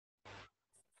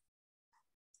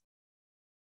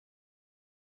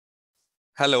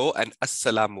Hello and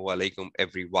assalamu alaikum,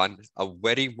 everyone. A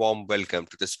very warm welcome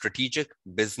to the Strategic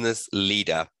Business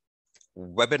Leader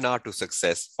webinar to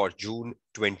success for June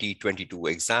 2022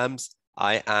 exams.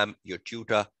 I am your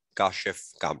tutor, Kashif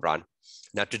Kamran.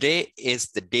 Now, today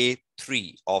is the day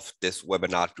 3 of this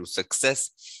webinar to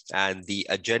success, and the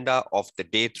agenda of the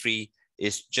day 3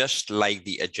 is just like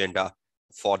the agenda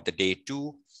for the day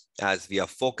 2, as we are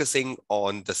focusing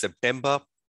on the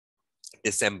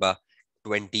December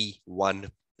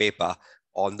 21 paper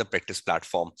on the practice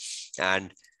platform.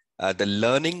 And the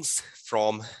learnings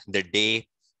from the day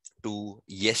to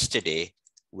yesterday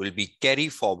will be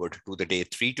carried forward to the day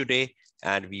 3 today,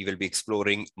 and we will be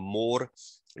exploring more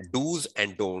do's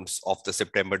and don'ts of the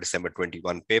December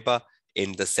 21 paper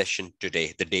in the session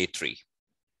today, the day 3.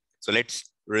 So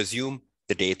let's resume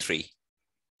the day 3.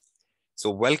 So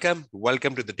welcome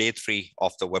to the day 3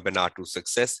 of the webinar to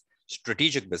success,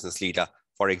 Strategic Business Leader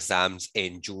for exams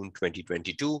in June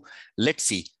 2022. Let's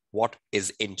see what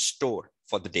is in store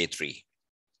for the day 3.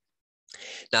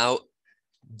 Now,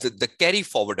 the carry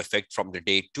forward effect from the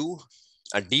day 2,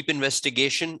 a deep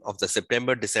investigation of the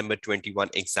December 21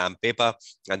 exam paper,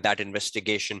 and that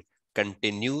investigation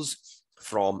continues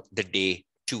from the day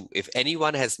 2. If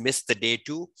anyone has missed the day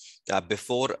 2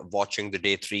 before watching the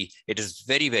day 3, it is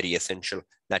very, very essential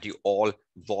that you all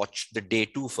watch the day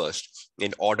 2 first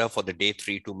in order for the day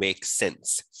 3 to make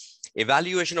sense.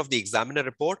 Evaluation of the examiner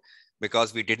report,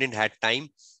 because we didn't have time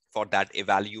for that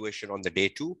evaluation on the day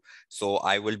 2. So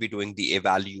I will be doing the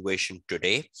evaluation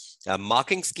today.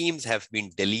 Marking schemes have been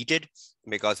deleted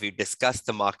because we discussed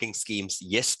the marking schemes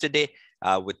yesterday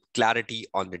with clarity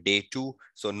on the day 2.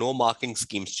 So no marking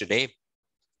schemes today.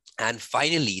 And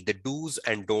finally, the do's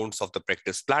and don'ts of the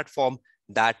practice platform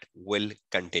that will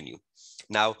continue.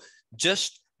 Now,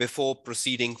 just before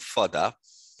proceeding further,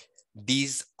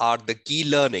 these are the key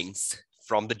learnings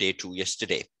from the day 2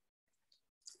 yesterday.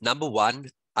 Number 1,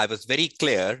 I was very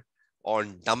clear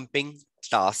on dumping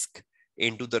task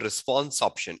into the response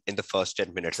option in the first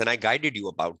 10 minutes. And I guided you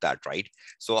about that, right?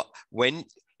 So when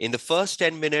in the first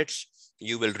 10 minutes,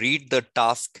 you will read the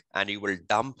task and you will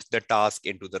dump the task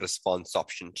into the response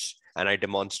options. And I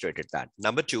demonstrated that.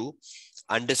 Number 2,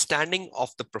 understanding of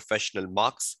the professional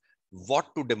marks, what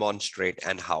to demonstrate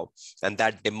and how. And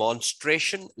that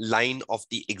demonstration line of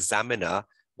the examiner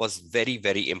was very,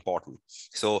 very important.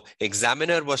 So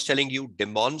examiner was telling you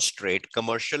demonstrate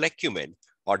commercial acumen,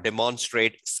 or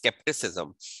demonstrate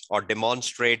skepticism, or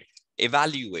demonstrate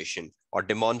evaluation, or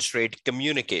demonstrate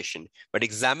communication. But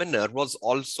examiner was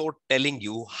also telling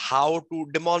you how to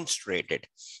demonstrate it.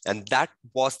 And that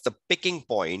was the picking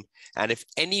point. And if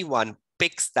anyone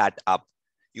picks that up,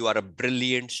 you are a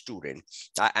brilliant student.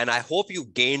 And I hope you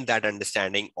gained that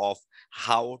understanding of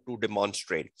how to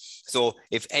demonstrate. So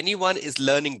if anyone is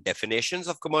learning definitions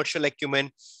of commercial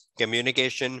acumen,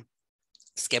 communication,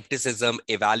 skepticism,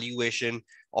 evaluation,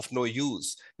 of no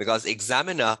use, because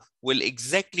examiner will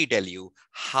exactly tell you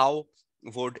how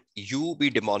would you be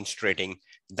demonstrating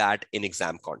that in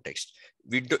exam context.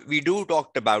 We do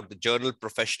talked about the journal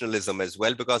professionalism as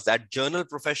well, because that journal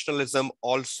professionalism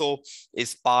also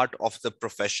is part of the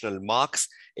professional marks.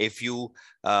 If you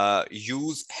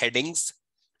use headings,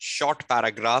 short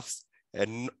paragraphs,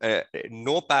 and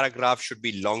no paragraph should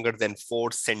be longer than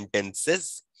 4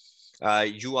 sentences.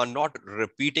 You are not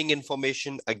repeating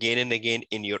information again and again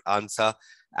in your answer,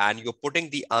 and you're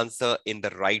putting the answer in the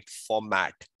right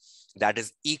format. That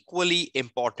is equally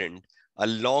important,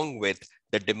 along with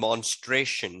the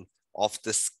demonstration of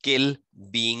the skill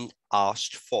being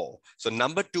asked for. So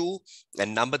number 2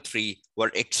 and number 3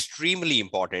 were extremely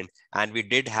important, and we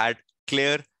did had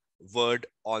clear word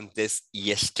on this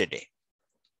yesterday.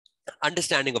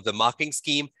 Understanding of the marking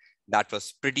scheme, that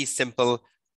was pretty simple.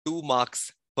 2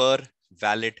 marks per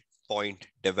valid point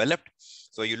developed.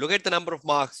 So you look at the number of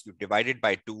marks, you divide it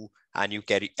by 2, and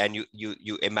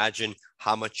you imagine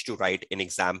how much to write in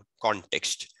exam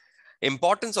context.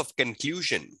 Importance of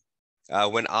conclusion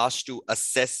when asked to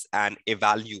assess and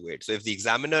evaluate. So if the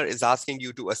examiner is asking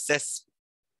you to assess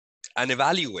and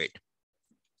evaluate,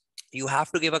 you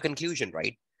have to give a conclusion,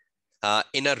 right?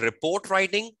 In a report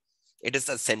writing, it is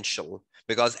essential,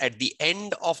 because at the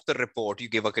end of the report, you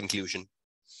give a conclusion,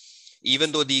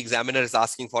 even though the examiner is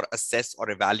asking for assess or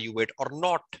evaluate or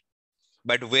not.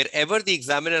 But wherever the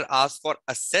examiner asks for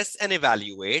assess and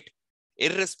evaluate,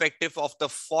 irrespective of the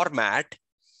format,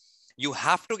 you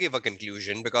have to give a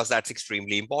conclusion, because that's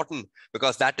extremely important,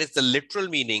 because that is the literal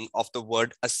meaning of the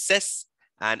word assess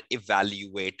and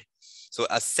evaluate. So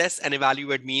assess and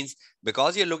evaluate means,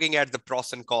 because you're looking at the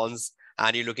pros and cons,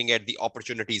 and you're looking at the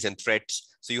opportunities and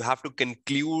threats, so you have to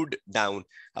conclude down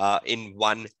in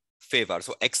one favor.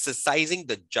 So exercising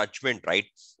the judgment, right,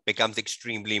 becomes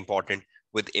extremely important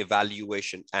with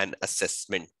evaluation and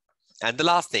assessment. And the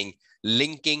last thing,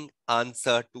 linking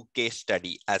answer to case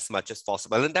study as much as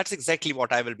possible. And that's exactly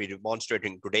what I will be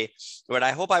demonstrating today. But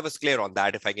I hope I was clear on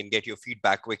that. If I can get your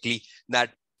feedback quickly, that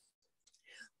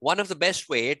one of the best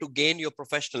way to gain your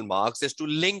professional marks is to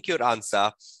link your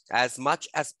answer as much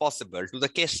as possible to the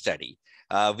case study.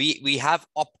 We have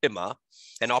Optima,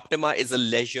 and Optima is a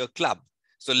leisure club.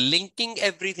 So linking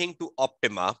everything to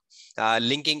Optima,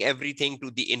 linking everything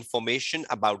to the information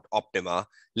about Optima,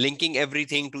 linking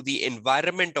everything to the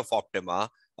environment of Optima,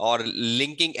 or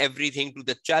linking everything to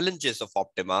the challenges of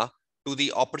Optima, to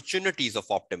the opportunities of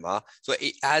Optima. So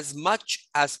as much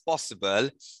as possible,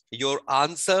 your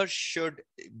answer should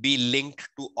be linked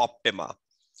to Optima.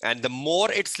 And the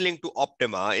more it's linked to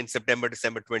Optima in September,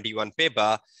 December 21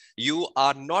 paper, you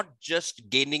are not just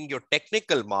gaining your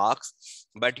technical marks,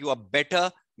 but you are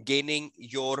better gaining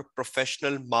your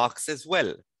professional marks as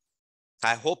well.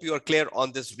 I hope you are clear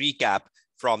on this recap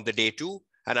from the day 2,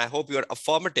 and I hope you are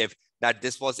affirmative that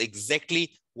this was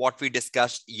exactly what we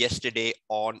discussed yesterday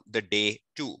on the day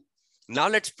 2. Now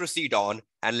let's proceed on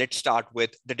and let's start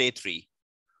with the day 3.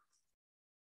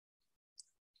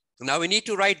 Now we need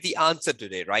to write the answer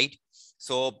today, right?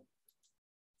 So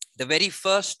the very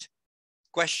first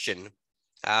question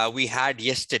we had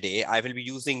yesterday, I will be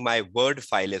using my Word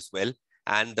file as well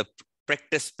and the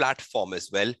practice platform as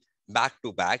well, back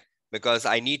to back, because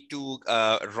I need to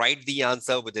write the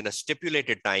answer within a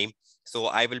stipulated time. So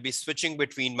I will be switching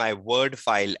between my Word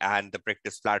file and the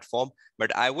practice platform,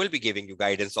 but I will be giving you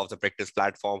guidance of the practice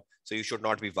platform, so you should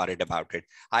not be worried about it.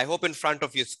 I hope in front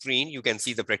of your screen, you can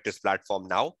see the practice platform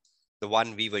now, the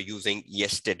one we were using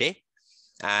yesterday.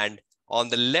 And on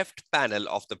the left panel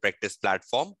of the practice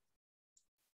platform,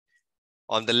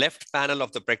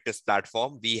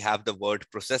 we have the word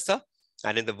processor.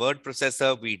 And in the word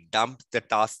processor, we dump the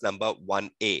task number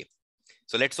 1A.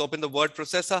 So let's open the word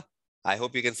processor. I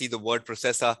hope you can see the word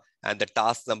processor, and the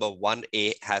task number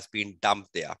 1A has been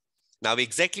dumped there. Now we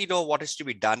exactly know what is to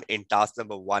be done in task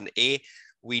number 1A.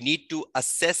 We need to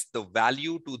assess the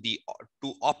value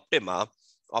to Optima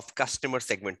of customer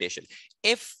segmentation.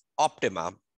 If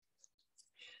Optima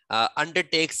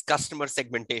undertakes customer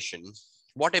segmentation,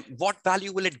 what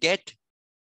value will it get?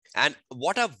 And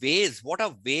what are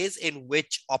ways in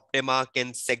which Optima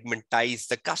can segmentize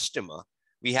the customer?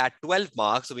 We had 12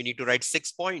 marks, so we need to write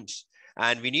 6 points.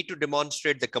 And we need to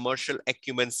demonstrate the commercial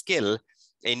acumen skill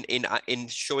in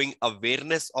showing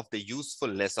awareness of the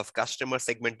usefulness of customer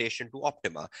segmentation to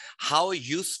Optima. How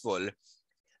useful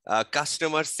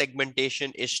customer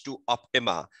segmentation is to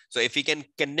Optima. So if we can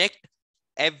connect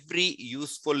every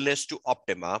usefulness to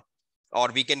Optima, or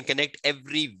we can connect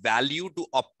every value to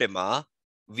Optima,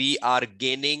 we are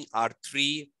gaining our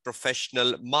 3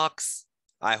 professional marks.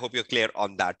 I hope you're clear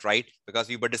on that, right? Because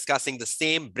we were discussing the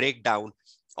same breakdown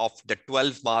of the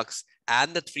 12 marks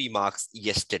and the 3 marks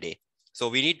yesterday. So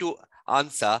we need to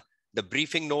answer the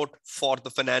briefing note for the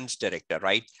finance director,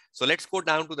 right? So let's go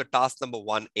down to the task number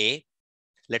 1A.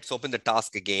 Let's open the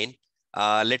task again.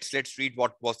 Let's read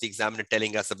what was the examiner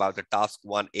telling us about the task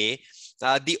 1A.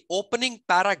 The opening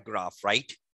paragraph,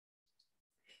 right?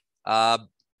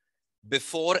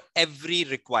 Before every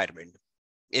requirement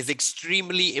is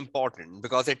extremely important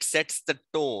because it sets the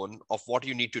tone of what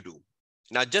you need to do.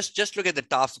 Now, just look at the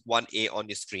task 1A on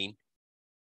your screen.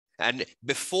 And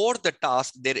before the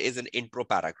task, there is an intro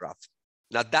paragraph.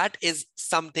 Now, that is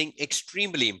something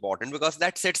extremely important because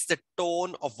that sets the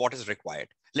tone of what is required.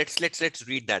 Let's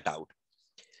read that out.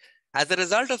 As a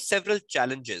result of several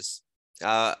challenges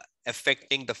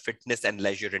affecting the fitness and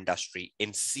leisure industry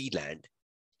in Sealand,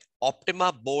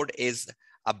 Optima board is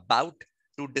about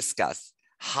to discuss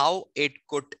how it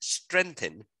could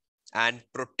strengthen and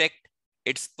protect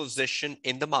its position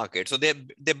in the market. So they're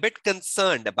a bit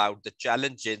concerned about the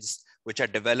challenges which are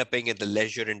developing in the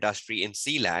leisure industry in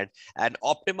Sealand, and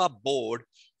Optima board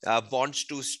wants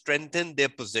to strengthen their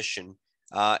position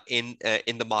in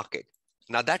the market.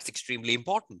 Now that's extremely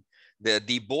important.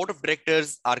 The board of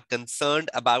directors are concerned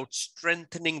about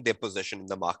strengthening their position in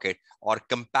the market or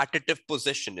competitive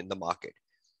position in the market.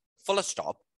 Full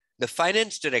stop. The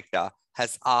finance director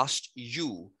has asked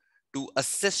you to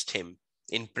assist him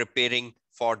in preparing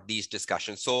for these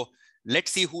discussions. So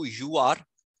let's see who you are.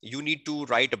 You need to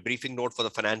write a briefing note for the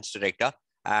finance director,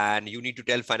 and you need to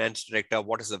tell finance director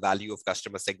what is the value of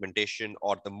customer segmentation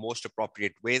or the most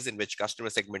appropriate ways in which customer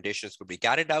segmentations could be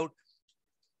carried out.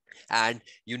 And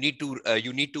you need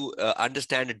to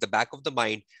understand at the back of the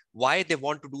mind why they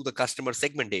want to do the customer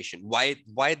segmentation, why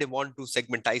they want to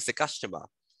segmentize the customer.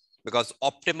 because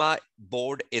Optima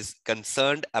board is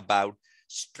concerned about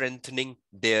strengthening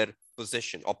their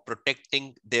position or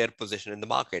protecting their position in the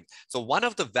market. So one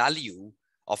of the value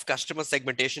of customer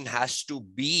segmentation has to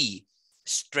be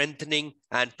strengthening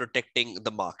and protecting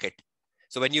the market.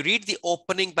 So when you read the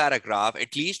opening paragraph,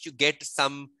 at least you get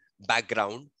some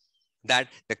background that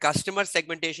the customer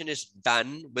segmentation is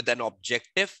done with an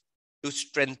objective to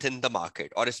strengthen the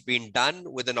market, or it's been done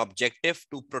with an objective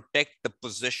to protect the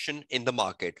position in the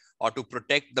market or to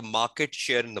protect the market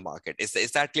share in the market.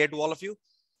 Is that clear to all of you?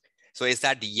 So is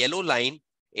that yellow line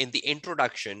in the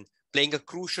introduction playing a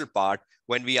crucial part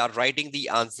when we are writing the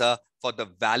answer for the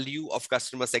value of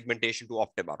customer segmentation to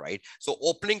Optima, right? So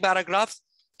opening paragraphs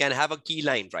can have a key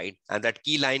line, right? And that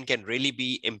key line can really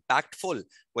be impactful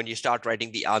when you start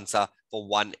writing the answer for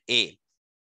 1A.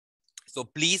 So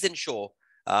please ensure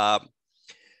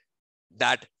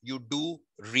that you do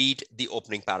read the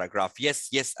opening paragraph. Yes,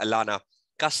 Alana,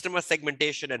 customer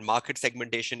segmentation and market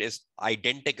segmentation is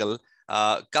identical.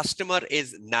 Customer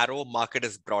is narrow, market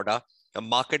is broader. A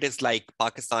market is like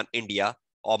Pakistan, India,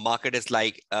 or market is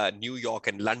like New York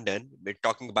and London. We're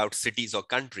talking about cities or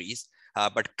countries,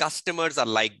 but customers are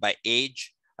like by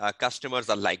age, customers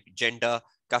are like gender,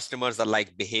 customers are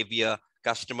like behavior,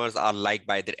 customers are like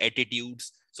by their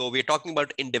attitudes. So we're talking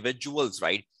about individuals,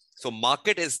 right? So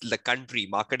market is the country,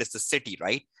 market is the city,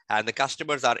 right? And the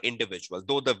customers are individual,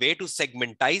 though the way to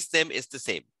segmentize them is the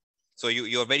same. So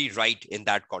you're very right in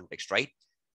that context, right?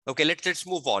 Okay, let's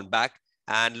move on back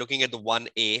and looking at the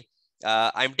 1A.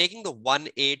 I'm taking the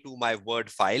 1A to my Word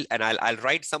file, and I'll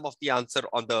write some of the answer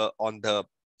on the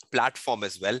platform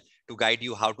as well to guide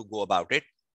you how to go about it.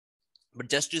 But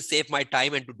just to save my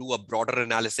time and to do a broader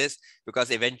analysis,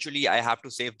 because eventually I have to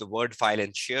save the Word file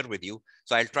and share with you.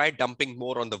 So I'll try dumping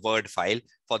more on the Word file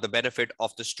for the benefit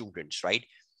of the students, right?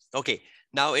 Okay,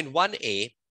 now in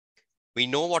 1A, we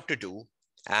know what to do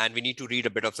and we need to read a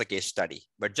bit of the case study.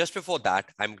 But just before that,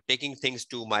 I'm taking things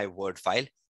to my Word file.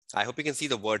 I hope you can see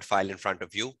the Word file in front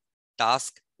of you.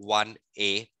 Task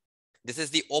 1A. This is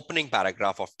the opening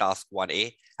paragraph of task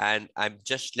 1A. And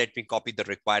let me copy the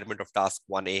requirement of task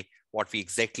 1A, what we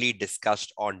exactly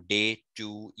discussed on day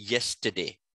 2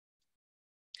 yesterday.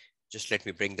 Just let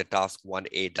me bring the task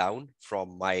 1A down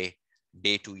from my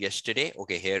day 2 yesterday.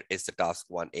 Okay, here is the task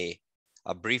 1A.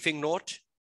 A briefing note,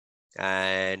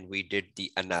 and we did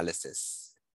the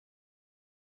analysis.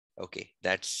 Okay,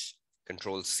 that's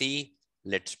Control C.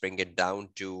 Let's bring it down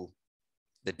to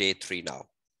the day 3 now.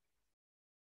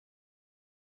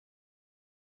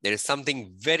 There is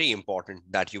something very important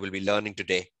that you will be learning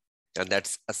today, and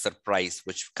that's a surprise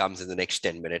which comes in the next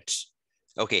 10 minutes.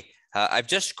 Okay, I've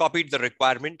just copied the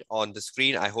requirement on the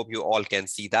screen. I hope you all can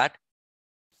see that.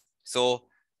 So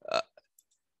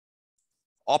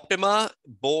Optima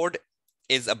board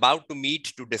is about to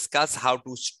meet to discuss how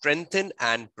to strengthen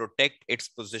and protect its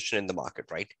position in the market,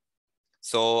 right?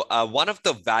 So one of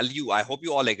the value, I hope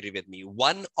you all agree with me,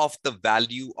 one of the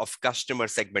value of customer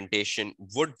segmentation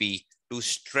would be to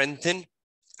strengthen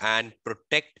and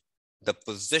protect the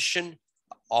position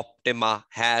Optima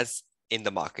has in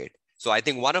the market. So I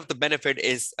think one of the benefit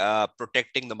is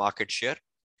protecting the market share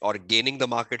or gaining the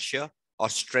market share or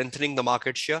strengthening the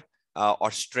market share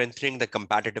or strengthening the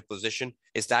competitive position.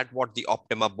 Is that what the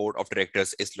Optima board of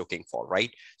directors is looking for,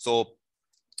 right? So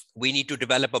we need to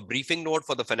develop a briefing note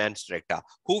for the finance director,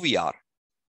 who we are.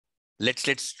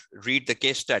 Let's read the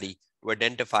case study to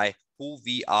identify who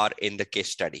we are in the case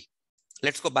study.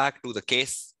 Let's go back to the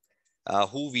case,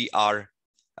 who we are.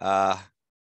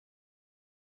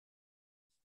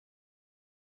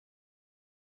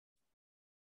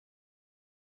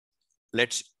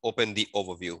 Let's open the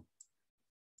overview.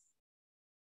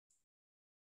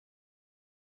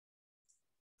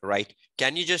 Right.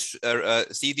 Can you just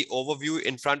see the overview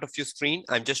in front of your screen?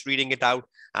 I'm just reading it out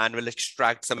and we'll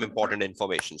extract some important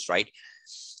informations, right?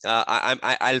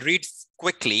 I'll read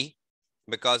quickly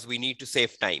because we need to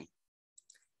save time.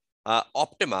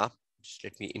 Optima, just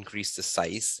let me increase the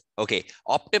size. Okay,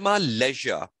 Optima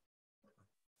Leisure,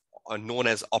 known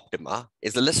as Optima,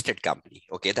 is a listed company.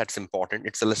 Okay, that's important.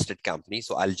 It's a listed company.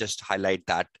 So I'll just highlight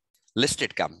that.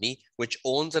 Listed company, which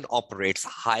owns and operates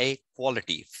high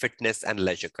quality fitness and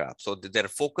leisure clubs. So their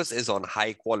focus is on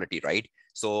high quality, right?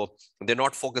 So they're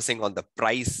not focusing on the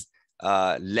price,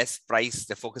 less price,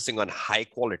 they're focusing on high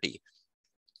quality.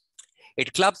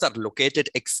 Its clubs are located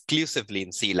exclusively in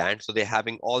Sealand. So they're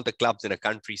having all the clubs in a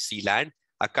country, Sealand,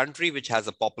 a country which has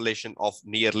a population of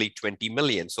nearly 20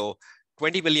 million. So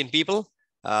 20 million people,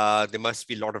 there must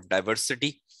be a lot of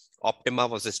diversity. Optima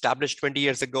was established 20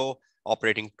 years ago.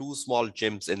 operating 2 small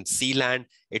gyms in Sealand.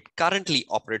 It currently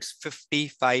operates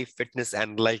 55 fitness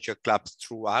and leisure clubs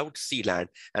throughout Sealand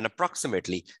and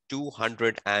approximately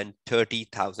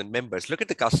 230,000 members. Look at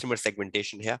the customer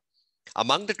segmentation here.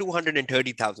 Among the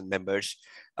 230,000 members,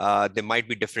 there might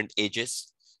be different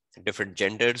ages, different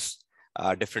genders,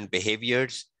 different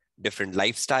behaviors, different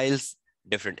lifestyles,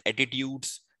 different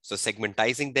attitudes. So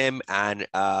segmentizing them and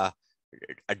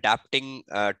adapting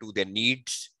to their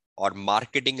needs or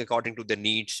marketing according to the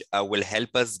needs will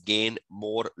help us gain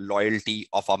more loyalty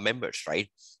of our members, right?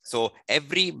 So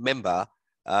every member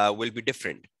will be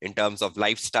different in terms of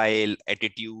lifestyle,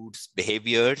 attitudes,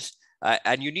 behaviors,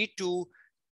 and you need to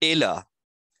tailor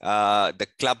the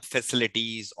club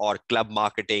facilities or club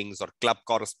marketings or club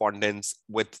correspondence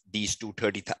with these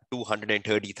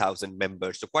 230,000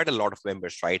 members. So quite a lot of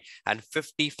members, right? And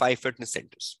 55 fitness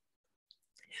centers.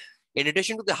 In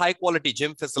addition to the high quality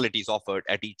gym facilities offered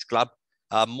at each club,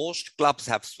 most clubs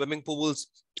have swimming pools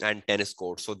and tennis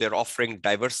courts. So they're offering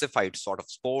diversified sort of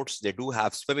sports. They do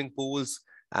have swimming pools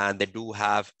and they do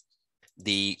have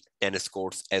the tennis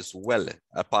courts as well,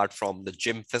 apart from the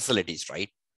gym facilities, right?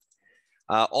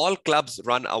 All clubs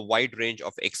run a wide range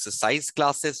of exercise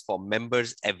classes for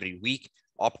members every week.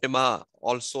 Optima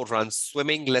also runs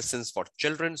swimming lessons for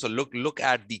children. So look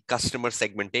at the customer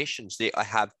segmentations. They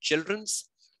have children's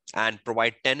and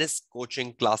provide tennis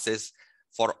coaching classes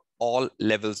for all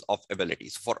levels of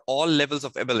abilities. For all levels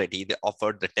of ability, they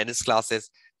offer the tennis classes.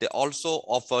 They also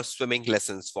offer swimming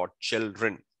lessons for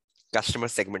children. Customer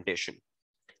segmentation.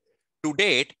 To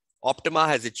date, Optima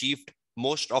has achieved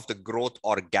most of the growth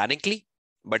organically,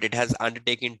 but it has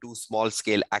undertaken 2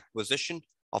 small-scale acquisition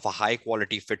of a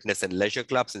high-quality fitness and leisure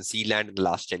clubs in Sealand in the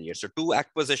last 10 years. So 2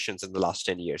 acquisitions in the last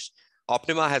 10 years.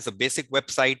 Optima has a basic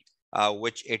website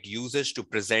which it uses to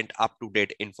present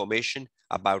up-to-date information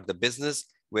about the business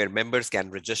where members can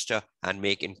register and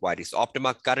make inquiries.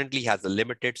 Optima currently has a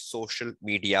limited social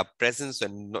media presence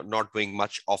and not doing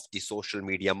much of the social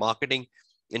media marketing.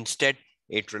 Instead,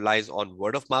 it relies on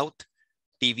word of mouth,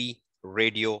 TV,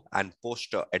 radio, and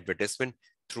poster advertisement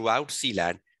throughout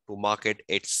Sealand to market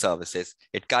its services.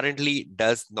 It currently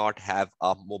does not have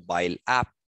a mobile app.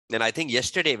 And I think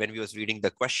yesterday when we was reading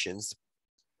the questions,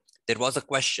 there was a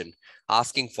question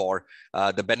asking for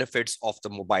the benefits of the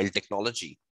mobile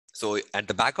technology. So at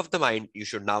the back of the mind, you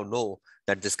should now know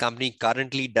that this company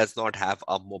currently does not have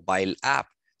a mobile app.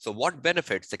 So what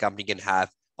benefits the company can have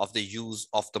of the use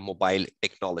of the mobile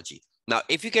technology? Now,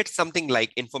 if you get something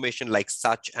like information like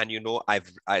such, and you know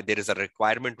there is a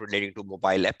requirement relating to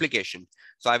mobile application,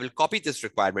 so I will copy this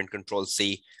requirement, Control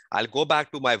C. I'll go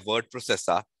back to my word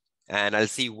processor, and I'll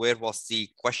see where was the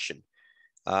question.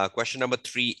 Question number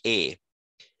 3A.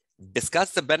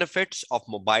 Discuss the benefits of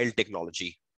mobile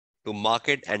technology to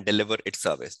market and deliver its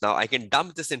service. Now, I can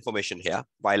dump this information here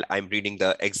while I'm reading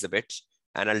the exhibits,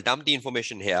 and I'll dump the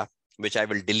information here, which I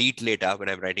will delete later when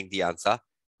I'm writing the answer.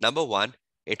 Number 1.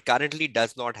 It currently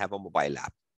does not have a mobile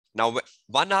app. Now,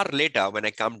 1 hour later, when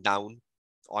I come down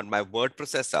on my word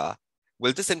processor,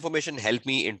 will this information help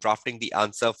me in drafting the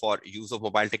answer for use of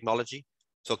mobile technology?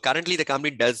 So currently the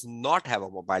company does not have a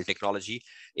mobile technology.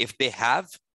 If they have,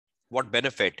 what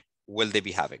benefit will they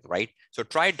be having, right? So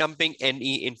try dumping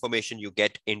any information you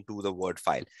get into the Word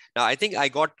file. Now, I think I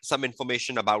got some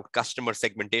information about customer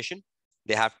segmentation.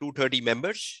 They have 230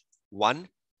 members. 1,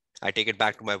 I take it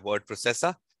back to my word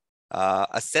processor.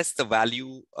 Assess the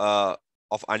value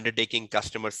of undertaking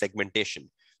customer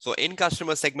segmentation. So in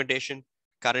customer segmentation,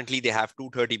 currently they have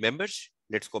 230 members.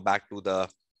 Let's go back to the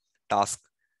task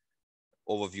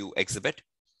overview exhibit.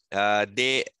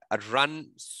 They run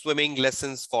swimming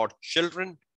lessons for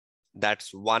children.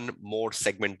 That's 1 more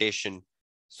segmentation.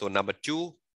 So number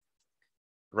 2,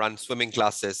 run swimming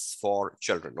classes for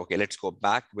children. Okay, let's go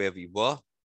back where we were.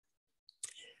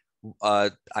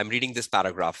 I'm reading this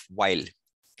paragraph.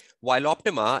 While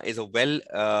Optima is a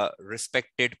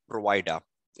well-respected provider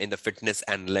in the fitness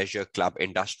and leisure club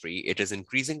industry, it is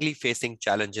increasingly facing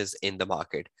challenges in the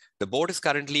market. The board is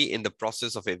currently in the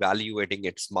process of evaluating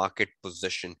its market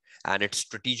position and its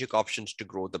strategic options to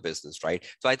grow the business, right?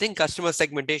 So I think customer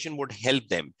segmentation would help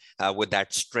them with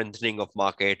that strengthening of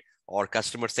market, or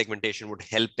customer segmentation would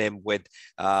help them with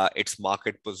its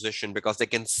market position, because they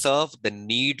can serve the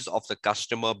needs of the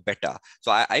customer better.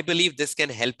 So I believe this can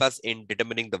help us in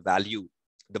determining the value.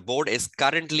 The board is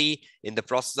currently in the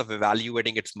process of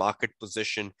evaluating its market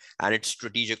position and its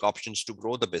strategic options to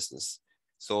grow the business.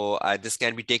 So this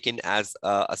can be taken as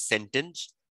a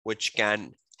sentence which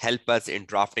can help us in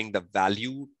drafting the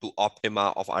value to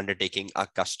Optima of undertaking a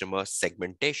customer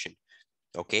segmentation.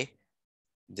 Okay,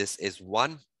 this is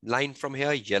 1 line from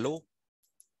here, yellow.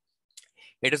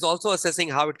 It is also assessing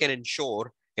how it can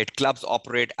ensure its clubs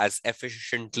operate as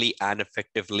efficiently and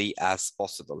effectively as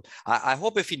possible. I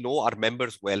hope if we know our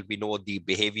members well, we know the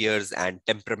behaviors and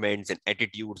temperaments and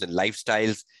attitudes and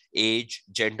lifestyles, age,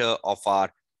 gender of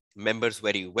our members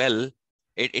very well,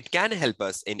 it can help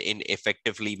us in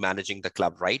effectively managing the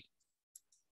club, right?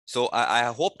 So I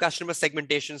hope customer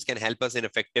segmentations can help us in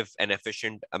effective and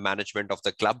efficient management of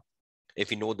the club if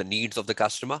we know the needs of the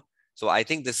customer. So I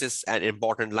think this is an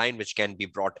important line which can be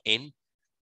brought in.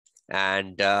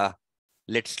 And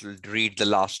let's read the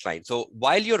last line. So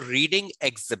while you're reading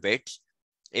exhibit,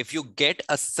 if you get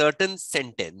a certain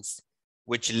sentence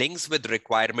which links with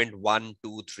requirement 1,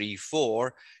 2, 3,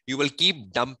 4, you will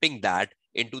keep dumping that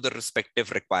into the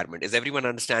respective requirement. Is everyone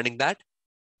understanding that?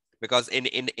 Because in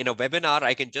a webinar,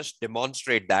 I can just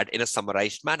demonstrate that in a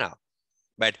summarized manner.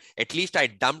 But at least I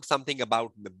dumped something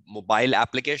about mobile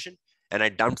application and I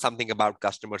dumped something about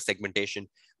customer segmentation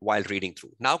while reading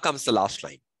through. Now comes the last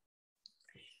line.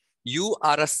 You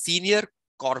are a senior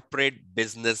corporate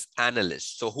business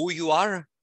analyst. So who you are?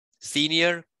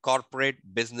 Senior corporate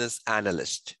business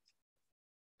analyst.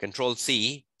 Control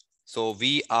C. So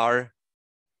we are,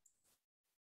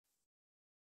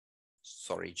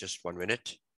 sorry, just 1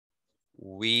 minute.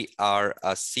 We are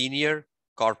a senior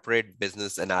corporate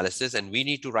business analysis, and we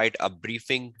need to write a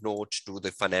briefing note to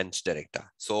the finance director.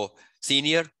 So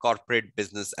senior corporate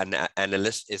business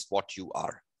analyst is what you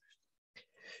are.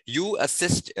 You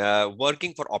assist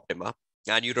working for Optima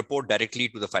and you report directly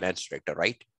to the finance director,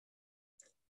 right?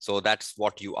 So that's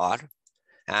what you are.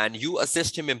 And you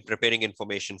assist him in preparing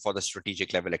information for the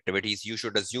strategic level activities. You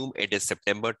should assume it is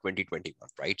September 2021,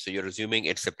 right? So you're assuming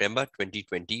it's September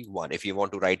 2021 if you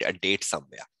want to write a date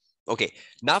somewhere. Okay,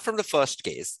 now from the first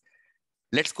case,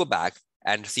 let's go back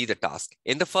and see the task.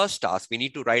 In the first task, we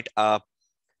need to write a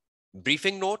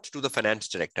briefing note to the finance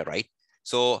director, right?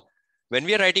 So when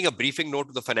we are writing a briefing note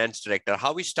to the finance director,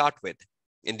 how we start with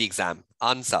in the exam?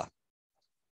 Answer.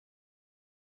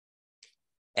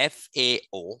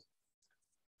 FAO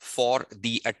for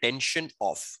the attention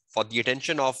of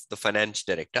the finance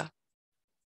director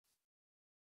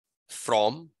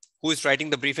from, who is writing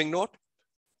the briefing note?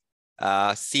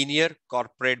 Senior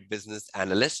corporate business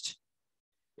analyst.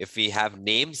 If we have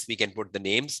names, we can put the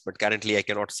names, but currently I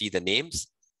cannot see the names.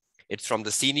 It's from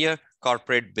the senior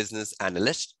corporate business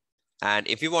analyst. And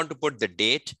if you want to put the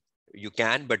date, you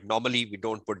can, but normally we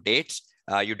don't put dates.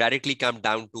 You directly come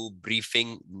down to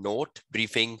briefing notes,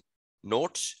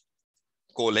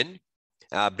 colon,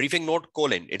 briefing note,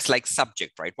 colon. It's like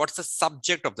subject, right? What's the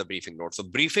subject of the briefing note? So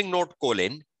briefing note,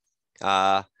 colon,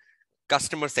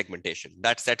 customer segmentation.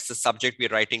 That's the subject we're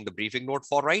writing the briefing note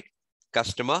for, right?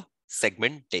 Customer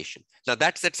segmentation. Now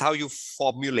that's how you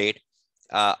formulate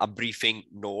a briefing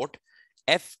note.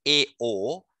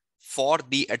 FAO for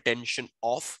the attention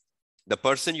of the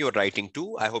person you're writing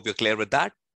to. I hope you're clear with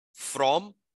that.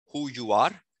 From who you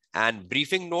are, and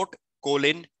briefing note,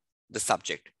 colon, the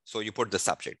subject. So you put the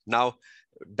subject. Now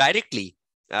directly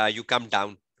you come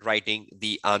down writing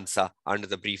the answer under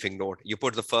the briefing note. You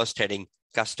put the first heading,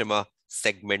 customer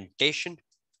segmentation,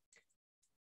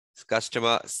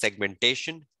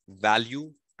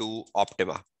 value to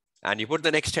Optima. And you put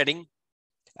the next heading,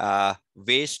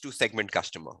 ways to segment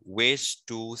customer,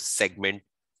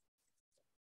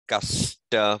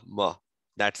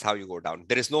 That's how you go down.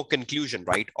 There is no conclusion,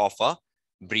 right, of a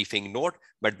briefing note,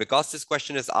 but because this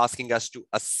question is asking us to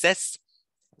assess,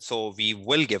 so we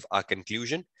will give our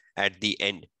conclusion at the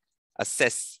end.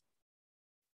 Assess.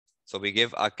 So we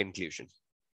give our conclusion.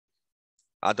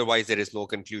 Otherwise, there is no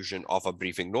conclusion of a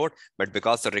briefing note, but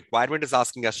because the requirement is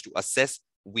asking us to assess,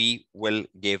 we will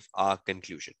give our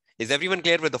conclusion. Is everyone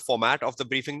clear with the format of the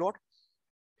briefing note?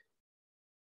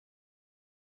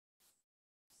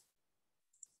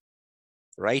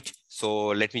 Right. So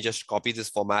let me just copy this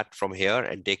format from here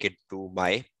and take it to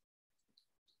my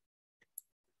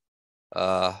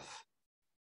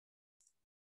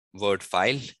Word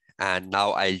file. And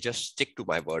now I'll just stick to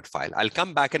my Word file. I'll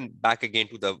come back again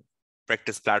to the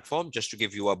practice platform just to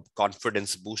give you a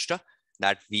confidence booster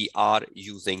that we are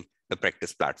using the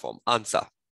practice platform. Answer.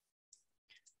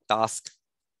 Task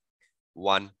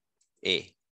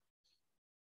 1A.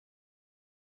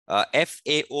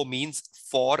 FAO means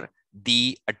for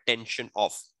the attention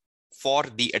of,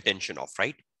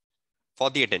 right? For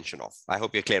the attention of. I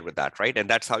hope you're clear with that, right? And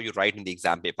that's how you write in the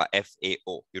exam paper,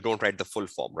 FAO. You don't write the full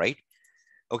form, right?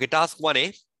 Okay, task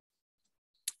 1A.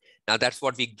 Now that's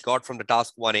what we got from the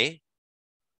task 1A.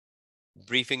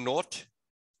 Briefing note.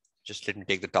 Just let me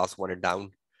take the task 1A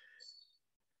down.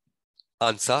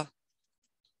 Answer.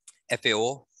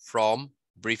 FAO from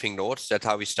briefing notes. That's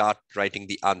how we start writing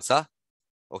the answer.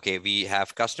 Okay, we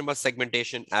have customer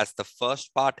segmentation as the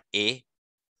first part, A.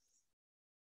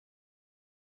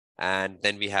 And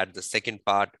then we had the second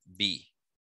part, B.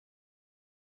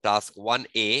 Task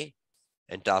 1A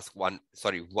and task 1,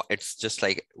 sorry, it's just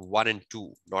like 1 and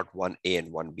 2, not 1A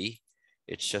and 1B.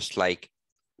 It's just like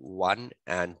 1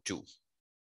 and 2.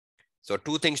 So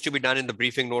 2 things to be done in the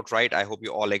briefing note, right? I hope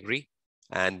you all agree.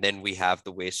 And then we have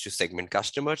the ways to segment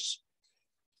customers.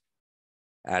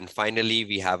 And finally,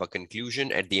 we have a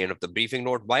conclusion at the end of the briefing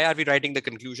note. Why are we writing the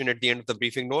conclusion at the end of the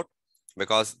briefing note?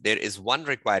 Because there is one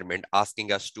requirement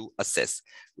asking us to assess.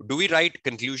 Do we write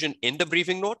conclusion in the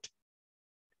briefing note?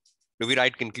 Do we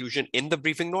write conclusion in the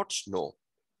briefing notes? No.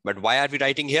 But why are we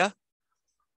writing here?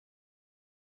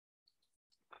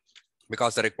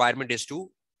 Because the requirement is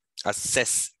to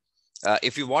assess.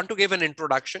 If you want to give an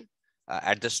introduction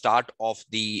at the start of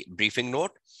the briefing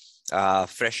note,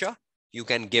 fresher, you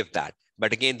can give that.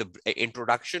 But again, the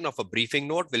introduction of a briefing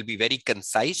note will be very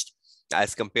concise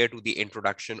as compared to the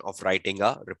introduction of writing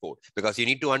a report. Because you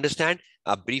need to understand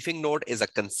a briefing note is a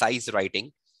concise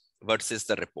writing versus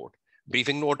the report.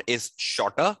 Briefing note is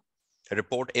shorter,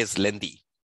 report is lengthy.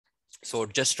 So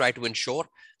just try to ensure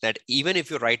that even if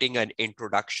you're writing an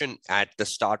introduction at the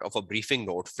start of a briefing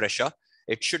note, fresher,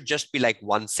 it should just be like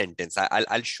one sentence.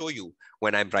 I'll show you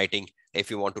when I'm writing, if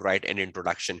you want to write an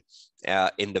introduction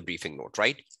in the briefing note,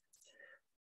 right?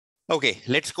 Okay,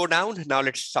 let's go down. Now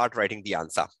let's start writing the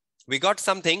answer. We got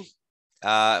something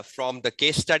from the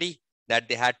case study that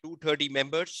they had 230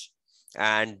 members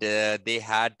and they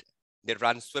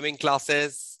run swimming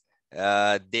classes.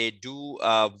 They do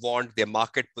want their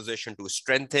market position to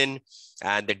strengthen,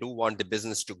 and they do want the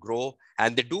business to grow,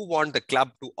 and they do want the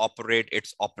club to operate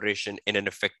its operation in an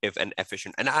effective and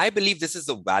efficient. And I believe this is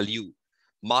a value.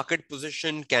 Market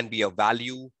position can be a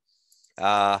value.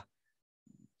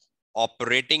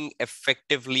 Operating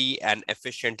effectively and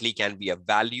efficiently can be a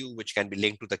value which can be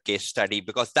linked to the case study,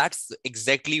 because that's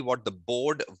exactly what the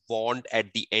board want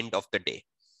at the end of the day,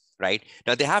 right?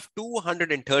 Now they have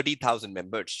 230,000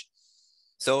 members.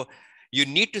 So you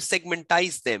need to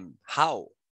segmentize them. How?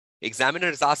 Examiner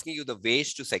is asking you the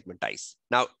ways to segmentize.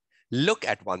 Now, look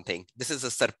at one thing. This is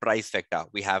a surprise factor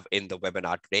we have in the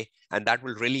webinar today, and that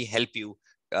will really help you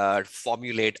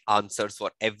formulate answers for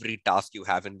every task you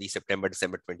have in the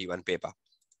September-December 21 paper.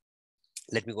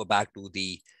 Let me go back to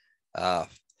the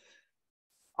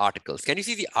articles. Can you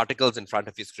see the articles in front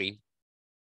of your screen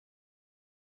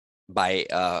by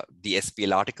the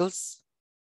SBL articles?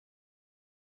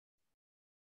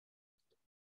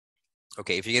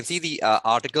 Okay, if you can see the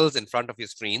articles in front of your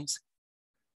screens,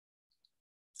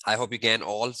 I hope you can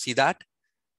all see that.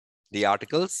 The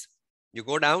articles, you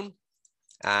go down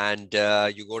and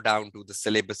you go down to the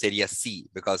syllabus area C,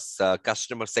 because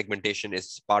customer segmentation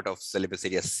is part of syllabus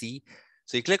area C.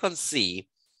 So you click on C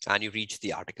and you reach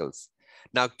the articles.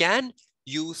 Now, can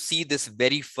you see this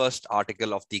very first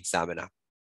article of the examiner?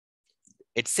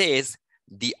 It says,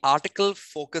 the article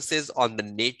focuses on the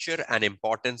nature and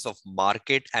importance of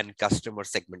market and customer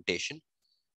segmentation,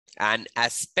 an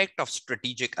aspect of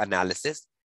strategic analysis,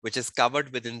 which is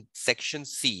covered within section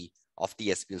C of the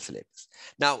SBL syllabus.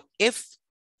 Now, if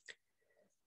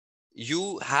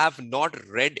you have not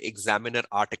read examiner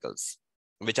articles,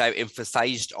 which I've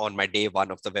emphasized on my day 1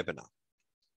 of the webinar,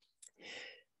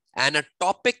 and a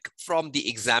topic from the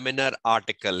examiner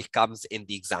article comes in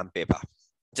the exam paper,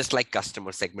 just like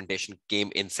customer segmentation came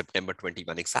in September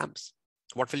 21 exams,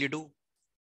 what will you do?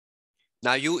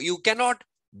 Now, you cannot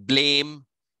blame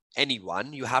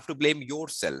anyone. You have to blame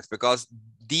yourself, because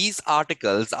these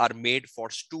articles are made for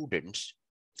students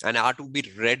and are to be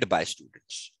read by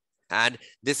students. And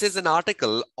this is an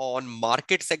article on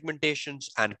market segmentations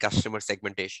and customer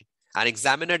segmentation. An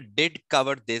examiner did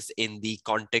cover this in the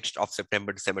context of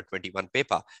September-December 21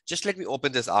 paper. Just let me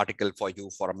open this article for you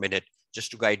for a minute,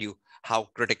 just to guide you how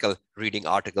critical reading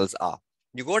articles are.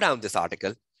 You go down this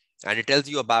article and it tells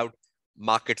you about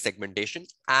market segmentation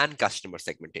and customer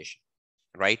segmentation,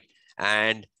 right?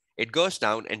 And it goes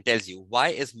down and tells you, why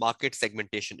is market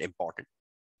segmentation important?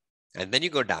 And then you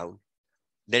go down,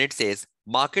 then it says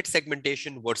market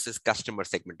segmentation versus customer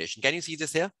segmentation. Can you see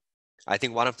this here? I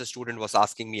think one of the students was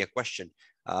asking me a question,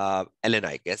 Ellen,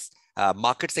 I guess,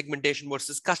 market segmentation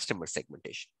versus customer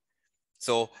segmentation.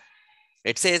 So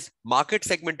it says market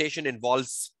segmentation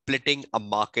involves splitting a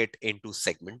market into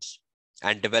segments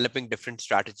and developing different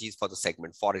strategies for the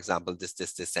segment. For example, this,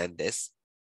 and this.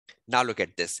 Now look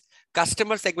at this.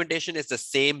 Customer segmentation is the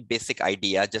same basic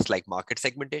idea, just like market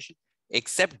segmentation,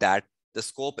 except that the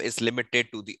scope is limited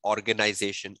to the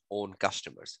organization's own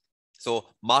customers. So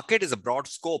market is a broad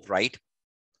scope, right?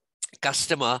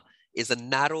 Customer is a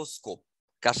narrow scope.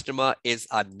 Customer is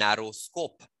a narrow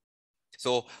scope.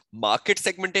 So market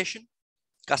segmentation,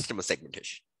 customer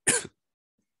segmentation.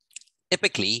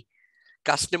 Typically,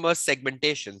 customer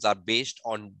segmentations are based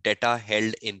on data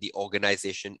held in the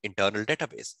organization internal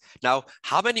database. Now,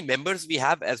 how many members we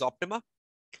have as Optima?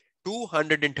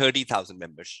 230,000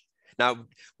 members. Now,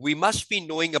 we must be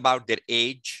knowing about their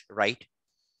age, right?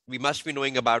 We must be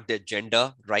knowing about their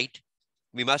gender, right?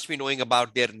 We must be knowing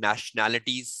about their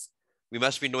nationalities. We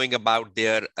must be knowing about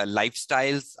their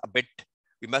lifestyles a bit.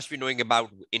 We must be knowing about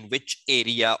in which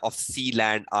area of sea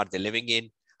land are they living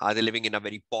in. Are they living in a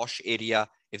very posh area?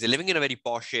 If they're living in a very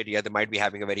posh area, they might be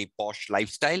having a very posh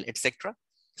lifestyle, etc.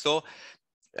 So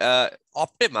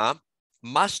Optima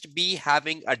must be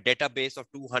having a database of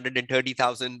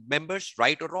 230,000 members,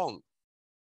 right or wrong?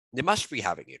 They must be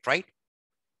having it, right?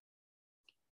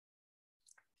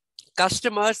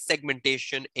 Customer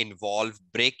segmentation involves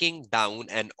breaking down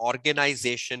an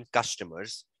organization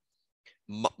customers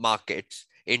markets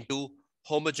into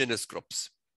homogeneous groups,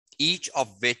 each of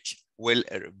which will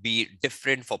be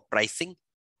different for pricing,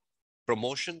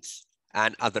 promotions,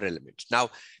 and other elements. Now,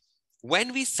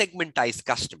 when we segmentize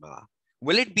customer,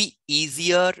 will it be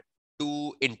easier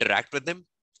to interact with them?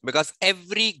 Because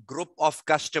every group of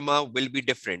customer will be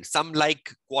different. Some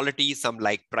like quality, some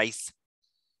like price,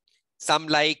 some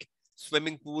like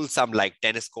swimming pools, some like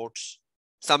tennis courts,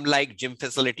 some like gym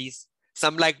facilities,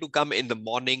 some like to come in the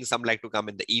morning, some like to come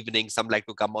in the evening, some like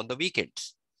to come on the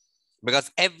weekends.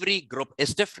 Because every group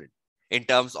is different in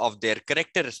terms of their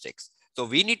characteristics. So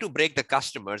we need to break the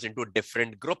customers into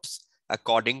different groups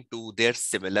according to their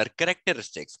similar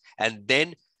characteristics and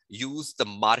then use the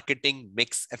marketing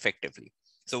mix effectively.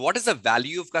 So what is the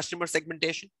value of customer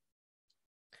segmentation?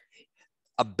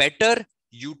 A better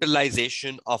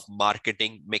utilization of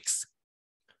marketing mix.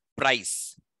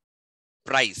 Price,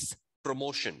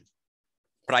 promotion,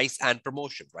 price and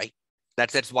promotion, right?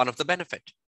 That's one of the benefit.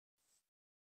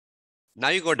 Now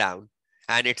you go down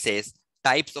and it says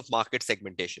types of market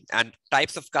segmentation, and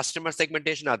types of customer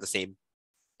segmentation are the same.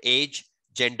 Age,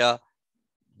 gender,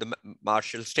 the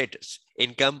marital status,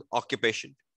 income,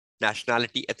 occupation,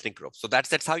 nationality, ethnic group. So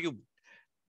that's how you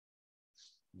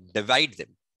divide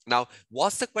them. Now,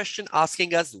 was the question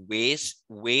asking us ways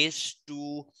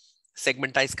to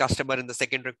segmentize customer in the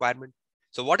second requirement?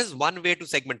 So what is one way to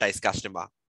segmentize customer?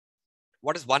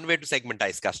 What is one way to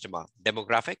segmentize customer?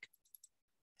 Demographic.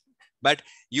 But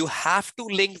you have to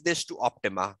link this to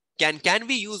Optima. Can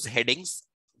we use headings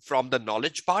from the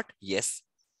knowledge part? Yes.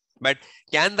 But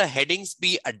can the headings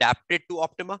be adapted to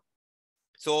Optima?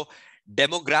 So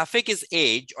demographic is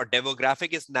age, or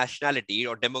demographic is nationality,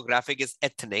 or demographic is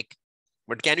ethnic.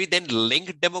 But can we then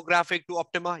link demographic to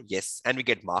Optima? Yes, and we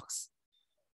get marks.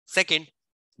 Second,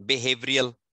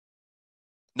 behavioral.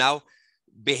 Now,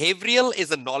 behavioral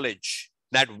is a knowledge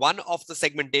that one of the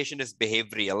segmentation is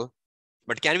behavioral,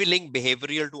 but can we link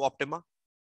behavioral to Optima?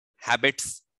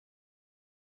 Habits.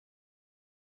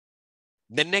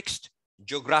 Then next,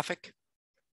 geographic.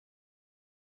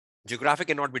 Geographic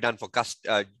cannot be done for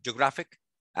geographic.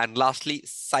 And lastly,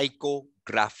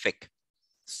 psychographic,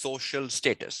 social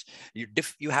status.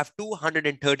 You have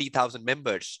 230,000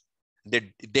 members.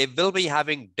 They will be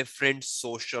having different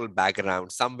social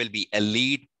backgrounds. Some will be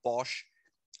elite, posh.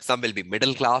 Some will be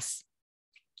middle class.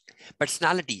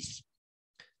 Personalities.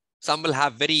 Some will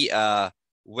have we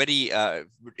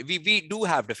do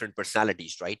have different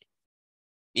personalities, right?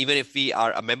 Even if we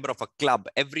are a member of a club,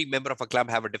 every member of a club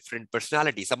have a different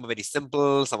personality. Some are very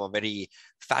simple, some are very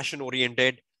fashion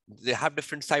oriented. They have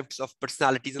different types of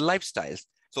personalities and lifestyles.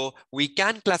 So we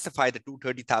can classify the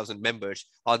 230,000 members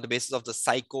on the basis of the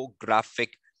psychographic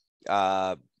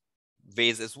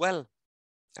ways as well.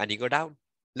 And you go down.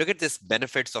 Look at this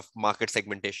benefits of market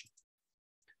segmentation.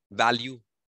 Value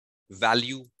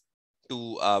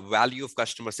of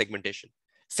customer segmentation.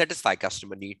 Satisfy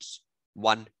customer needs.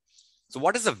 1. So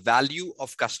what is the value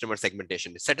of customer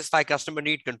segmentation? Satisfy customer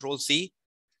need, Control C,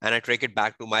 and I take it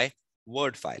back to my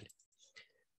Word file.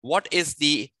 What is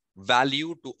the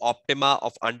value to Optima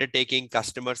of undertaking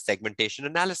customer segmentation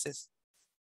analysis?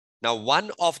 Now,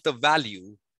 one of the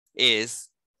value is,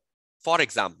 for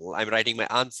example, I'm writing my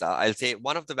answer. I'll say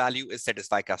one of the value is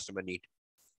satisfy customer need.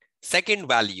 Second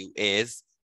value is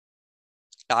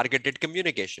targeted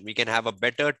communication. We can have a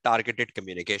better targeted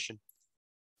communication.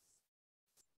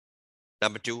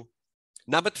 Number 2.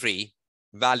 Number 3,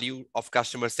 value of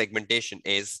customer segmentation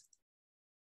is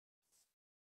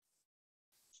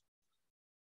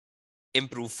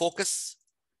improve focus.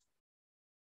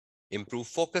 Improve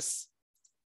focus.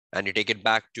 And you take it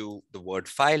back to the Word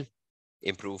file.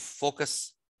 Improve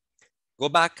focus. Go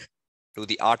back to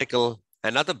the article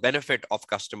Another benefit of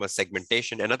customer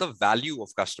segmentation, another value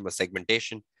of customer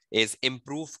segmentation is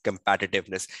improve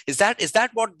competitiveness. Is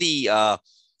that what the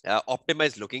Optima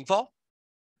is looking for?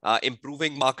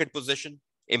 Improving market position,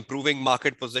 improving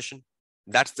market position.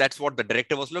 That's what the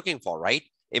director was looking for, right?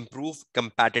 Improve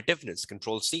competitiveness.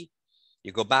 Control C.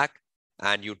 You go back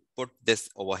and you put this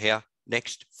over here.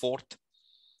 Next, fourth.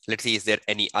 Let's see, is there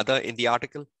any other in the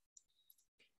article?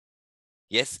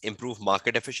 Yes, improve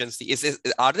market efficiency.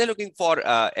 Are they looking for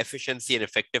efficiency and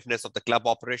effectiveness of the club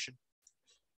operation?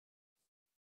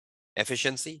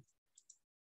 Efficiency.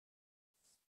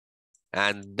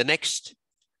 And the next,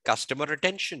 customer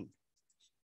retention.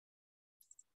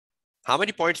 How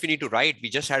many points we need to write? We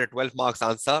just had a 12 marks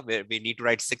answer where we need to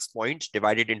write 6 points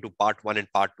divided into part 1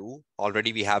 and part 2.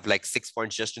 Already we have like 6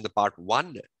 points just in the part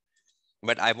 1.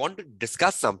 But I want to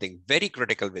discuss something very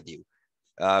critical with you.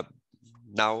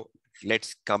 Now,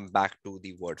 let's come back to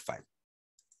the Word file.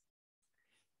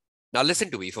 Now,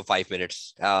 listen to me for 5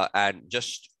 minutes and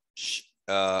just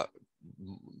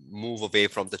move away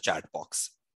from the chat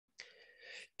box.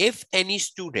 If any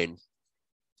student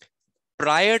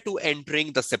prior to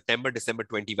entering the September-December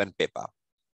 21 paper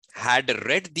had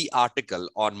read the article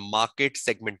on market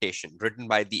segmentation written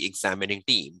by the examining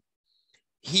team,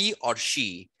 he or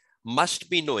she must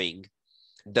be knowing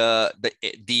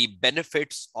the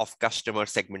benefits of customer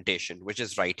segmentation, which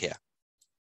is right here,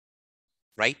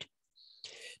 right?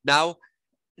 Now,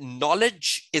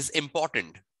 knowledge is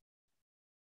important.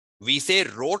 We say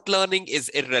rote learning is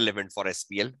irrelevant for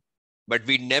SBL, but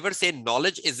we never say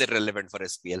knowledge is irrelevant for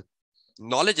SBL.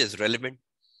 Knowledge is relevant.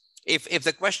 If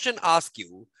the question asks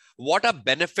you, what are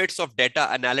benefits of data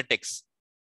analytics?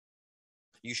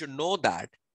 You should know that,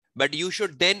 but you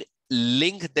should then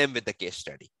link them with the case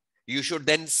study. You should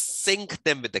then sync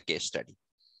them with the case study.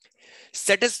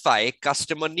 Satisfy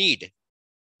customer need.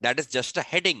 That is just a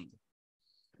heading.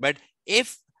 But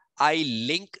if I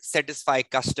link satisfy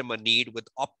customer need with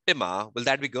Optima, will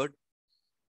that be good?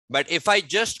 But if I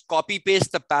just copy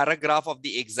paste the paragraph of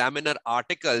the examiner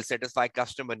article, satisfy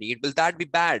customer need, will that be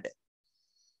bad?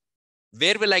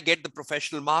 Where will I get the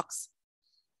professional marks?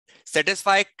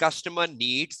 Satisfy customer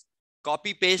needs,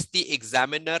 copy paste the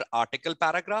examiner article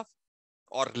paragraph,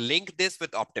 or link this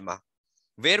with Optima.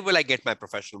 Where will I get my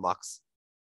professional marks?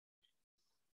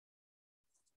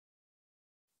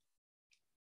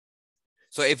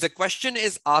 So if the question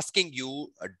is asking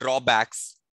you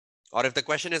drawbacks, or if the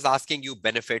question is asking you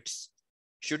benefits,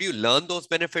 should you learn those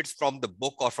benefits from the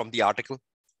book or from the article?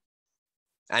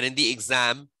 And in the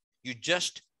exam, you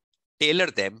just tailor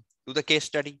them to the case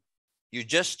study. You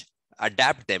just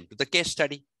adapt them to the case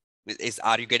study.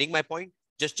 Are you getting my point?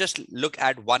 Just look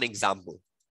at one example.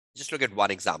 Just look at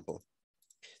one example.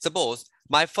 Suppose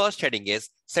my first heading is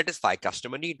satisfy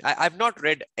customer need. I've not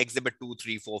read exhibit 2,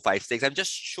 3, 4, 5, 6. I'm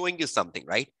just showing you something,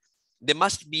 right? There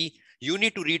must be, you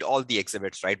need to read all the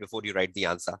exhibits, right, before you write the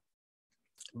answer.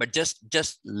 But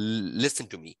just listen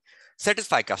to me.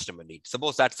 Satisfy customer need.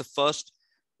 Suppose that's the first.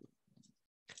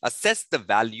 Assess the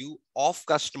value of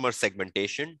customer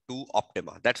segmentation to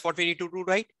Optima. That's what we need to do,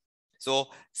 right? So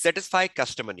satisfy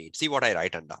customer need. See what I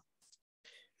write under.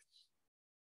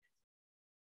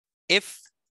 If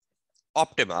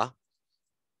Optima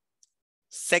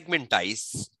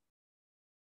segmentize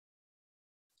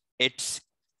its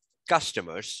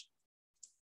customers,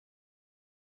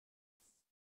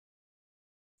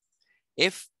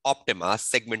 if Optima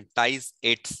segmentize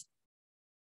its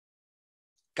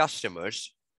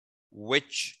customers,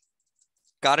 which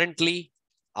currently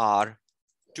are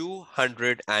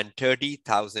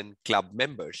 230,000 club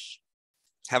members.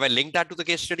 Have I linked that to the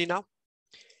case study now?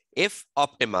 If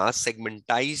Optima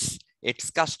segmentize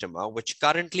its customer, which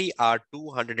currently are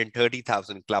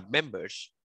 230,000 club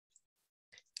members,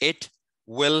 it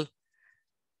will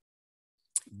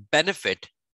benefit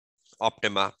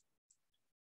Optima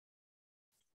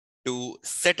to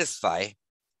satisfy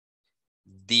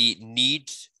the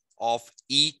needs of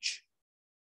each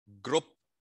group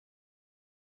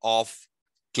of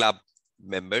club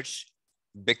members,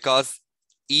 because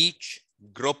each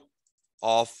group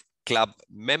of club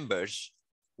members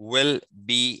will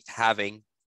be having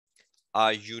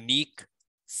a unique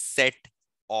set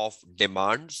of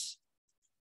demands,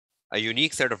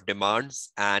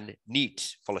 and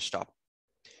needs, full stop.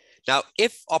 Now,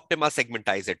 if Optima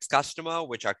segmentize its customer,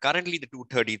 which are currently the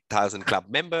 230,000 club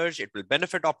members, it will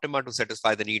benefit Optima to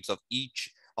satisfy the needs of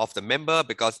each of the member,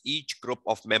 because each group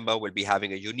of member will be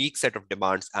having a unique set of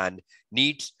demands and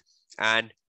needs.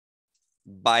 And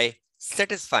by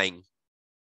satisfying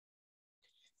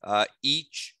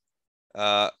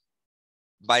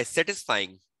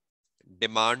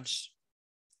demands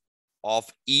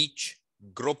of each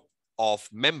group of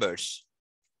members,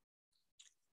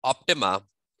 Optima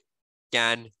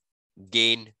can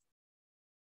gain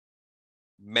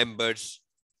members'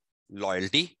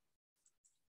 loyalty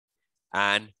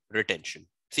and retention.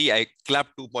 See, I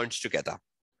clapped 2 points together.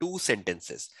 2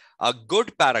 sentences. A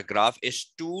good paragraph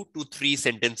is 2 to 3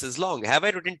 sentences long. Have I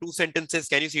written 2 sentences?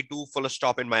 Can you see 2 full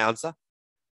stop in my answer?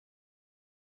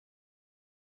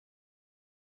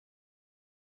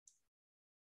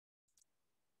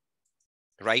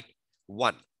 Right?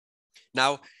 1.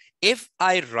 Now, if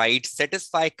I write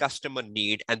satisfy customer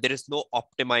need and there is no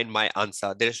Optima in my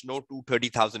answer, there is no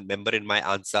 230,000 member in my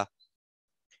answer,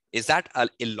 is that an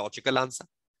illogical answer?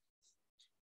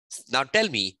 Now tell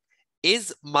me,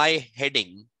 is my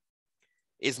heading,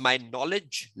 is my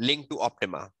knowledge linked to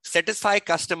Optima? Satisfy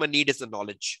customer need is the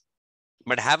knowledge.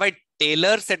 But have I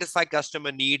tailored satisfy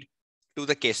customer need to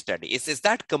the case study? Is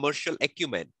that commercial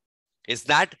acumen? Is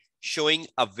that showing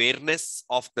awareness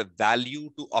of the value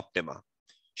to Optima?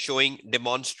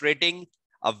 Demonstrating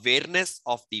awareness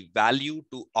of the value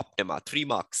to Optima. 3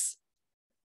 marks.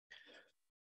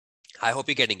 I hope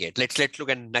you're getting it. Let's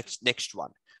look at next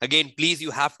one. Again, please,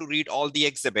 you have to read all the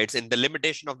exhibits. In the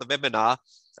limitation of the webinar,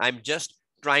 I'm just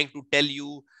trying to tell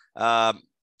you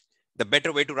the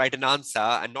better way to write an answer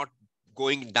and not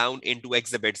going down into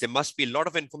exhibits. There must be a lot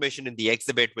of information in the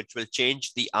exhibit which will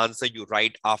change the answer you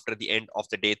write after the end of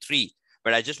the day 3.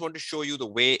 But I just want to show you the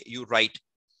way you write.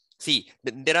 See,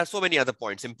 there are so many other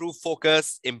points. Improve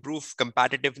focus, improve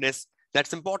competitiveness.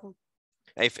 That's important.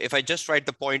 If I just write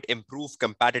the point, improve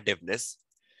competitiveness,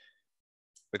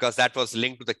 because that was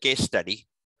linked to the case study.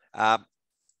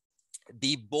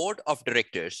 The board of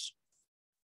directors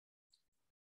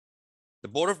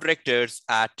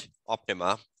at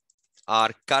Optima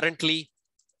are currently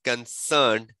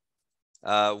concerned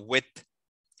with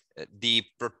the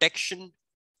protection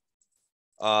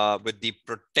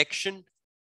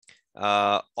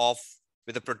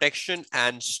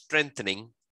and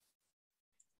strengthening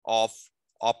of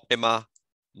Optima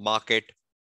market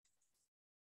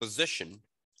position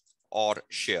or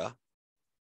share.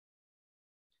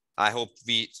 I hope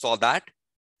we saw that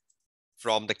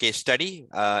from the case study.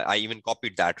 I even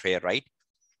copied that here, right?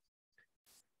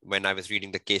 When I was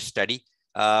reading the case study.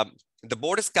 The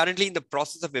board is currently in the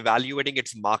process of evaluating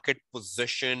its market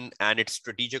position and its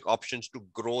strategic options to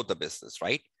grow the business,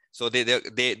 right? So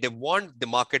they want the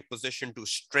market position to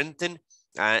strengthen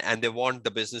and they want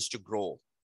the business to grow.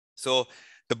 So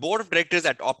the board of directors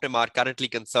at Optima are currently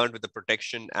concerned with the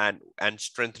protection and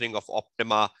strengthening of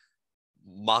Optima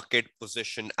market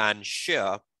position and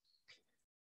share.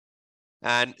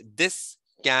 And this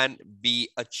can be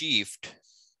achieved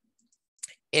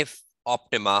if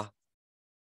Optima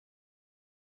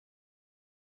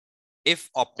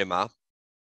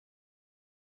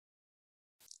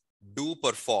do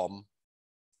perform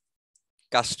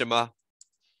customer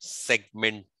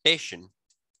segmentation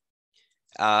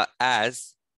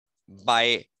as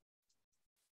by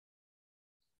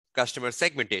customer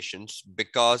segmentations,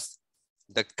 because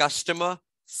the customer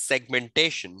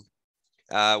segmentation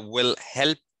will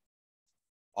help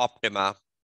Optima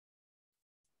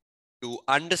to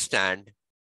understand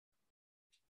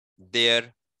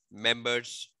their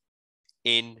members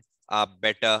in a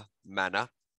better manner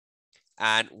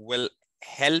and will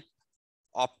help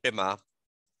Optima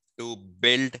to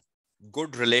build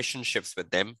good relationships with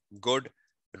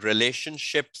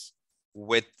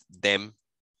them,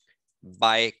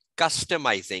 by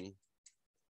customizing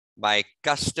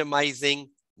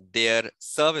their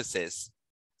services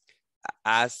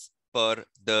as per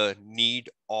the need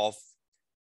of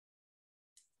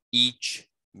each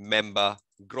member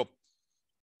group.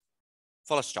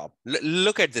 Full stop.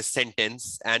 Look at this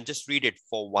sentence and just read it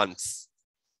for once.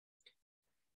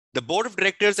 The board of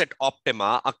directors at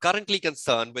Optima are currently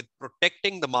concerned with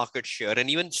protecting the market share and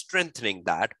even strengthening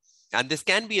that. And this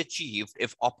can be achieved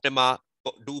if Optima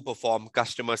do perform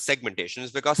customer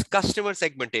segmentations, because customer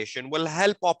segmentation will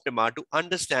help Optima to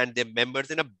understand their members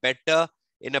in a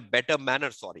better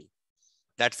manner. Sorry,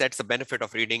 that's the benefit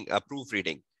of reading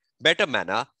proofreading. Better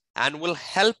manner, and will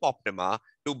help Optima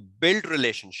to build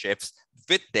relationships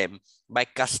with them by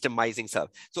customizing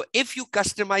service. So if you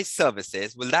customize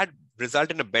services, will that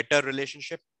result in a better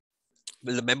relationship?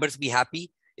 Will the members be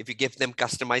happy if you give them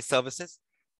customized services?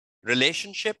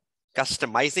 Relationship,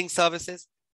 customizing services,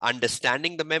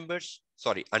 understanding the members.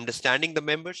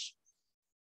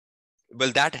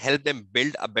 Will that help them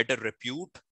build a better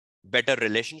repute, better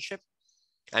relationship?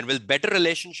 And will better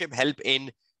relationship help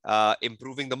in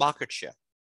improving the market share?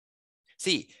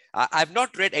 See, I've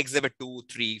not read exhibit 2,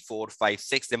 3, 4, 5,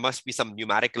 6. There must be some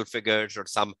numerical figures or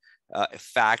some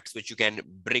facts which you can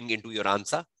bring into your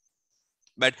answer.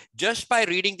 But just by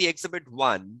reading the exhibit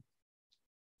 1,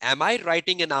 am I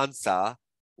writing an answer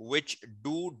which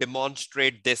do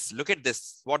demonstrate this? Look at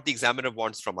this, what the examiner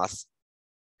wants from us.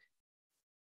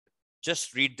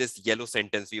 Just read this yellow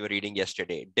sentence we were reading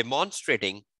yesterday.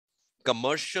 Demonstrating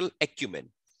commercial acumen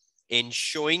in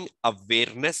showing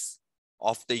awareness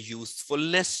of the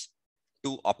usefulness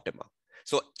to Optima.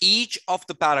 So each of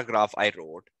the paragraph I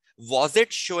wrote, was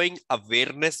it showing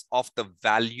awareness of the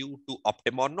value to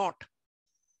Optima or not?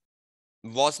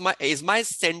 Is my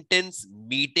sentence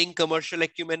meeting commercial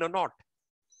acumen or not?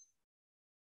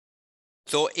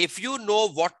 So if you know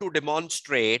what to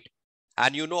demonstrate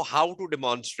and you know how to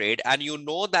demonstrate and you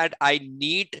know that I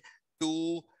need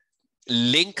to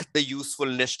link the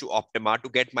usefulness to Optima to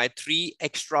get my 3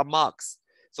 extra marks.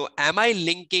 So am I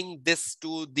linking this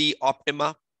to the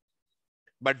Optima?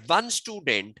 But one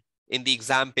student in the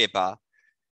exam paper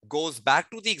goes back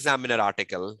to the examiner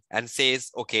article and says,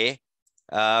 okay,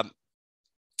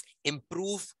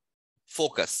 improve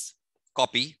focus,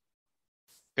 copy,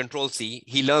 Control C.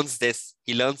 He learns this.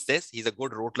 He's a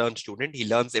good rote learn student. He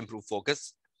learns improve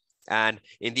focus. And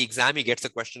in the exam, he gets a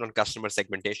question on customer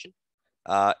segmentation.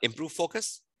 Improve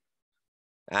focus.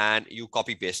 And you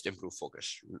copy paste improve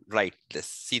focus. Right.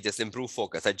 See this improve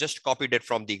focus. I just copied it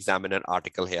from the examiner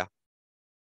article here.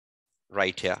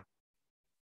 Right here.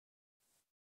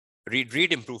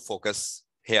 Read improve focus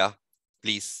here,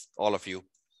 please, all of you.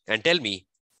 And tell me,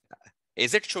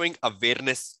 is it showing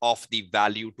awareness of the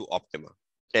value to Optima?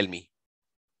 Tell me.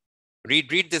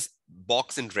 Read this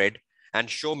box in red and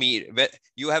show me where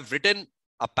you have written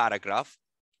a paragraph.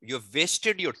 You've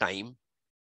wasted your time.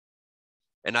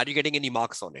 And are you getting any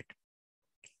marks on it?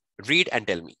 Read and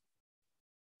tell me.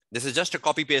 This is just a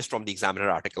copy paste from the examiner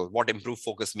article, what improve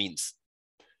focus means.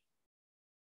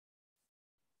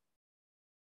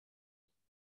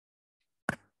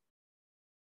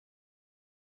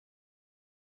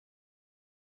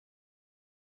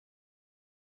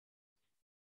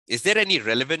 Is there any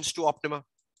relevance to Optima?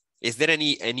 Is there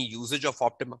any usage of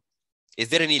Optima? Is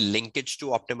there any linkage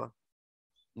to Optima?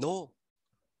 No.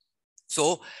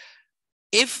 So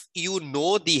if you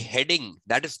know the heading,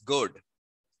 that is good.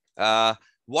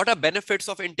 What are benefits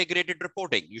of integrated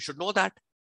reporting? You should know that.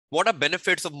 What are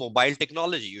benefits of mobile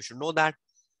technology? You should know that.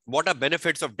 What are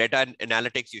benefits of data and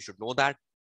analytics? You should know that.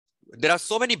 There are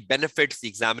so many benefits the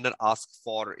examiner asks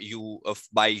for you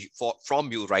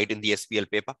from you, right, in the SBL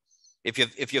paper.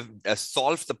 If you've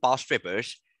solved the past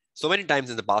papers, so many times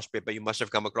in the past paper, you must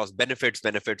have come across benefits.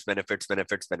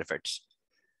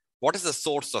 What is the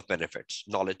source of benefits?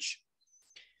 Knowledge.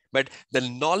 But the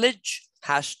knowledge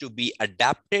has to be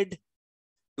adapted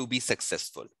to be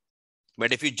successful.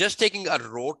 But if you're just taking a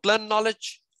rote learn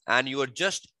knowledge and you are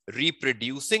just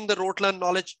reproducing the rote learn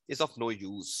knowledge, is of no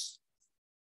use.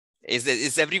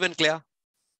 Is everyone clear?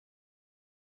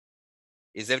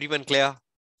 Is everyone clear?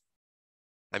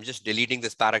 I'm just deleting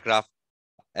this paragraph,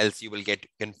 else you will get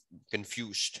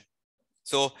confused.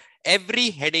 So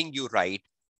every heading you write,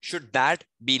 should that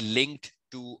be linked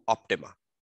to Optima?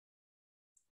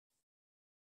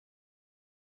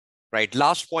 Right,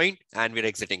 last point, and we're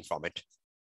exiting from it.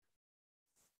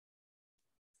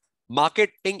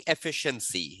 Marketing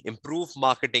efficiency, improve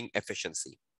marketing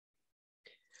efficiency.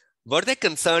 Were they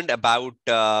concerned about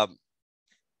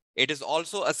it is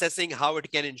also assessing how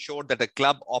it can ensure that the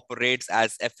club operates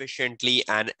as efficiently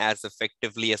and as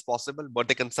effectively as possible? Were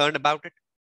they concerned about it?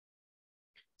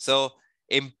 So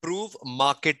improve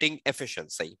marketing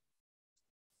efficiency.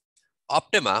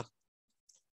 Optima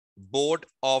board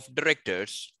of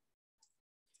directors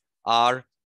are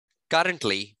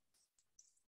currently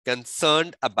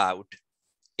concerned about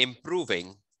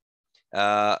improving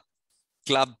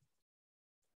club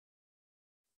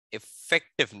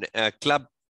effectiveness, club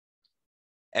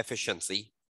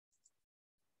efficiency.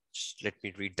 Just let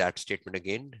me read that statement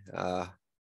again.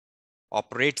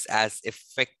 Operates as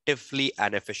effectively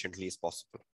and efficiently as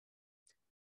possible.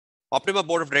 Optima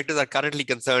board of directors are currently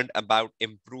concerned about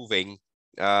improving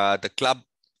the club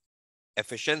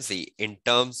efficiency in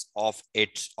terms of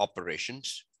its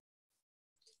operations.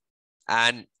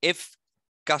 And if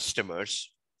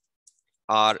customers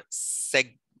are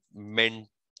segmentized,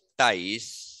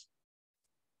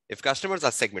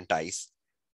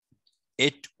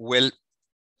 it will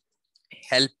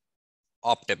help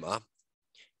Optima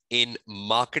in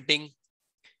marketing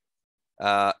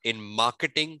the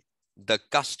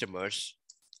customers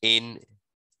in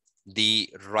the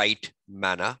right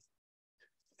manner,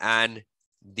 and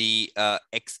the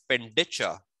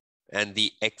expenditure and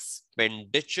the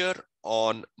expenditure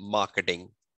on marketing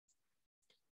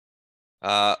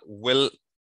will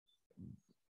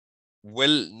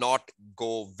not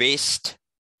go waste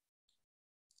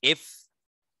if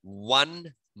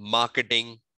one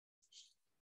marketing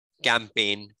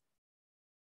campaign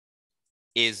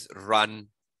is run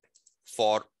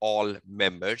for all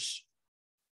members,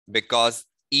 because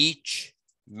each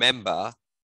member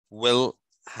will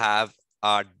have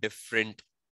a different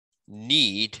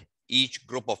need. Each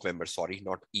group of members, sorry,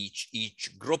 not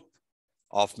each group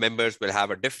of members will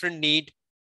have a different need.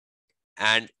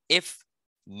 And if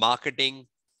marketing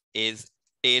is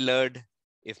tailored,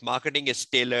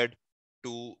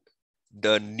 to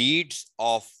the needs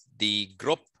of the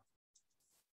group,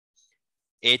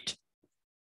 it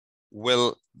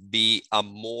will be a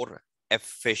more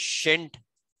efficient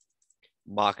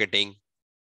marketing,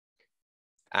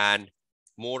 and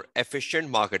more efficient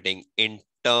marketing in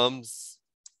terms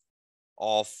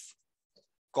of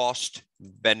cost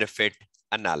benefit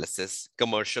analysis,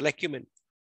 commercial acumen.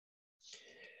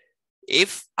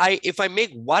 If I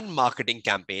make one marketing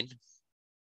campaign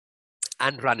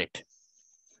and run it,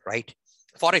 right?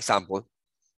 For example,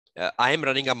 I am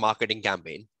running a marketing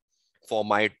campaign for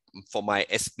my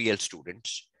SBL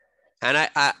students, and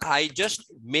I just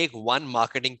make one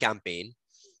marketing campaign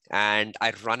and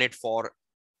I run it for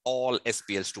all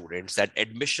SBL students that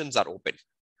admissions are open.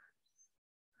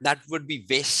 That would be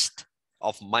waste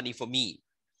of money for me.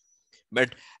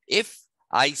 But if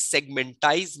I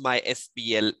segmentize my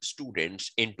SBL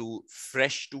students into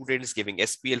fresh students giving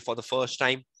SBL for the first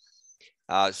time,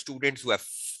 students who have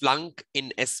flunked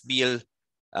in SBL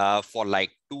for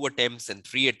like 2 attempts and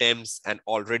 3 attempts and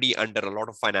already under a lot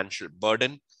of financial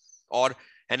burden, or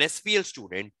an SBL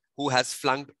student who has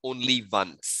flunked only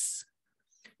once.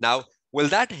 Now, will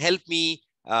that help me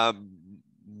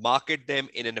market them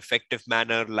in an effective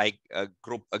manner, like a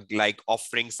group, like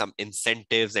offering some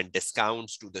incentives and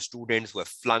discounts to the students who have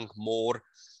flunked more,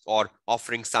 or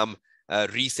offering some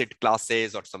reset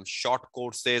classes or some short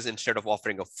courses instead of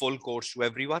offering a full course to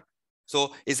everyone?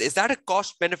 So is that a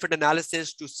cost benefit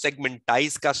analysis to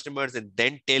segmentize customers and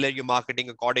then tailor your marketing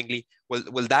accordingly?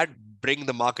 Will that bring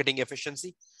the marketing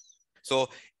efficiency? So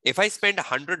if I spend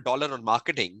 $100 on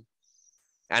marketing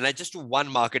and I just do one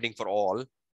marketing for all,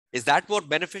 is that more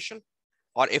beneficial?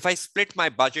 Or if I split my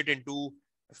budget into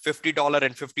 $50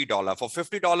 and $50, for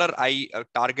 $50, I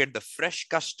target the fresh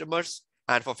customers,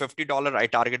 and for $50, I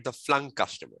target the flunk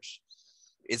customers.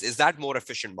 Is that more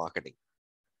efficient marketing?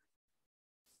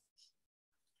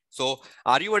 So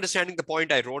are you understanding the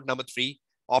point I wrote, number 3?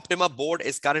 Optima board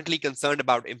is currently concerned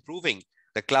about improving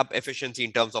the club efficiency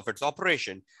in terms of its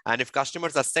operation. And if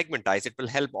customers are segmentized, it will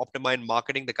help Optima in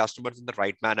marketing the customers in the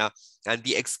right manner, and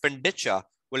the expenditure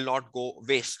will not go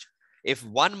waste. If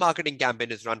one marketing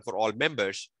campaign is run for all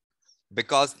members,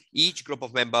 because each group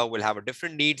of member will have a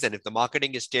different needs, and if the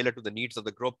marketing is tailored to the needs of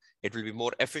the group, it will be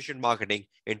more efficient marketing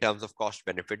in terms of cost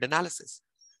benefit analysis.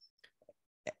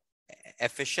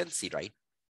 Efficiency, right?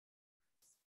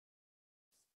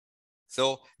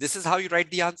 So this is how you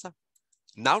write the answer.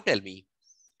 Now tell me,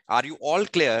 are you all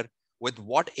clear with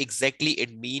what exactly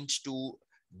it means to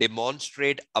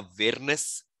demonstrate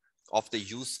awareness of the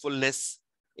usefulness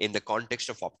in the context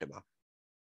of Optima?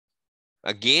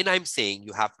 Again, I'm saying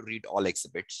you have to read all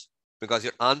exhibits, because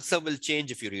your answer will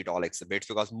change if you read all exhibits,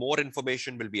 because more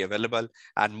information will be available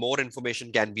and more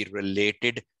information can be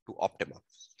related to Optima.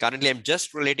 Currently, I'm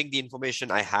just relating the information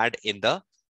I had in the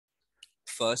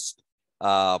first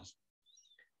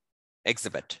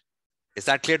exhibit. Is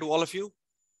that clear to all of you?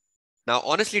 Now,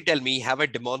 honestly tell me, have I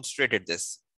demonstrated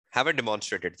this? Have I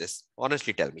demonstrated this?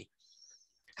 Honestly tell me.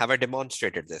 Have I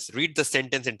demonstrated this? Read the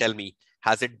sentence and tell me,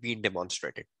 has it been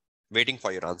demonstrated? Waiting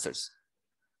for your answers.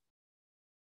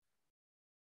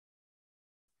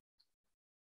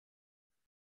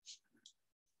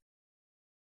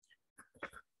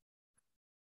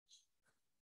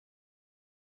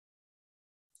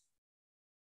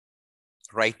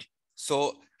 Right.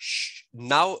 So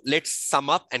now let's sum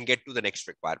up and get to the next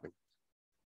requirement.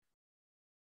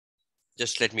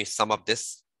 Just let me sum up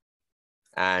this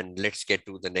and let's get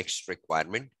to the next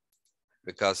requirement,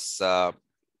 because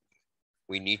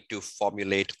we need to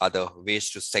formulate other ways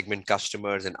to segment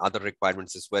customers and other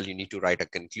requirements as well. You need to write a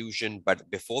conclusion.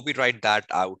 But before we write that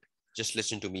out, just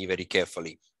listen to me very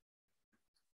carefully.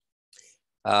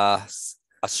 A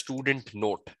student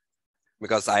note,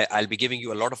 because I'll be giving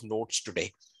you a lot of notes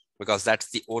today, because that's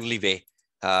the only way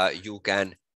you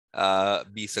can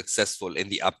be successful in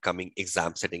the upcoming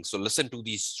exam setting. So listen to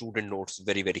these student notes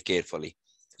very, very carefully.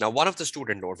 Now, one of the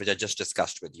student notes, which I just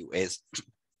discussed with you, is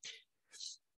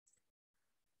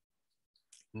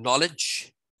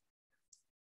Knowledge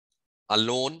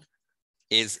alone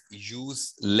is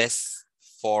useless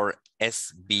for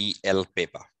SBL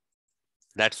paper.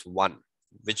 That's one,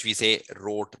 which we say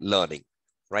rote learning,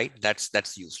 right?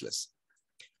 That's useless.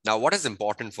 Now, what is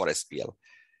important for SBL?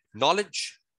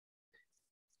 Knowledge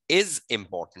is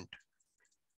important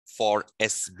for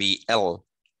SBL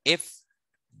if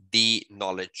the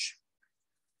knowledge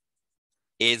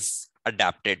is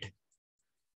adapted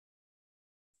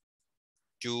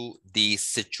to the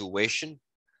situation,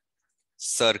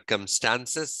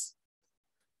 circumstances,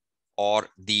 or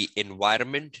the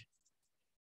environment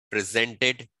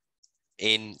presented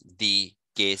in the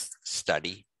case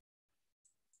study.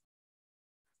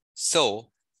 So,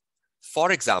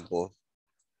 for example,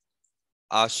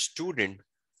 a student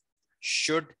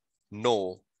should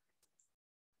know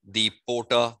the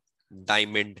Porter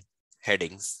diamond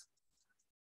headings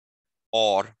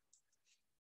or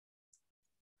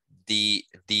the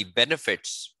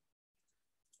benefits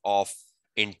of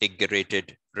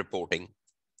integrated reporting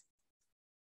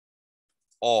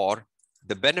or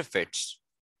the benefits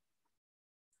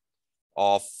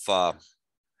of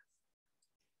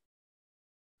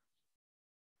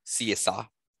CSR,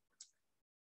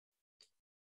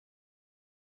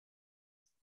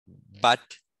 but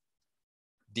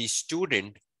the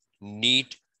student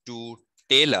need to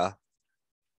tailor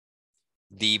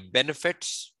the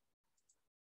benefits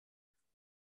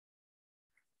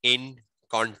in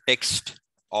context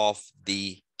of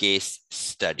the case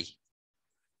study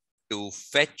to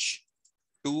fetch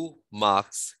 2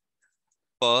 marks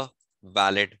per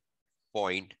valid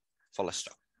point full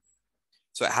stop.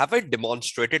 So have I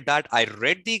demonstrated that? I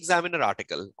read the examiner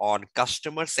article on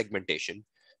customer segmentation.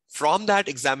 From that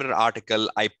examiner article,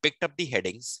 I picked up the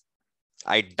headings,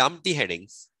 I dumped the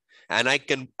headings, and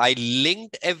I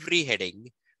linked every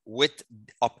heading with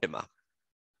Optima.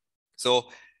 So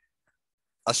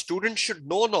a student should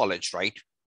know knowledge, right?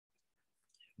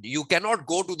 You cannot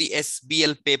go to the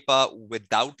SBL paper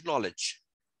without knowledge.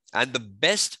 And the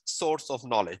best source of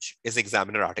knowledge is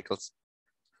examiner articles.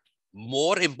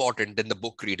 More important than the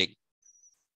book reading.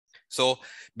 So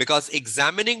because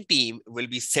examining team will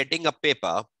be setting a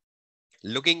paper,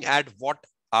 looking at what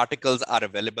articles are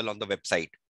available on the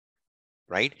website,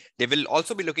 right? They will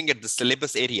also be looking at the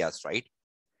syllabus areas, right?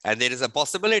 And there is a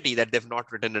possibility that they've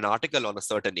not written an article on a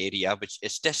certain area which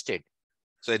is tested.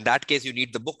 So in that case, you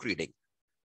need the book reading.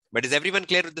 But is everyone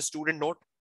clear with the student note?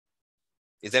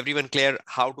 Is everyone clear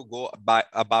how to go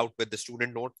about with the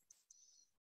student note?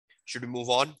 Should we move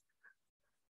on?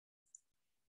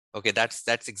 Okay, that's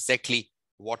exactly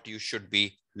what you should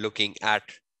be looking at.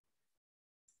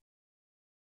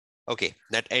 Okay,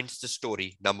 that ends the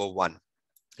story number 1.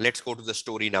 Let's go to the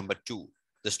story number 2.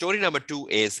 The story number 2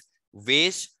 is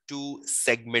ways to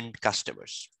segment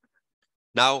customers.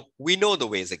 Now, we know the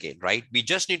ways again, right? We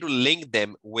just need to link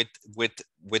them with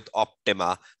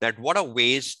Optima, that what are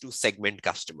ways to segment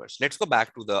customers. Let's go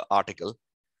back to the article.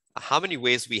 How many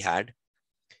ways we had?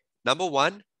 Number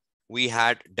 1, we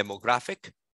had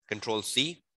demographic, Control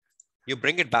C. You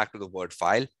bring it back to the Word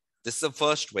file. This is the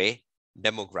first way,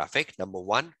 demographic, number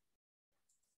 1.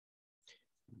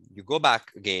 You go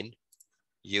back again,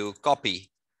 you copy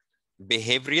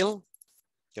behavioral,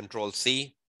 Control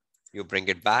C, you bring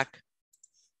it back.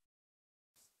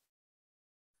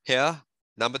 Here,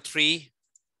 number 3,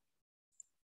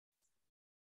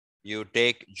 you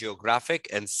take geographic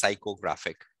and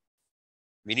psychographic.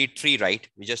 We need 3, right?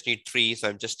 We just need 3. So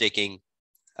I'm just taking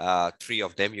 3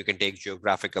 of them. You can take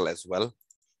geographical as well.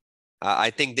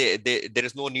 I think there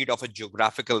is no need of a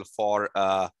geographical for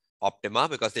Optima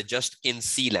because they're just in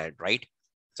Sealand, right?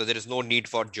 So there is no need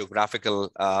for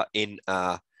geographical in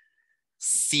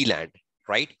Sealand,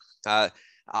 right?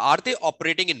 Are they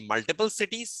operating in multiple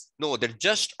cities? No, they're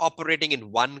just operating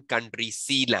in one country,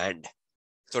 Sealand.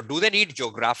 So do they need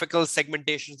geographical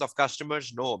segmentations of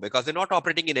customers? No, because they're not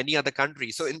operating in any other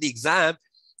country. So in the exam,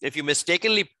 if you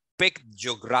mistakenly pick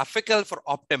geographical for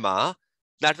Optima,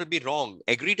 that will be wrong.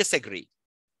 Agree, disagree?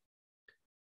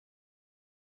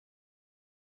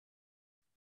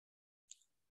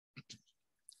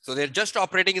 So they're just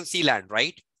operating in Sealand,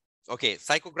 right? Okay,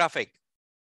 psychographic.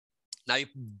 Now you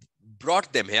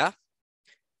brought them here.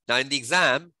 Now in the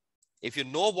exam, if you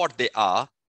know what they are,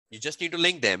 you just need to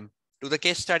link them to the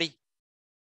case study,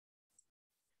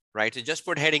 right? So just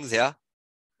put headings here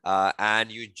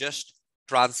and you just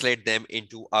translate them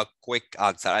into a quick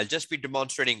answer. I'll just be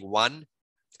demonstrating one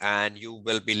and you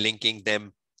will be linking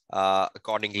them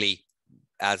accordingly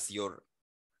as your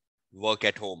work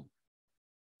at home.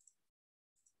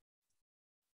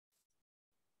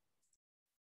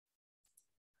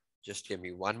 Just give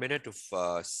me 1 minute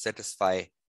to satisfy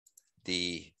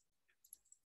the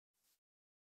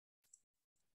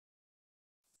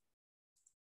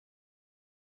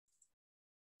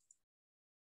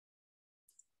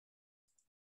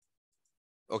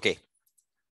okay,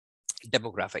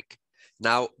 demographic.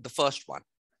 Now, the first one.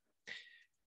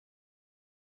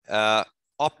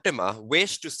 Optima,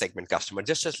 ways to segment customer.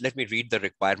 Just let me read the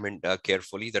requirement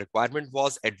carefully. The requirement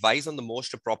was advise on the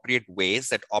most appropriate ways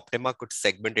that Optima could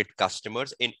segment its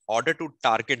customers in order to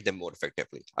target them more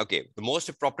effectively. Okay, the most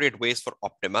appropriate ways for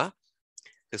Optima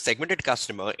to segment its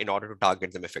customer in order to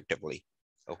target them effectively.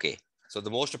 Okay, so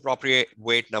the most appropriate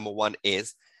way, number one,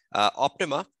 is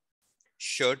Optima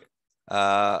should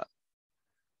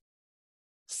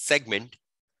segment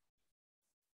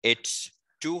its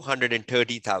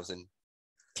 230,000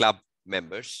 club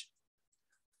members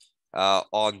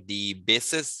on the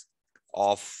basis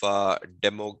of on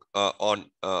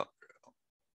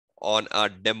a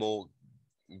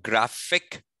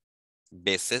demographic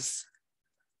basis,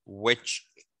 which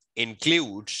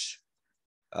includes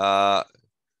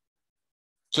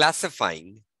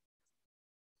classifying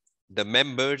the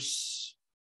members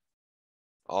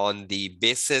on the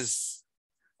basis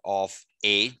of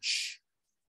age,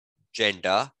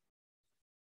 gender,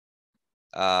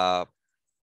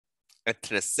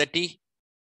 ethnicity,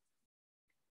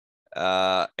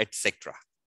 etc.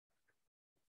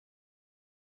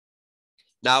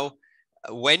 Now,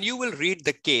 when you will read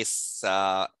the case,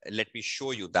 let me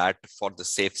show you that for the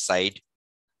safe side,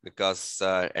 because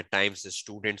at times the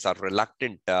students are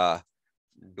reluctant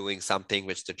doing something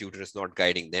which the tutor is not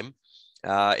guiding them.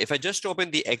 If I just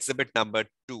open the exhibit number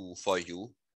 2 for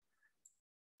you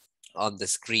on the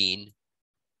screen,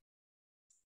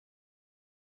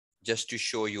 just to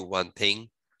show you one thing.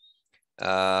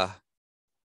 No,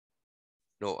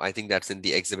 I think that's in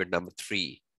the exhibit number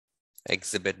 3.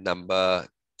 Exhibit number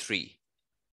 3.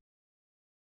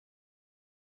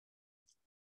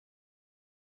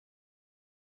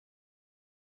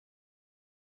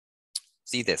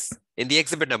 See this. In the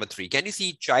exhibit number 3, can you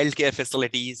see childcare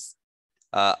facilities,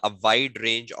 a wide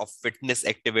range of fitness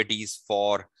activities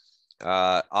for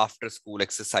after school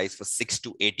exercise for 6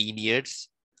 to 18 years,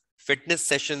 fitness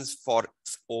sessions for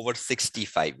over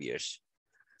 65 years,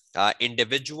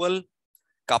 individual,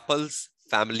 couples,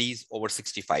 families over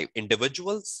 65,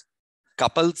 individuals,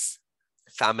 couples,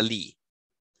 family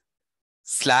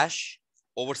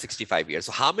 / over 65 years.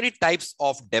 So how many types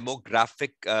of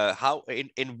demographic,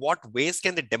 in what ways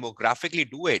can they demographically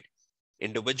do it?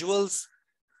 Individuals,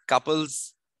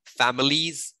 couples,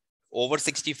 families over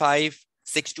 65,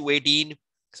 6 to 18.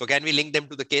 So can we link them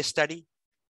to the case study,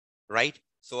 right?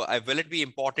 So will it be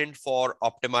important for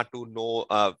Optima to know,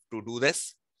 to do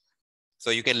this? So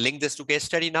you can link this to case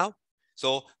study now.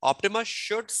 So Optima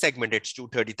should segment its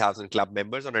 230,000 club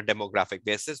members on a demographic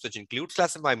basis, which includes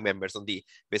classifying members on the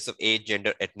basis of age,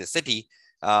 gender, ethnicity.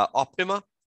 Optima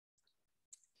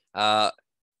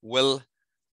will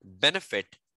benefit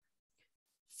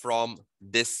from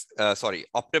this,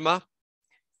 Optima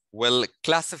will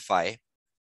classify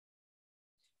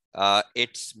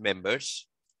its members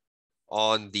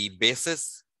on the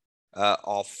basis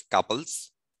of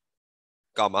couples,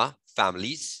 comma,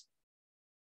 families,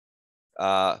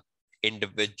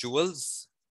 individuals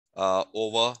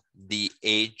over the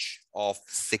age of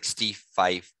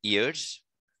 65 years,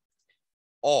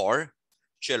 or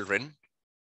children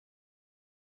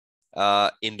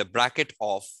in the bracket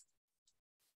of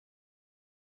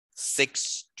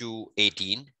 6 to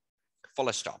 18,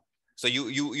 full stop. So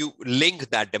you link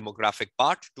that demographic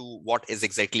part to what is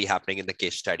exactly happening in the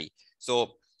case study.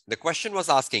 So the question was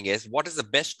asking is, what is the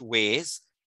best ways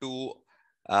to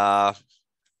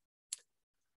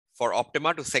for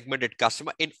Optima to segment its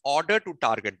customer in order to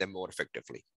target them more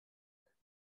effectively?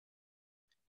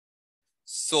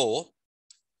 So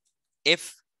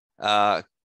if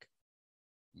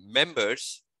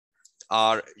members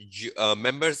are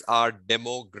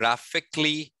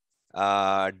demographically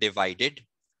divided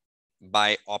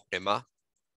by Optima,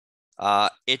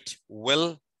 it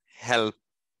will help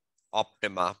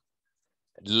Optima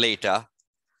later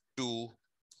to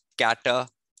cater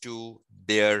to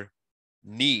their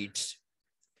needs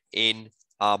in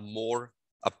a more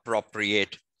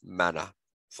appropriate manner.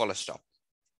 Full stop.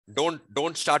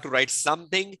 Don't start to write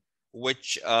something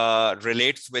which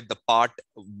relates with the part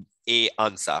A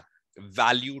answer,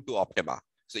 value to Optima.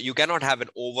 So you cannot have an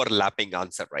overlapping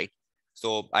answer, right?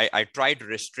 So I tried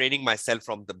restraining myself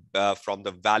from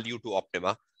the value to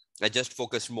Optima. I just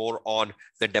focused more on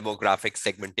the demographic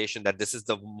segmentation, that this is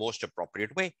the most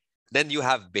appropriate way. Then you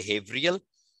have behavioral.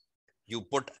 You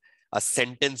put a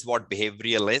sentence what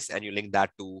behavioral is, and you link that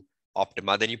to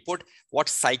Optima. Then you put what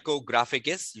psychographic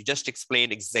is. You just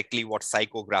explain exactly what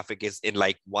psychographic is in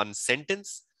like one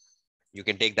sentence. You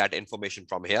can take that information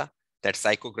from here. That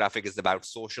psychographic is about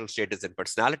social status and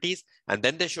personalities. And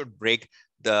then they should break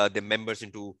the members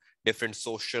into different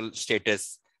social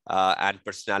status and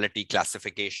personality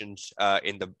classifications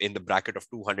in the bracket of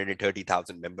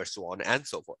 230,000 members, so on and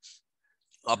so forth.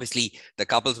 Obviously, the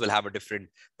couples will have a different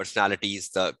personalities.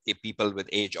 The people with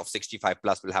age of 65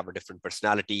 plus will have a different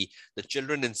personality. The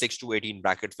children in 6 to 18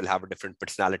 brackets will have a different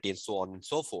personality, and so on and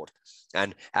so forth.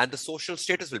 And the social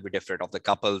status will be different of the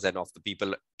couples, and of the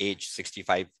people age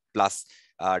 65 plus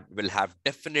will have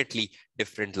definitely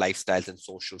different lifestyles and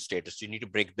social status. You need to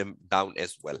break them down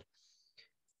as well.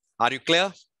 Are you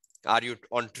clear? Are you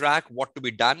on track? What to be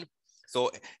done?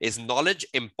 So is knowledge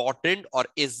important or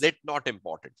is it not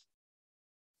important?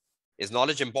 Is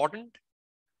knowledge important?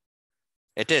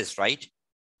 It is, right?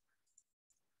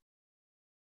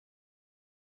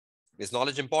 Is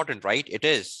knowledge important, right? It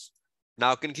is.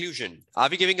 Now, conclusion. Are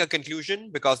we giving a conclusion?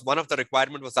 Because one of the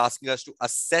requirement was asking us to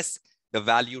assess the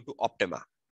value to Optima,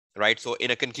 right? So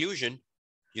in a conclusion,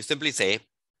 you simply say,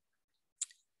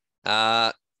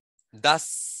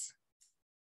 thus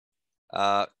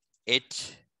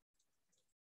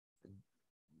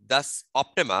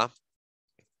Optima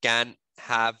can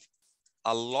have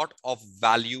a lot of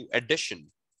value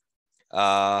addition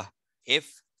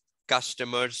if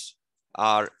customers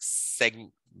are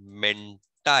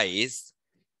segmentized.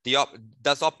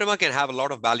 Thus Optima can have a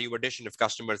lot of value addition if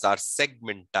customers are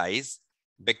segmentized,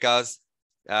 because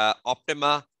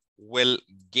Optima will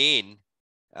gain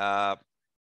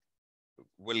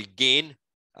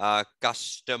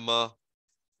customer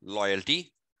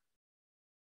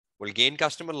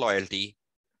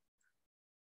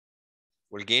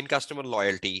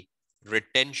loyalty,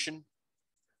 retention,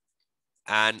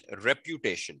 and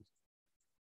reputation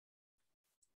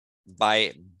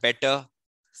by better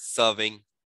serving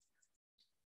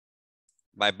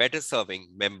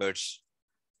members,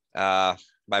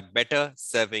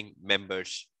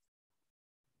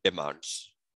 demands.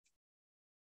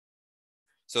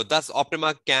 So thus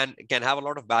Optima can have a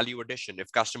lot of value addition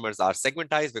if customers are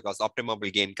segmentized, because Optima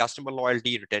will gain customer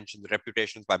loyalty, retention,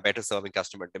 reputations by better serving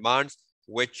customer demands,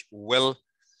 which will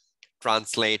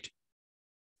translate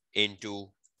into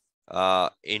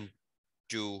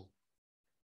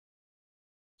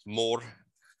more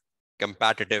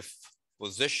competitive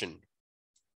position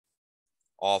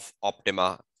of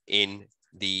Optima in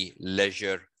the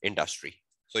leisure industry.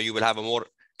 So you will have a more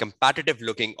competitive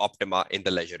looking Optima in the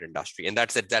leisure industry. And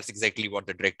that's it. That's exactly what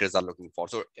the directors are looking for.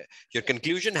 So your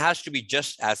conclusion has to be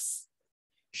just as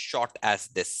short as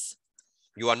this.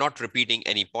 You are not repeating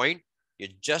any point. You're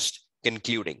just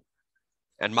concluding.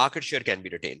 And market share can be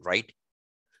retained, right?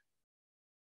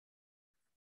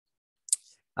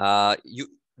 You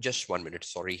just 1 minute,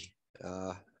 sorry.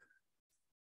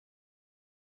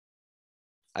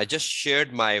 I just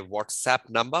shared my WhatsApp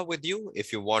number with you.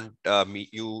 If you want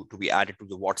you to be added to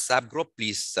the WhatsApp group,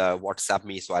 please WhatsApp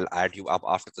me, so I'll add you up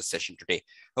after the session today.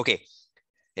 Okay.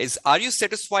 Are you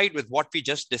satisfied with what we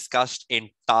just discussed in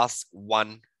task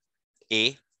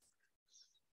 1A?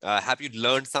 Have you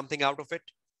learned something out of it?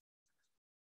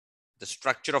 The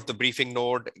structure of the briefing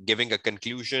note, giving a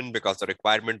conclusion, because the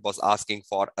requirement was asking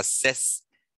for assess,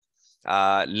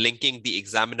 linking the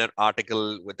examiner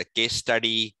article with the case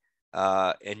study,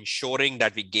 ensuring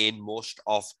that we gain most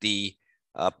of the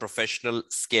professional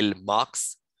skill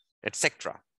marks,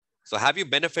 etc. So have you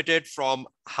benefited from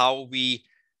how we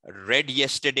read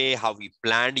yesterday, how we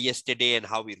planned yesterday, and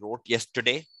how we wrote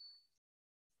yesterday?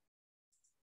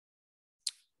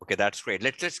 Okay, that's great.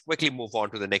 Let's quickly move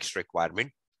on to the next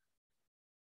requirement.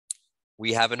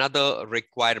 We have another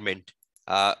requirement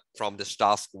from this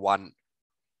task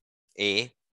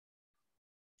 1A.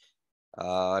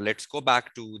 Let's go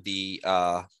back to the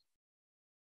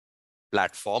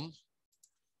platform.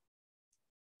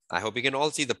 I hope you can all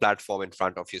see the platform in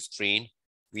front of your screen.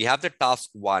 We have the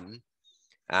task 1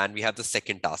 and we have the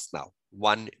second task now,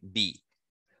 1B.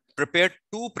 Prepare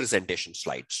 2 presentation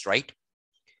slides, right?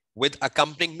 With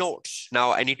accompanying notes.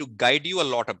 Now, I need to guide you a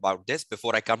lot about this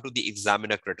before I come to the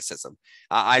examiner criticism.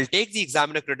 I'll take the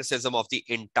examiner criticism of the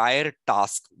entire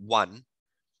task 1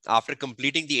 after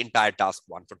completing the entire task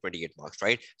 1 for 28 marks,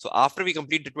 right? So after we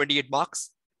complete the 28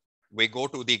 marks, we go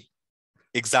to the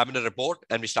examiner report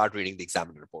and we start reading the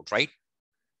examiner report, right?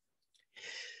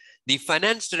 The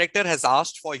finance director has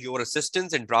asked for your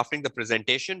assistance in drafting the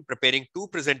presentation, preparing 2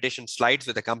 presentation slides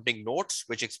with accompanying notes,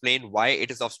 which explain why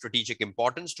it is of strategic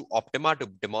importance to Optima to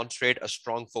demonstrate a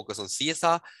strong focus on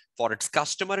CSR for its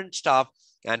customer and staff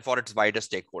and for its wider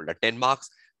stakeholder. 10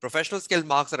 marks. Professional skill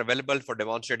marks are available for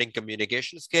demonstrating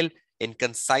communication skill in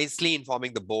concisely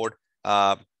informing the board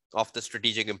of the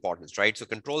strategic importance, right? So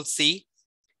Control C,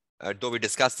 though we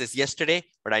discussed this yesterday,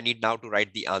 but I need now to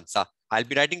write the answer. I'll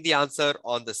be writing the answer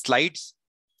on the slides,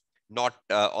 not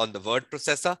on the word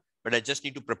processor, but I just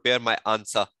need to prepare my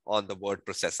answer on the word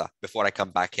processor before I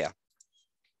come back here.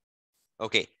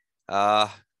 Okay,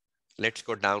 let's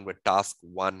go down with task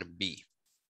 1B.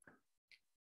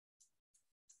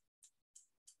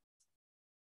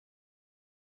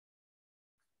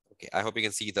 Okay, I hope you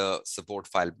can see the support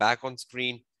file back on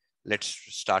screen. Let's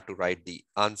start to write the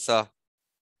answer.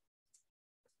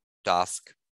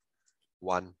 Task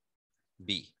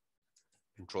 1B,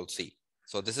 Control C.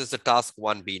 So this is the task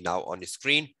 1B now on the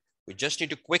screen. We just need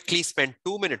to quickly spend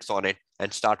 2 minutes on it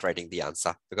and start writing the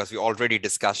answer, because we already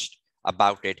discussed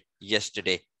about it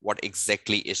yesterday, what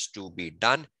exactly is to be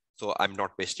done. So I'm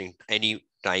not wasting any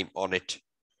time on it.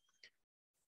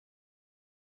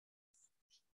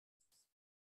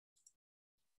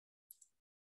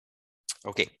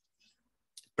 Okay,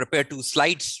 prepare 2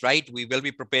 slides, right? We will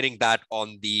be preparing that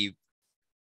on the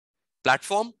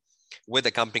platform with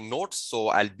accompanying notes. So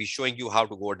I'll be showing you how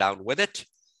to go down with it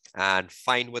and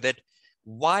fine with it.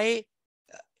 Why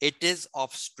it is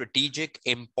of strategic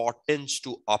importance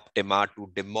to Optima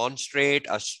to demonstrate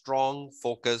a strong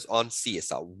focus on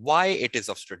CSR. Why it is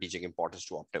of strategic importance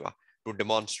to Optima to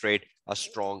demonstrate a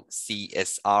strong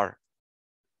CSR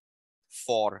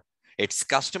for its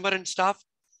customer and staff,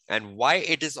 and why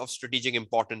it is of strategic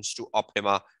importance to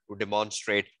Optima to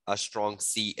demonstrate a strong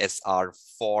CSR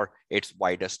for its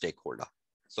wider stakeholder.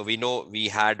 So we know we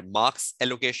had marks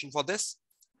allocation for this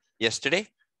yesterday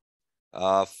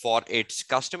for its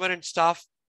customer and staff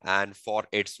and for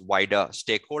its wider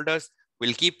stakeholders.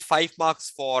 We'll keep 5 marks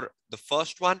for the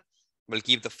first one. We'll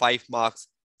keep the 5 marks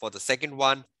for the second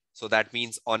one. So that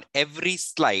means on every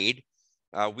slide,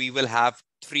 we will have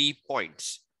 3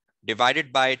 points.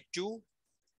 Divided by 2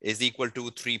 is equal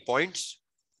to 3 points,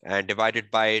 and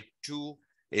divided by 2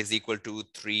 is equal to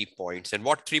 3 points. And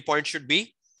what 3 points should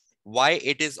be? Why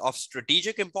it is of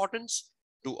strategic importance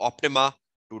to Optima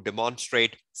to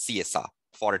demonstrate CSR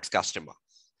for its customer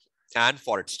and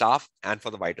for its staff and for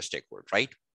the wider stakeholder,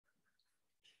 right?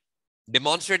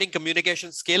 Demonstrating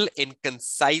communication skill in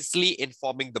concisely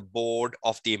informing the board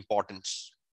of the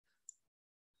importance.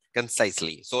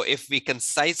 Concisely. So if we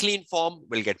concisely inform,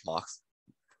 we'll get marks.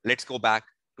 Let's go back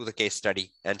to the case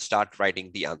study and start writing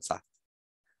the answer.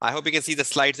 I hope you can see the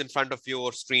slides in front of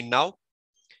your screen now.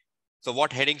 So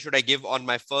what heading should I give on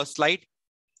my first slide?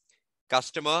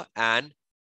 Customer and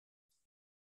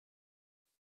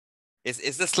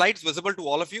is the slides visible to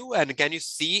all of you? And can you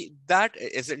see that?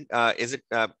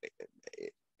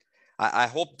 I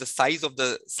hope the size of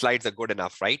the slides are good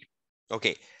enough, right?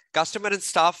 Okay, customer and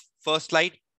staff, first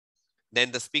slide,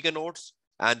 then the speaker notes,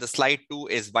 and the slide 2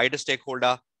 is wider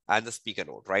stakeholder and the speaker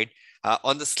note, right?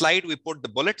 On the slide, we put the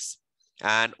bullets,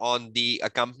 and on the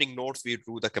accompanying notes, we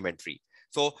drew the commentary.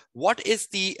 So what is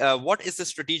the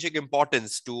strategic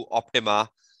importance to Optima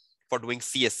for doing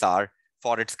CSR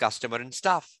for its customer and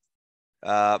staff?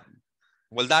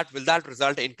 Will that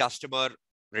result in customer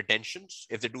retentions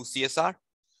if they do CSR?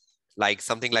 Like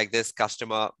something like this,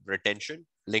 customer retention,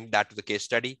 link that to the case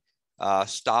study,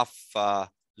 staff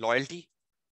loyalty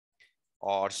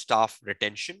or staff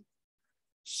retention,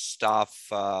 staff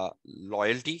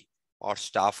loyalty or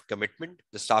staff commitment.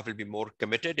 The staff will be more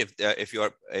committed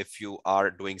if you are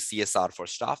doing CSR for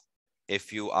staff,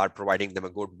 if you are providing them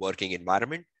a good working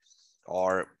environment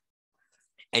or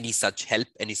any such help,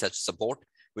 any such support,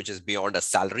 which is beyond a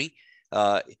salary.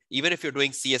 Even if you're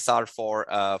doing CSR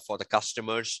for the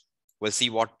customers, we'll see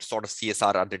what sort of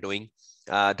CSR are they doing.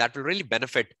 That will really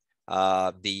benefit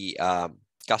the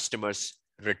customers'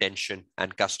 retention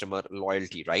and customer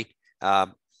loyalty, right?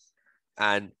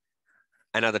 And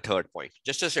another third point,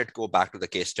 just let's go back to the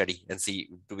case study and see,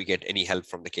 do we get any help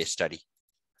from the case study?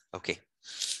 Okay.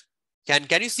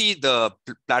 Can you see the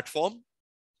platform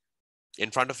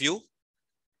in front of you?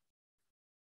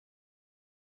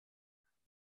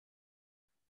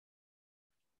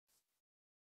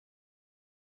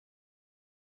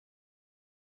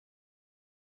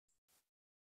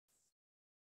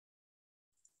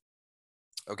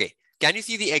 Okay. Can you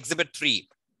see the exhibit 3?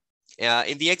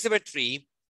 In the exhibit 3,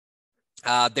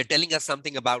 they're telling us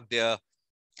something about their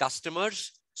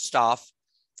customers, staff,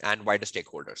 and wider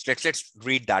stakeholders. Let's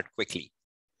read that quickly.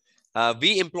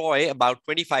 We employ about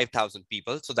 25,000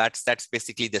 people. So that's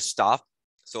basically the staff.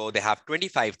 So they have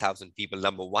 25,000 people,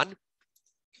 number one,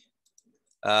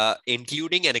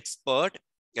 including an expert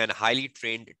and highly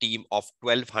trained team of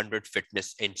 1,200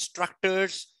 fitness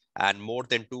instructors. and more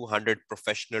than 200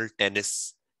 professional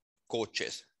tennis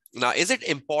coaches. Now, is it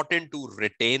important to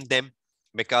retain them?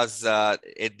 Because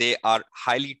they are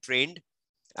highly trained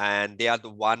and they are the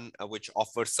one which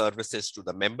offer services to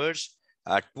the members.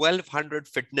 1,200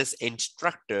 fitness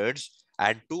instructors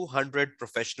and 200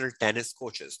 professional tennis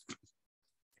coaches.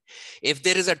 If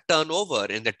there is a turnover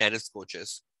in the tennis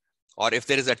coaches, or if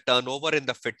there is a turnover in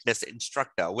the fitness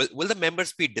instructor, will the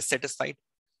members be dissatisfied?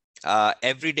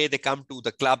 Every day they come to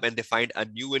the club and they find a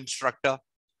new instructor,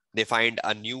 they find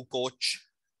a new coach.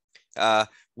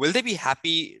 Will they be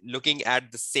happy looking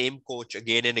at the same coach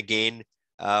again and again,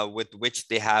 with which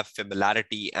they have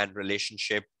familiarity and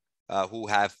relationship,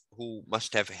 who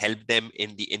must have helped them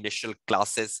in the initial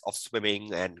classes of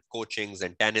swimming and coachings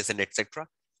and tennis and etc.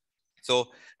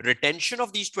 So retention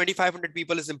of these 2,500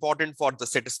 people is important for the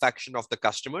satisfaction of the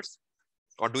customers.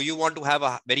 Or do you want to have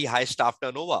a very high staff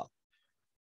turnover?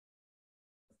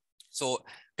 So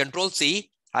Control C,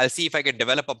 I'll see if I can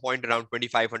develop a point around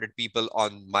 2,500 people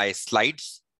on my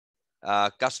slides.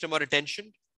 Customer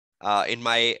retention, in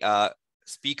my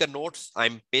speaker notes,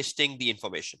 I'm pasting the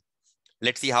information.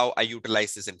 Let's see how I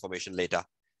utilize this information later.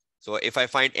 So if I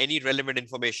find any relevant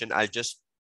information, I'll just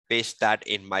paste that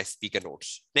in my speaker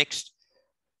notes. Next.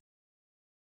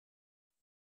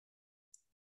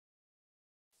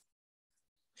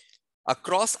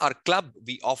 Across our club,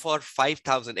 we offer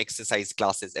 5,000 exercise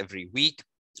classes every week.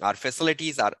 Our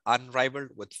facilities are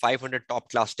unrivaled with 500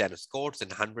 top-class tennis courts and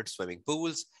 100 swimming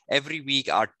pools. Every week,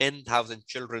 over 10,000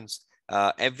 children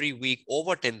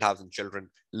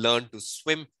learn to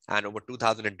swim, and over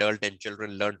 2,000 adult and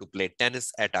children learn to play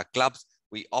tennis at our clubs.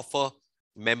 We offer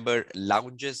member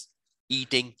lounges,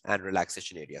 eating, and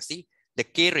relaxation areas. See, they're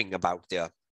caring about their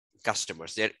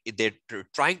customers. They're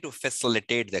trying to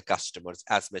facilitate their customers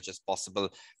as much as possible,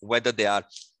 whether they are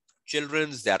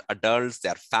children's, they're adults,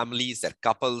 they're families, they're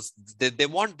couples. They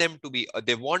want them to be,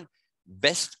 they want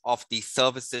best of the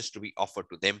services to be offered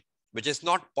to them, which is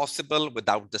not possible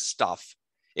without the staff.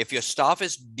 If your staff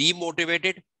is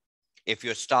demotivated, if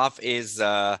your staff is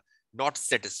not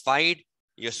satisfied,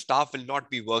 your staff will not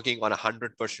be working on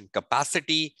 100%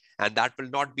 capacity, and that will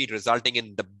not be resulting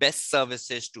in the best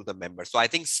services to the members. So I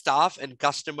think staff and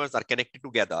customers are connected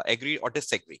together. Agree or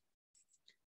disagree?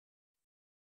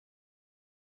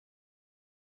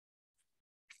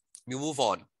 We move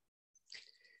on.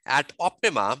 At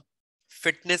Optima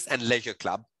Fitness and Leisure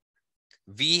Club,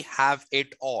 we have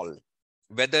it all.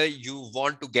 Whether you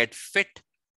want to get fit,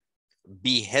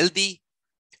 be healthy,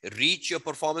 reach your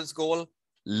performance goal,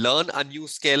 learn a new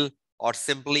skill, or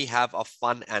simply have a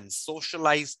fun and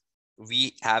socialize,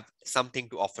 we have something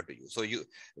to offer to you. So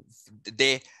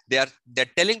they're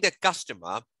telling the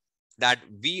customer that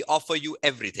we offer you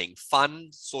everything: fun,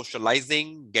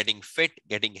 socializing, getting fit,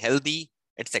 getting healthy,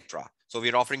 etc. So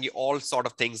we're offering you all sort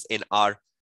of things in our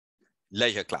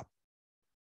leisure club.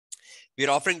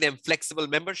 We're offering them flexible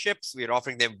memberships. We're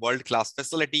offering them world-class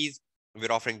facilities.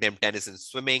 We're offering them tennis and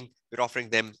swimming. We're offering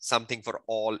them something for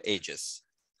all ages.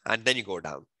 And then you go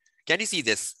down. Can you see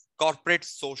this? Corporate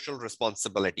social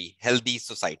responsibility, healthy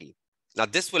society. Now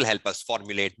this will help us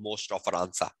formulate most of our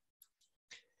answer.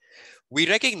 We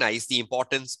recognize the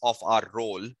importance of our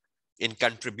role in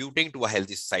contributing to a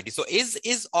healthy society. So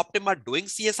is Optima doing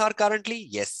CSR currently?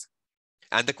 Yes.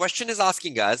 And the question is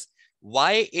asking us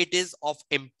why it is of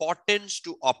importance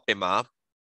to Optima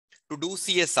to do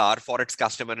CSR for its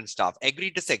customer and staff.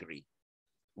 Agree, disagree?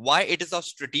 Why it is of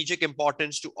strategic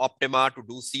importance to Optima to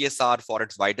do CSR for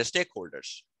its wider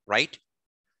stakeholders, right?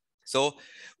 So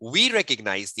we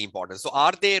recognize the importance. So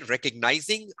are they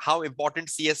recognizing how important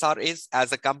CSR is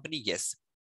as a company? Yes.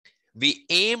 We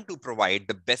aim to provide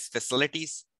the best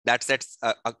facilities.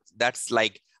 That's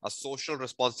like a social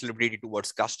responsibility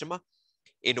towards customer,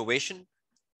 innovation,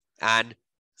 and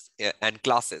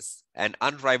classes and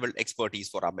unrivaled expertise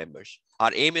for our members.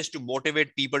 Our aim is to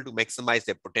motivate people to maximize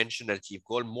their potential and achieve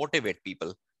goal. Motivate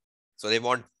people. So they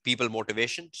want people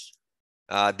motivations.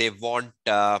 They want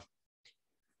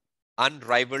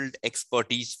unrivaled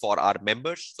expertise for our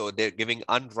members. So they're giving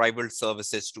unrivaled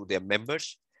services to their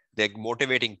members. They're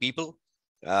motivating people.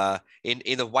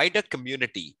 In the wider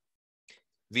community,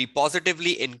 we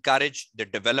positively encourage the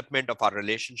development of our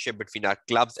relationship between our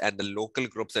clubs and the local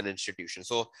groups and institutions.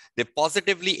 So they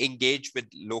positively engage with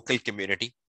local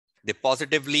community. They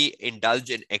positively indulge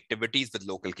in activities with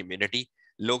local community,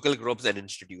 local groups and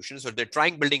institutions. So they're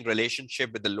trying building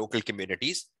relationship with the local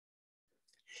communities.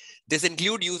 This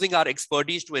includes using our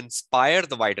expertise to inspire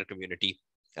the wider community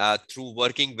through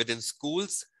working within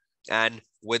schools and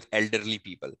with elderly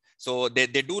people. So they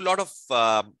do a lot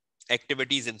of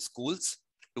activities in schools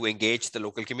to engage the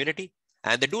local community.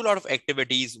 And they do a lot of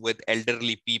activities with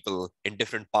elderly people in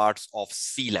different parts of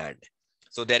Sealand.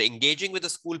 So they're engaging with the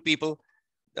school people,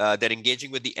 they're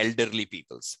engaging with the elderly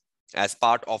peoples as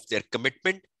part of their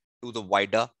commitment to the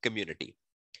wider community.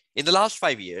 In the last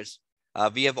 5 years,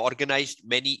 we have organized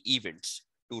many events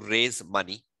to raise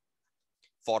money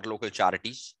for local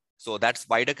charities. So that's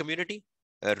wider community,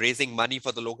 raising money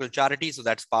for the local charity. So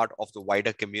that's part of the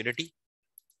wider community.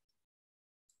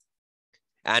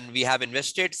 And we have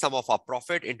invested some of our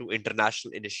profit into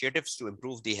international initiatives to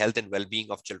improve the health and well-being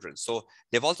of children. So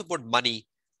they've also put money,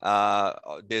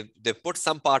 they've put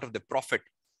some part of the profit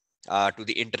to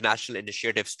the international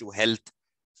initiatives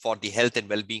for the health and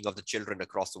well-being of the children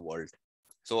across the world.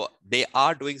 So they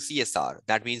are doing CSR.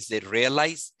 That means they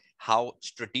realize how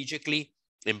strategically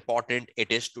important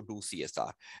it is to do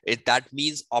CSR. That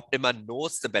means Optima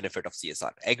knows the benefit of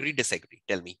CSR. Agree, disagree?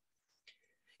 Tell me.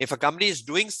 If a company is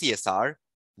doing CSR,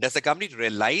 does the company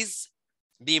realize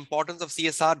the importance of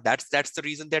CSR? That's the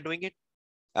reason they're doing it.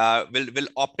 Will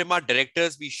Optima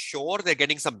directors be sure they're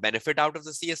getting some benefit out of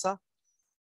the CSR?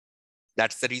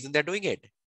 That's the reason they're doing it.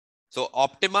 So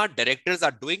Optima directors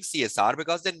are doing CSR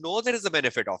because they know there is a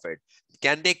benefit of it.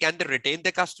 Can they retain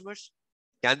their customers?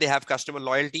 Can they have customer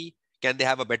loyalty? Can they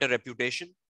have a better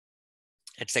reputation,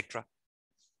 etc.?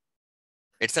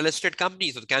 It's a listed company,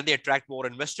 so can they attract more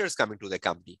investors coming to their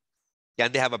company?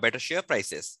 Can they have a better share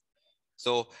prices?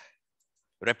 So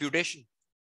reputation,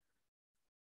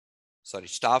 sorry,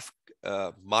 staff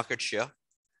market share.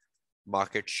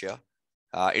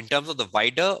 In terms of the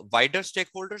wider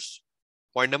stakeholders,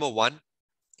 point number one,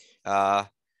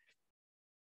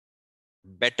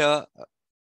 better,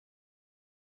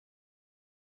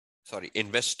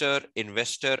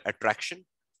 investor attraction.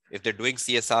 If they're doing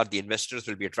CSR, the investors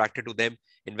will be attracted to them.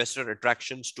 Investor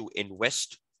attractions to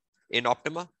invest in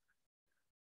Optima.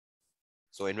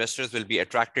 So investors will be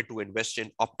attracted to invest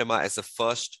in Optima as a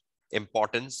first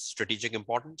importance, strategic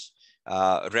importance.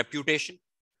 Reputation.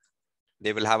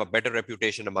 They will have a better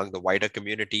reputation among the wider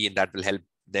community, and that will help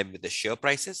them with the share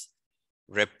prices.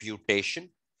 Reputation.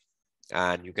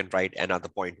 And you can write another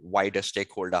point, wider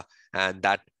stakeholder, and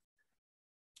that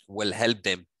will help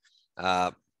them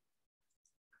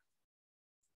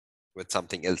with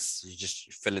something else. You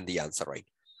just fill in the answer, right?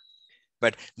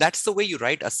 But that's the way you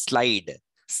write a slide.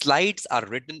 Slides are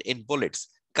written in bullets.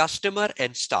 Customer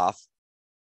and staff,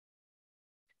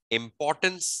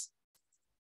 importance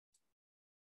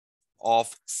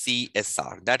of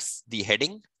CSR. That's the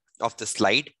heading of the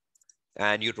slide.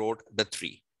 And you wrote the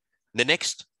 3. The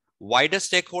next, wider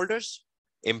stakeholders,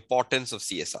 importance of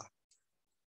CSR.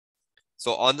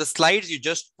 So on the slides, you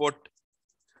just put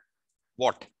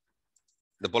what?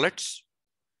 The bullets.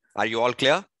 Are you all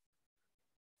clear?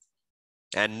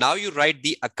 And now you write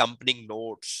the accompanying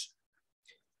notes.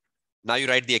 Now you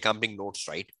write the accompanying notes,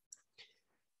 right?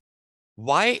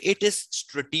 Why it is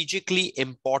strategically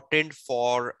important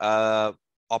for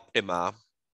Optima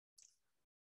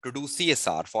to do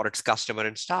CSR for its customer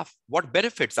and staff? What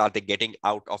benefits are they getting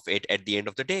out of it at the end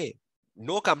of the day?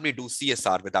 No company do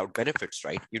CSR without benefits,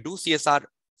 right? You do CSR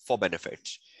for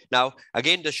benefits. Now,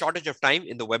 again, the shortage of time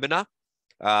in the webinar,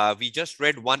 we just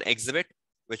read one exhibit,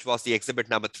 which was the exhibit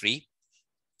number 3.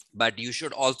 But you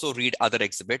should also read other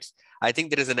exhibits. I think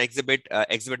there is an exhibit,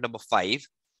 exhibit number 5,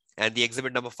 and the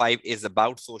exhibit number 5 is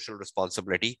about social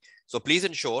responsibility. So please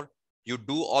ensure you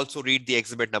do also read the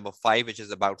exhibit number 5, which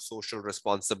is about social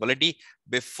responsibility,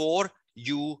 before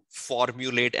you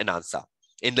formulate an answer.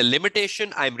 In the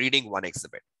limitation, I'm reading one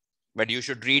exhibit, but you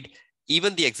should read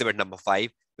even the exhibit number 5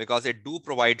 because it do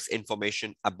provides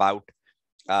information about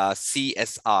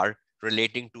CSR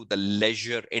relating to the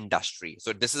leisure industry.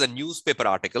 So this is a newspaper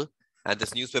article, and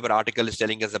this newspaper article is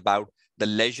telling us about the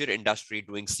leisure industry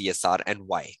doing CSR and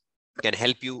why. Can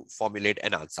help you formulate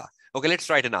an answer. Okay, let's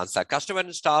write an answer. Customer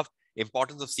and staff,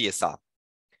 importance of CSR.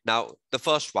 Now, the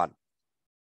first one.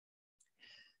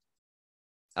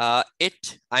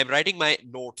 I'm writing my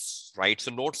notes, right?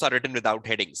 So notes are written without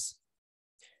headings.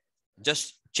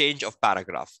 Just change of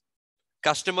paragraph.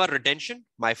 Customer retention,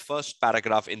 my first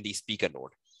paragraph in the speaker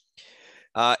note.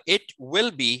 It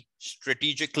will be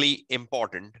strategically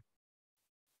important.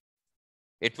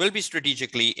 It will be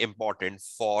strategically important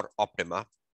for Optima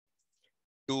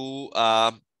to,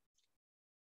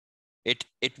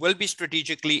 it will be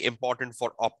strategically important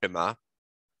for Optima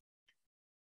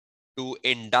to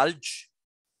indulge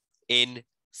in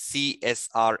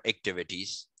CSR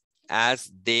activities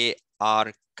as they're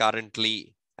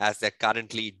currently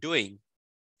doing,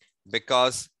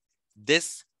 because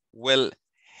this will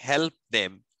help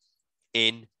them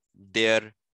in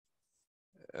their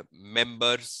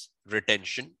members'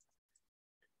 retention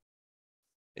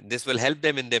This will help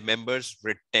them in their members'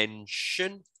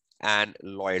 retention and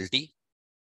loyalty,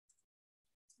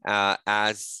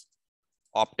 as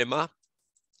Optima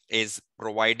is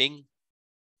providing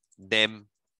them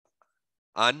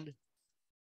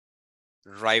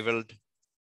unrivaled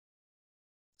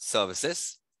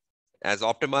services. As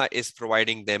Optima is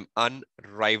providing them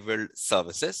unrivaled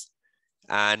services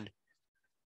and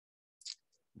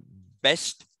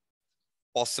best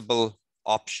possible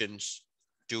options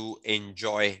to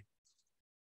enjoy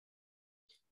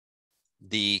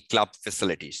the club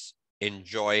facilities.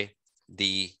 Enjoy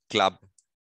the club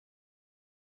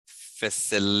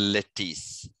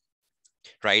facilities,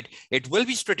 right? It will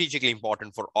be strategically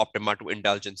important for Optima to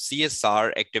indulge in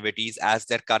CSR activities as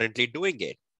they're currently doing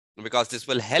it, because this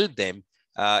will help them.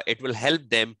 It will help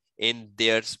them in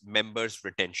their members'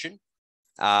 retention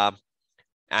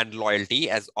and loyalty,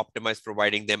 as Optima is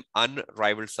providing them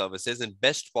unrivaled services and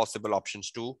best possible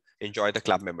options to enjoy the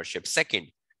club membership.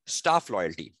 Second, staff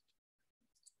loyalty.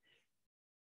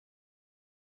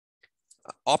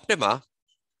 Optima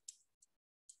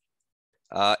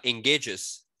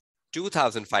engages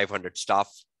 2,500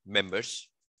 staff members,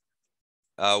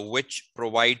 which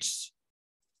provides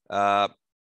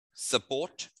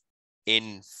support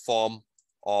in form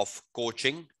of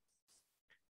coaching,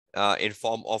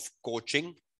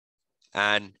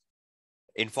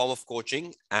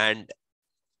 and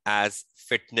as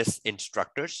fitness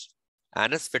instructors,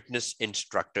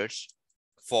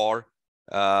 for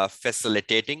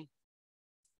facilitating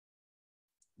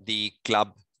the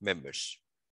club members.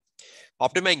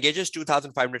 Optima engages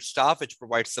 2,500 staff, which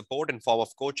provides support in form of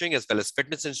coaching as well as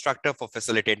fitness instructor for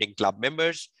facilitating club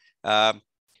members.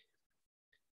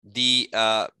 The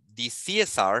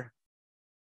CSR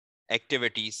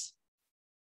activities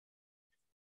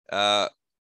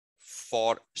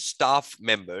for staff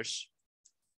members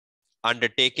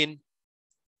undertaken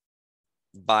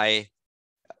by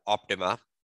Optima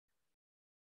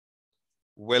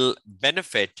will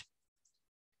benefit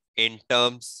in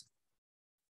terms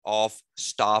of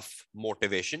staff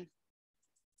motivation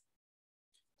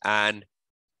and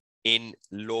in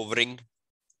lowering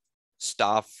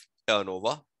staff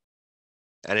turnover,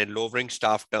 and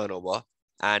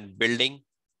building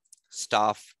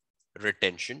staff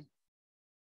retention,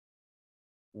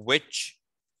 which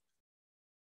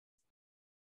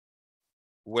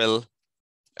will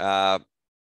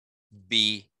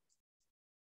be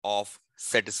of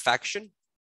satisfaction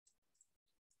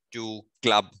to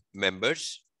club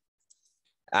members,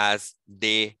 as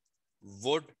they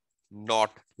would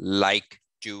not like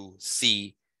to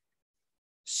see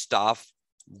staff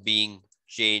being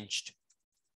changed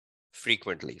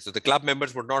frequently. So the club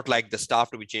members would not like the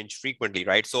staff to be changed frequently,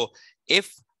 right? So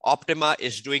if Optima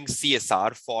is doing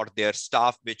CSR for their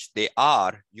staff, which they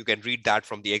are, you can read that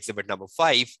from the exhibit number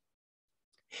 5,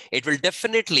 it will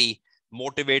definitely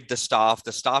motivate the staff.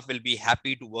 The staff will be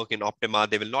happy to work in Optima.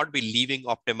 They will not be leaving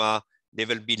Optima. There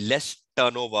will be less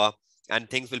turnover and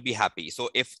things will be happy. So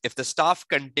if the staff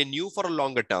continue for a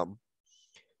longer term,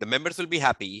 the members will be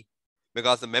happy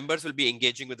because the members will be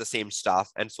engaging with the same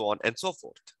staff and so on and so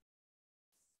forth.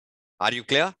 Are you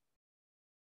clear?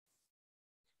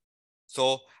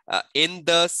 So in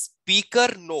the speaker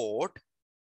note,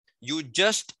 you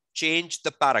just change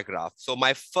the paragraph. So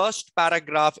my first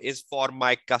paragraph is for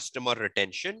my customer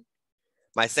retention.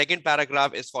 My second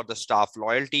paragraph is for the staff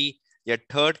loyalty. Your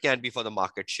third can be for the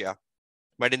market share.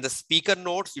 But in the speaker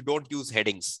notes, you don't use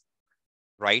headings,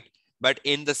 right? But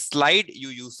in the slide, you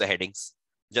use the headings,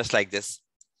 just like this.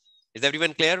 Is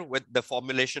everyone clear with the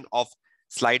formulation of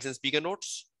slides and speaker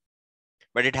notes?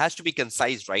 But it has to be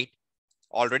concise, right?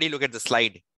 Already look at the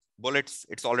slide. Bullets,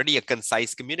 it's already a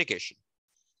concise communication.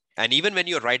 And even when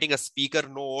you're writing a speaker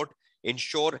note,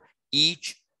 ensure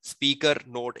each speaker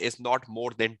note is not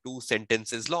more than 2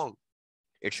 sentences long.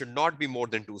 It should not be more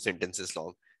than 2 sentences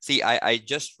long. See, I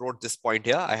just wrote this point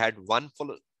here. I had one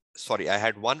full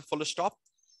stop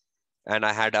and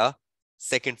I had a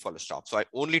second full stop. So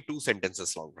only 2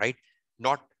 sentences long, right?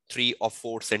 Not 3 or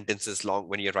 4 sentences long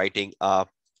when you're writing a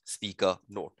speaker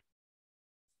note.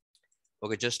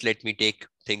 Okay, just let me take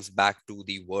things back to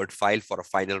the Word file for a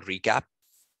final recap.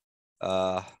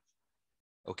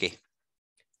 Okay,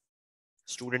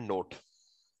 student note.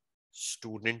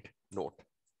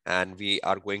 And we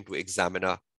are going to examine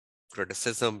a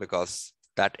criticism because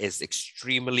that is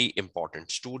extremely important.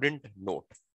 Student note.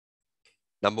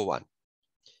 Number 1,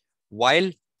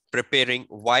 while preparing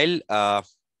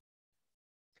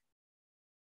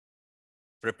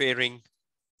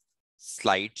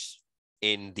slides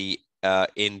in the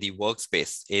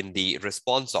workspace, in the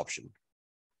response option,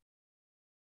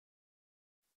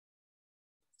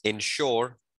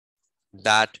 ensure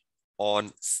that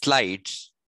on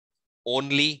slides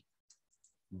only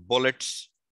bullets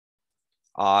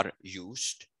are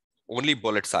used. Only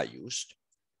bullets are used.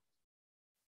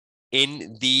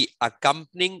 In the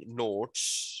accompanying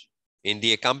notes,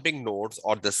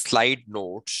 or the slide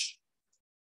notes,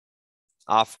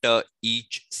 after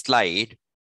each slide,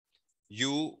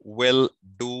 you will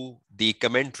do the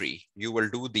commentary. You will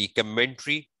do the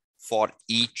commentary for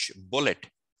each bullet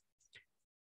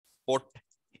put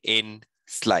in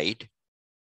slide,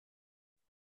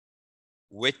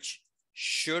 which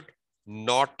should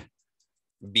not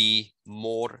be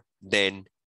more than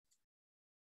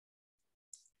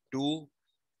 2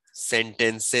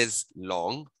 sentences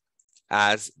long,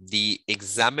 as the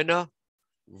examiner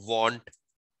want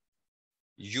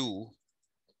you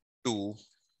to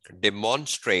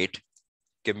demonstrate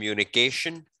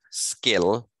communication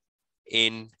skill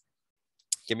in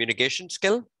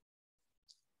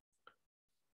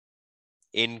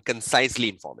concisely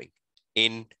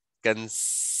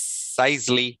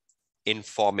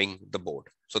informing the board.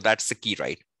 So that's the key,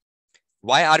 right?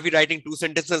 Why are we writing 2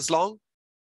 sentences long?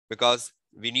 Because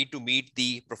we need to meet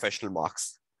the professional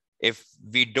marks. If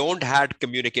we don't had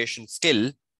communication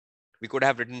skill, we could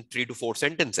have written 3 to 4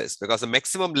 sentences, because the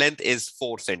maximum length is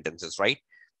 4 sentences, right?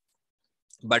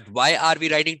 But why are we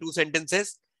writing 2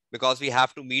 sentences? Because we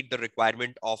have to meet the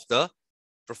requirement of the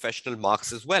professional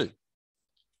marks as well,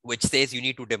 which says you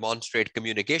need to demonstrate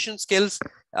communication skills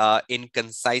in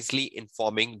concisely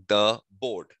informing the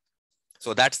board.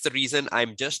 So that's the reason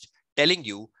I'm just telling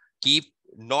you, keep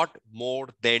not more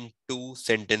than 2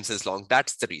 sentences long.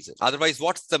 That's the reason. Otherwise,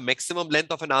 what's the maximum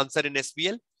length of an answer in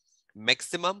SBL?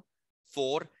 Maximum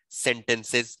 4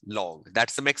 sentences long.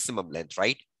 That's the maximum length,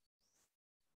 right?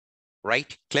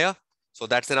 Right? Clear? So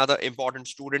that's another important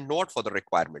student note for the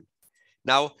requirement.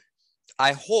 Now,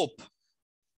 I hope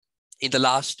in the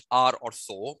last hour or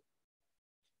so,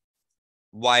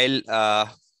 while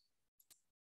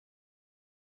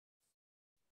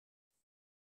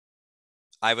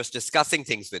I was discussing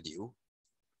things with you,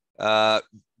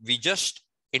 we just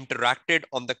interacted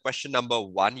on the question number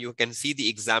 1. You can see the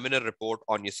examiner report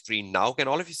on your screen now. Can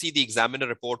all of you see the examiner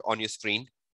report on your screen?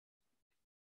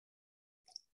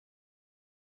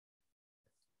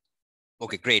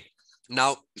 Okay, great.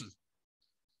 Now,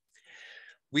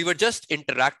 we were just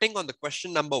interacting on the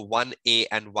question number 1A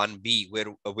and 1B,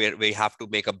 where we have to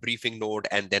make a briefing note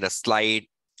and then a slide.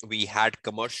 We had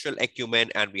commercial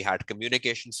acumen and we had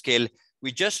communication skill.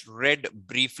 We just read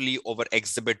briefly over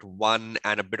exhibit 1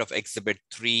 and a bit of exhibit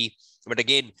 3. But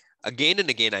again and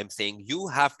again, I'm saying you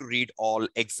have to read all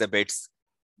exhibits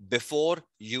before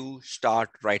you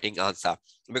start writing answer,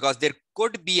 because there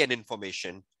could be an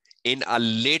information in a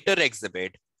later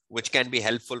exhibit which can be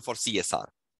helpful for CSR,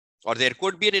 or there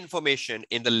could be an information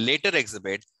in the later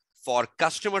exhibit for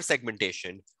customer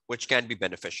segmentation which can be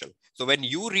beneficial. So when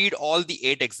you read all the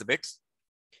 8 exhibits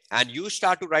and you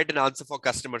start to write an answer for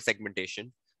customer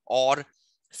segmentation or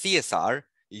CSR,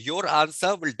 your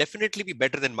answer will definitely be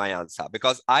better than my answer,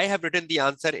 because I have written the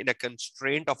answer in a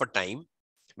constraint of a time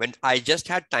when I just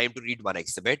had time to read 1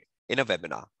 exhibit in a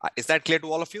webinar. Is that clear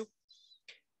to all of you?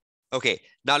 Okay,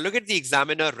 now look at the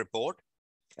examiner report.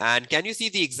 And can you see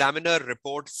the examiner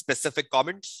report specific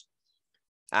comments?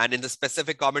 And in the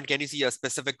specific comment, can you see a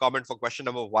specific comment for question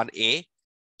number 1A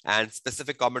and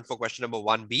specific comment for question number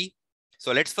 1B?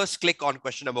 So let's first click on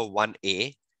question number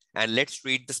 1A and let's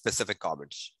read the specific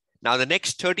comments. Now, the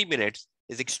next 30 minutes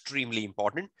is extremely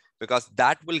important, because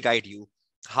that will guide you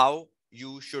how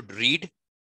you should read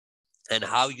and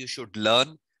how you should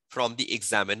learn from the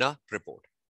examiner report.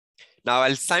 Now,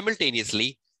 I'll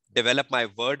simultaneously develop my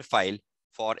Word file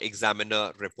for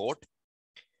examiner report.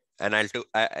 And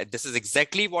this is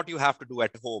exactly what you have to do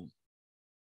at home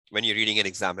when you're reading an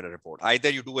examiner report. Either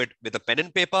you do it with a pen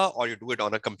and paper or you do it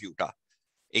on a computer.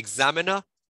 Examiner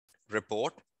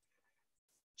report,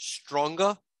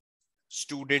 stronger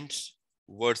students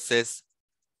versus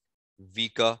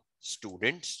weaker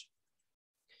students.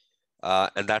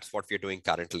 And that's what we're doing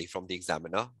currently from the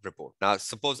examiner report. Now,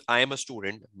 suppose I am a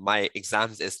student, my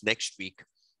exams is next week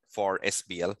for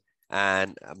SBL,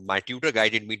 and my tutor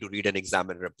guided me to read an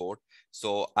examiner report.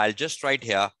 So I'll just write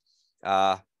here,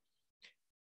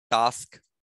 task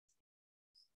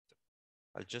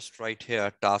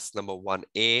number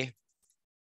 1A,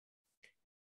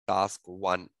 task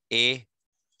 1A,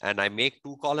 and I make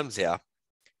 2 columns here,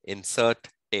 insert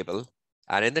table,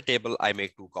 and in the table I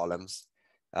make 2 columns,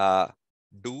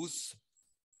 do's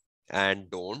and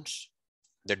don'ts.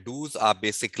 The do's are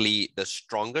basically the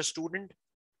stronger student,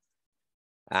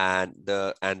 and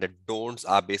the don'ts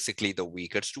are basically the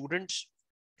weaker students.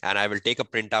 And I will take a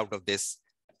printout of this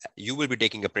you will be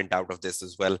taking a printout of this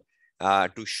as well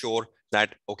to show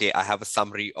that, okay, I have a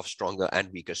summary of stronger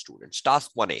and weaker students.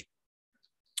 Task 1A.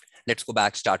 Let's go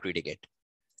back, start reading it.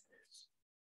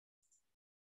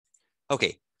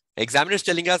 Okay, examiner is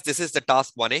telling us this is the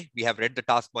task 1A. We have read the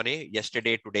task 1A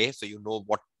yesterday, today, so you know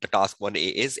what the task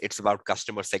 1A is. It's about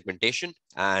customer segmentation,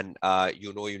 and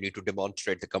you know you need to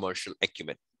demonstrate the commercial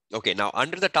acumen. Okay, now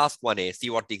under the task 1A, see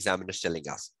what the examiner is telling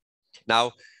us.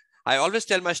 Now, I always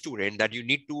tell my student that you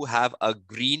need to have a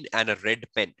green and a red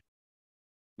pen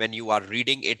when you are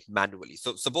reading it manually.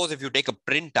 So suppose if you take a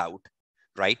printout,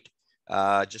 right?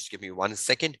 Just give me 1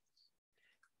 second.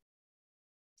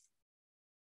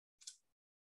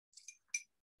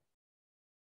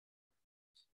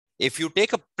 If you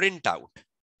take a printout,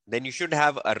 then you should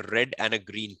have a red and a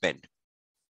green pen.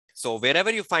 So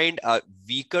wherever you find a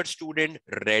weaker student,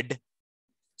 red,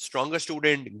 stronger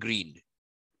student, green,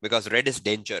 because red is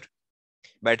danger.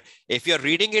 But if you're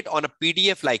reading it on a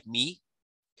PDF like me,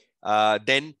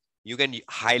 then you can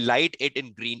highlight it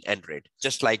in green and red,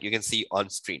 just like you can see on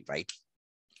screen, right?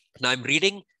 Now I'm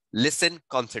reading, listen,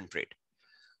 concentrate.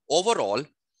 Overall,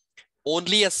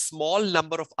 only a small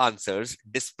number of answers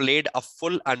displayed a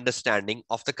full understanding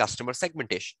of the customer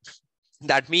segmentation.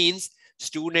 That means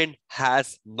student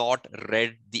has not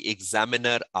read the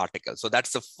examiner article. So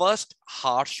that's the first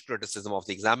harsh criticism of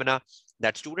the examiner,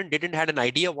 that student didn't have an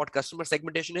idea what customer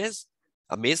segmentation is.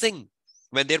 Amazing.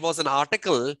 When there was an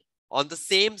article on the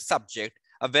same subject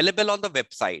available on the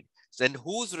website, then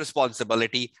whose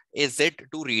responsibility is it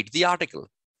to read the article?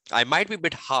 I might be a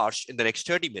bit harsh in the next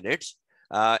 30 minutes,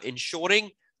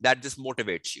 ensuring that this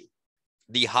motivates you.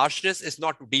 The harshness is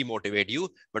not to demotivate you,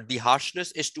 but the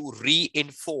harshness is to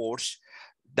reinforce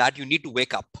that you need to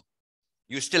wake up.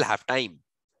 You still have time.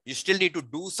 You still need to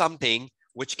do something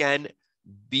which can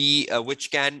be,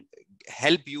 which can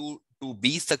help you to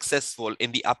be successful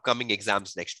in the upcoming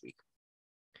exams next week.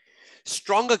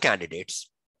 Stronger candidates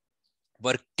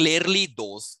were clearly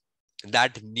those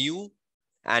that knew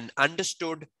and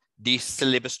understood the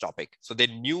syllabus topic. So they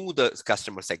knew the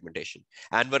customer segmentation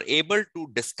and were able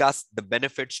to discuss the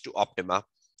benefits to Optima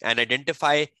and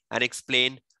identify and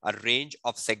explain a range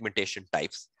of segmentation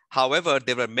types. However,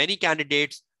 there were many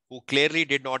candidates who clearly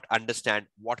did not understand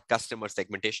what customer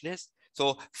segmentation is.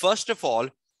 So first of all,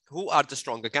 who are the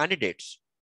stronger candidates?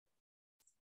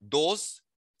 Those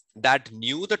that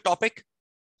knew the topic,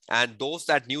 and those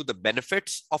that knew the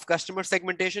benefits of customer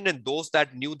segmentation, and those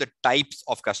that knew the types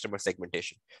of customer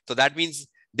segmentation. So that means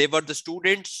they were the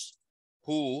students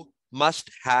who must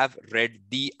have read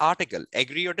the article.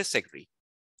 Agree or disagree?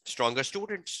 Stronger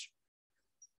students.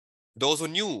 Those who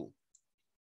knew.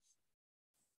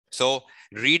 So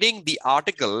reading the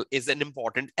article is an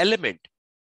important element.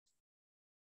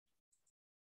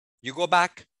 You go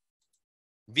back.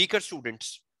 Weaker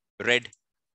students read.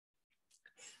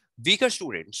 Weaker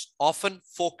students often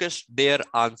focus their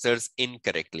answers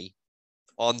incorrectly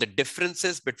on the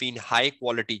differences between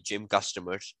high-quality gym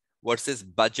customers versus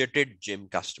budgeted gym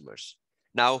customers.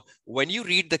 Now, when you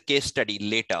read the case study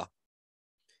later,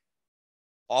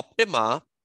 Optima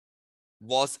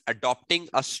was adopting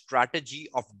a strategy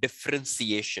of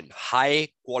differentiation,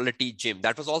 high-quality gym.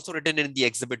 That was also written in the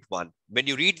Exhibit 1. When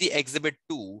you read the Exhibit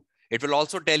 2, it will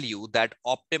also tell you that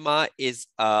Optima is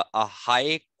a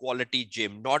high quality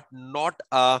gym, not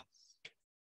a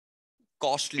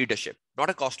cost leadership,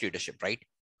 right?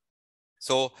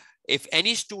 So if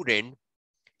any student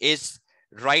is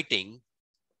writing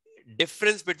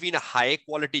difference between a high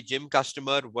quality gym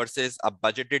customer versus a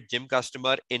budgeted gym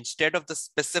customer, instead of the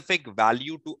specific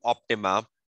value to Optima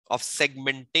of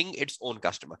segmenting its own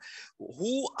customer,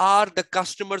 who are the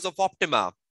customers of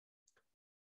Optima?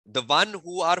 The one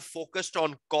who are focused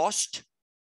on cost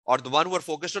or the one who are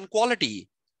focused on quality?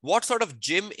 What sort of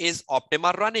gym is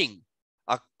Optima running?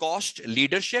 A cost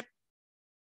leadership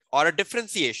or a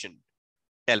differentiation?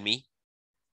 Tell me.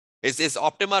 Is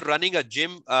Optima running a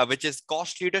gym which is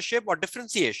cost leadership or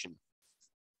differentiation?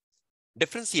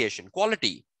 Differentiation,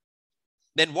 quality.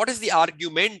 Then what is the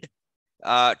argument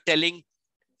telling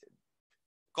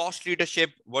cost leadership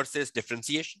versus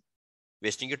differentiation?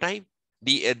 Wasting your time.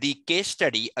 The case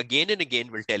study again and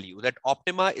again will tell you that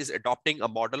Optima is adopting a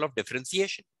model of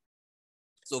differentiation.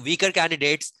 So weaker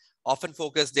candidates often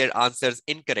focus their answers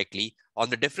incorrectly on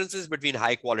the differences between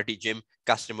high quality gym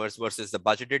customers versus the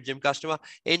budgeted gym customer,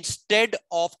 instead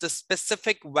of the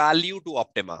specific value to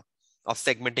Optima of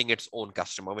segmenting its own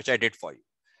customer, which I did for you.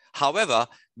 However,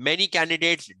 many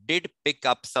candidates did pick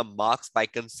up some marks by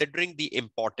considering the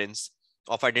importance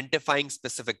of identifying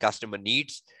specific customer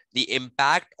needs, the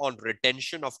impact on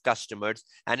retention of customers,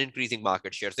 and increasing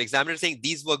market share. So examiners saying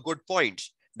these were good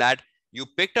points, that You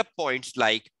picked up points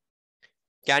like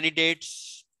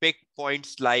candidates pick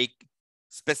points like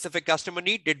specific customer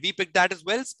need. Did we pick that as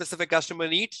well? Specific customer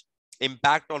needs,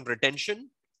 impact on retention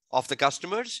of the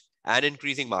customers, and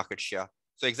increasing market share.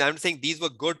 So examiner saying these were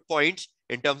good points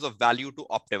in terms of value to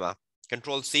Optima.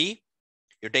 Control C,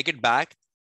 you take it back,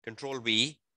 Control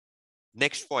V,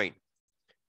 next point.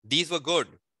 These were good.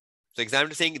 So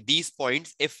examiner saying these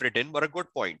points, if written, were good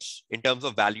points in terms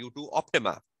of value to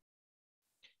Optima.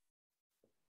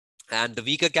 And the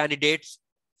weaker candidates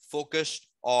focused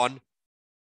on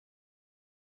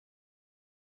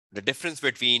the difference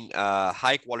between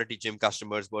high quality gym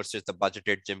customers versus the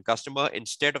budgeted gym customer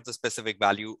instead of the specific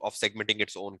value of segmenting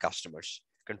its own customers.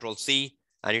 Control C,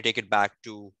 and you take it back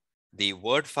to the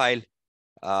Word file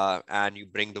and you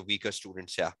bring the weaker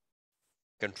students here.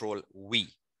 Control V.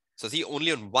 So see,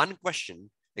 only on one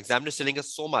question, examiner is telling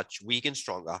us so much, weak and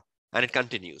stronger, and it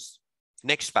continues.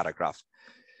 Next paragraph.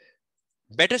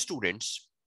 Better students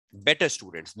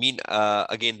mean,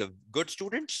 again, the good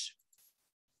students.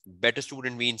 Better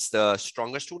student means the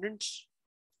stronger students,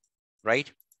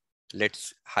 right?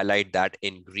 Let's highlight that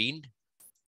in green.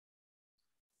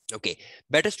 Okay,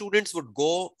 better students would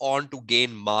go on to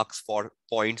gain marks for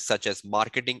points such as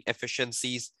marketing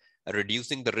efficiencies,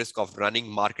 reducing the risk of running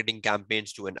marketing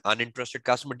campaigns to an uninterested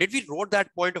customer. Did we wrote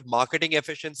that point of marketing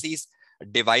efficiencies,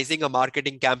 devising a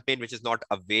marketing campaign which is not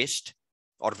a waste,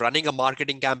 or running a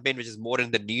marketing campaign which is more in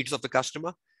the needs of the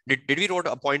customer? Did we wrote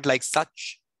a point like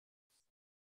such?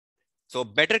 So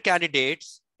better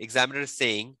candidates, examiner is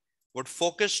saying, would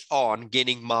focus on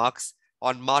gaining marks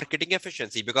on marketing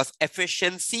efficiency because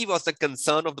efficiency was the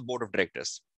concern of the board of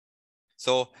directors.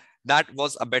 So that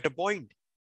was a better point.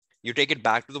 You take it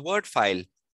back to the Word file,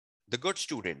 the good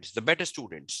students, the better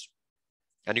students,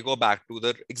 and you go back to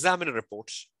the examiner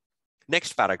reports.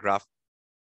 Next paragraph.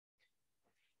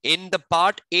 In the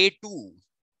part A2,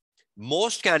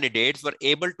 most candidates were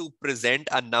able to present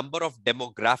a number of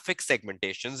demographic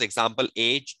segmentations, example,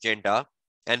 age, gender,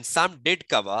 and some did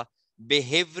cover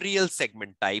behavioral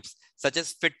segment types such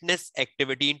as fitness,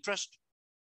 activity, interest.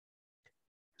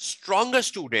 Stronger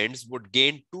students would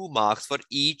gain 2 marks for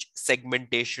each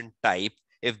segmentation type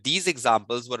if these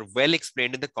examples were well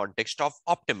explained in the context of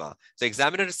Optima. So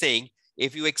examiner is saying,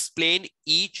 if you explain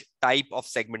each type of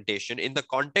segmentation in the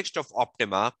context of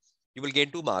Optima, you will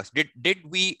gain 2 marks. Did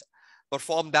we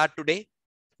perform that today?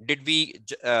 Did we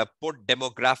put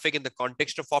demographic in the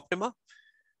context of Optima?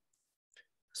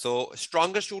 So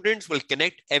stronger students will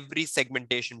connect every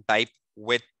segmentation type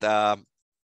with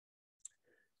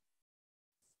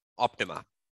Optima.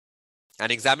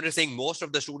 And examiner is saying most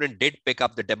of the students did pick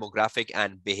up the demographic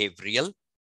and behavioral.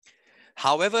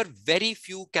 However, very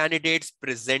few candidates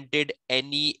presented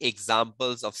any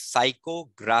examples of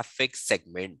psychographic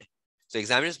segment. So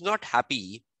examiner is not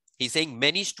happy. He's saying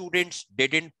many students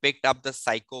didn't pick up the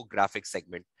psychographic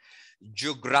segment.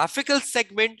 Geographical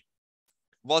segment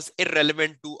was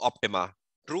irrelevant to Optima.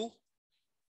 True?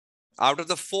 Out of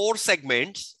the 4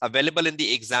 segments available in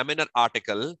the examiner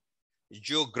article,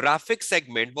 geographic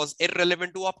segment was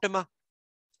irrelevant to Optima.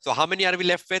 So how many are we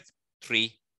left with?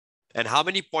 3. And how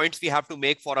many points we have to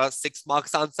make for a 6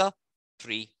 marks answer?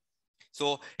 3.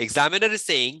 So examiner is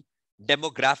saying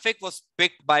demographic was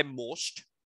picked by most,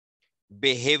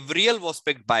 behavioral was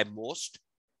picked by most,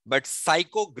 but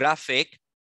psychographic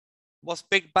was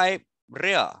picked by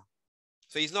rare.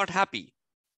 So he's not happy.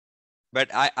 But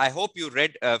I hope you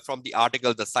read from the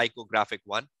article, the psychographic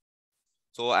one.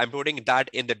 So I'm putting that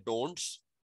in the don'ts,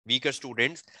 weaker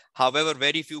students. However,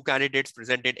 very few candidates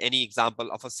presented any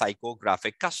example of a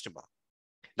psychographic customer.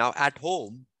 Now at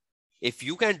home, if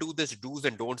you can do this do's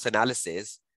and don'ts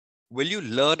analysis, will you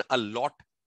learn a lot?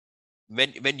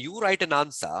 When you write an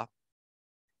answer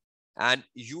and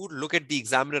you look at the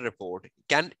examiner report,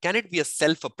 can it be a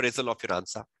self-appraisal of your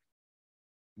answer?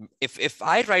 If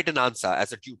I write an answer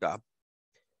as a tutor,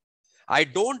 I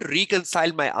don't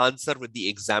reconcile my answer with the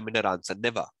examiner answer,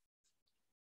 never.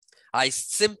 I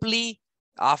simply,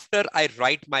 after I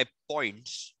write my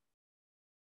points,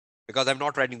 because I'm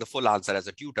not writing the full answer as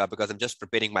a tutor because I'm just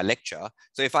preparing my lecture.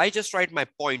 So if I just write my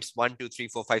points 1, 2, 3,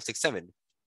 4, 5, 6, 7,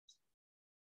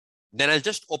 then I'll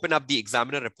just open up the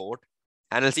examiner report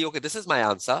and I'll see, okay, this is my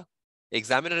answer.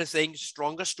 Examiner is saying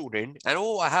stronger student. And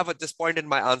oh, I have at this point in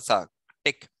my answer,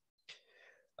 tick.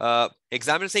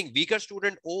 Examiner saying weaker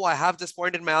student. Oh, I have this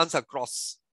point in my answer,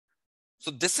 cross.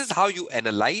 So this is how you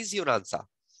analyze your answer.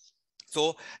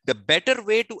 So the better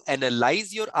way to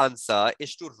analyze your answer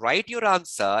is to write your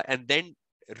answer and then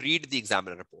read the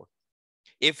examiner report.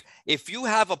 If you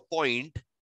have a point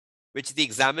which the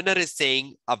examiner is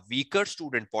saying a weaker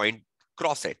student point,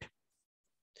 cross it.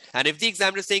 And if the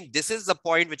examiner is saying this is the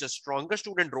point which a stronger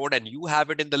student wrote and you have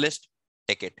it in the list,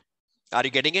 take it. Are you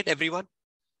getting it, everyone?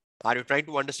 Are you trying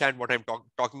to understand what I'm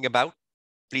talking about?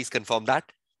 Please confirm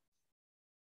that.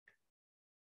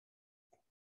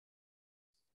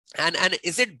 And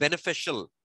is it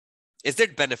beneficial? Is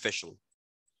it beneficial?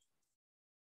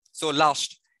 So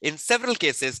last, in several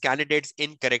cases, candidates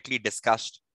incorrectly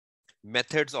discussed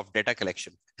methods of data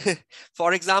collection.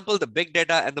 For example, the big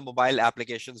data and the mobile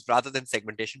applications rather than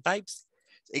segmentation types.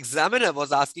 Examiner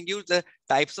was asking you the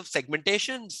types of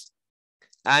segmentations,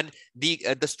 and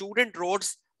the student wrote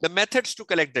the methods to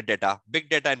collect the data, big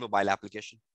data and mobile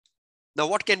application. Now,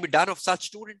 what can be done of such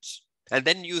students? And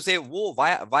then you say, whoa,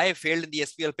 why I failed in the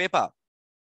SBL paper?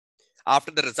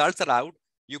 After the results are out,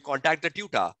 you contact the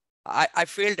tutor. I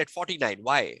failed at 49.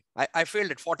 Why? I failed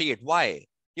at 48. Why?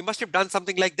 You must have done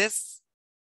something like this.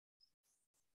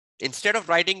 Instead of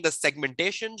writing the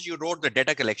segmentations, you wrote the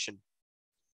data collection.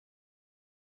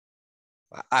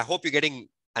 I hope you're getting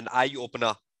an eye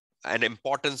opener, an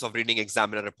importance of reading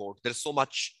examiner report. There's so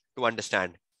much to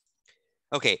understand.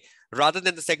 Okay, rather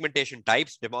than the segmentation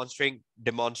types,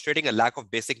 demonstrating a lack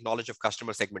of basic knowledge of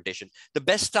customer segmentation. The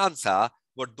best answer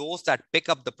were those that pick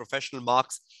up the professional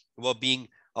marks were being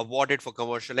awarded for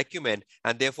commercial acumen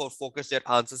and therefore focus their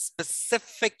answers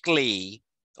specifically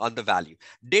on the value.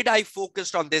 Did I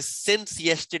focus on this since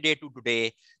yesterday to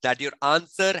today that your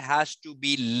answer has to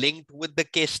be linked with the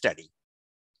case study,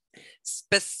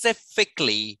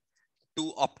 specifically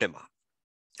to Optima,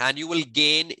 and you will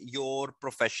gain your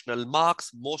professional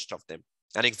marks, most of them.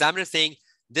 An examiner saying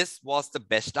this was the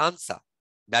best answer,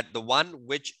 that the one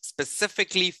which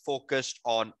specifically focused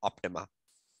on Optima.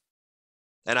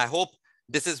 And I hope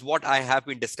this is what I have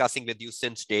been discussing with you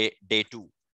since day 2.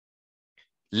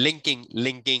 Linking.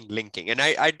 And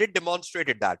I did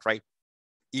demonstrated that, right?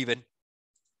 Even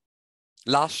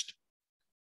last.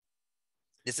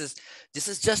 This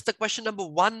is just the question number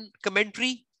 1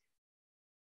 commentary.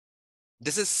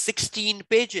 This is 16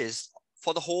 pages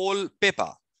for the whole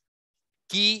paper.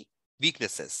 Key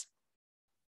weaknesses.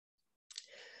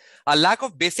 A lack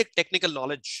of basic technical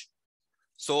knowledge.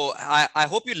 So I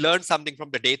hope you learned something from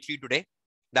the day 3 today,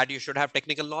 that you should have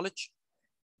technical knowledge,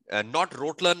 not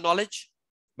rote learn knowledge,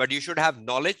 but you should have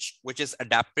knowledge which is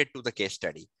adapted to the case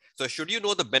study. So should you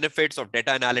know the benefits of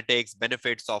data analytics,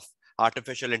 benefits of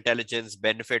artificial intelligence,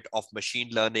 benefit of machine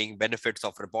learning, benefits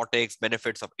of robotics,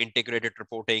 benefits of integrated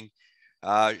reporting,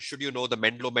 should you know the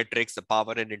Menlo metrics, the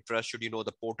power and interest, should you know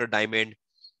the Porter diamond,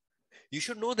 you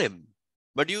should know them,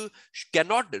 but you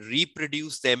cannot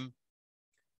reproduce them,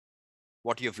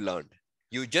 what you've learned.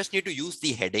 You just need to use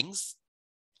the headings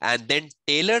and then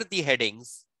tailor the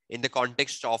headings in the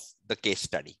context of the case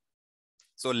study.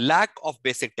 So lack of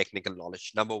basic technical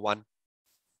knowledge, number 1.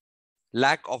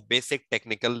 Lack of basic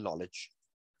technical knowledge,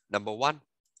 number 1.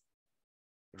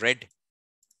 Red.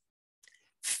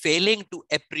 Failing to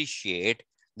appreciate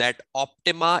that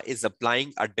Optima is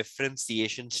applying a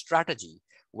differentiation strategy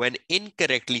when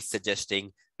incorrectly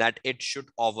suggesting that it should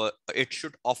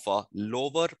offer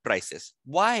lower prices.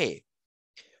 Why?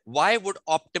 Why would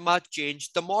Optima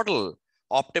change the model?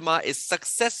 Optima is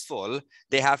successful.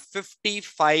 They have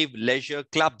 55 leisure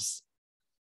clubs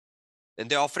and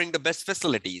they're offering the best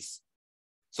facilities.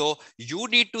 So you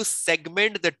need to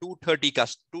segment the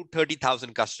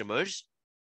 230,000 customers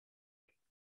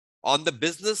on the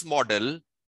business model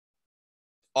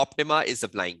Optima is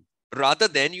applying, rather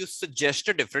than you suggest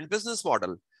a different business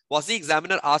model. Was the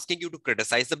examiner asking you to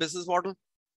criticize the business model?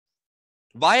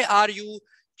 Why are you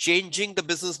changing the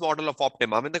business model of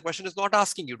Optima? I mean, the question is not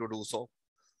asking you to do so.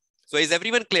 So is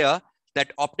everyone clear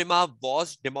that Optima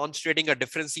was demonstrating a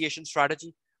differentiation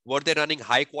strategy? Were they running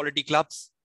high quality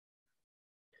clubs?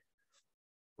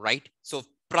 Right? So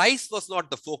price was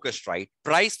not the focus, right?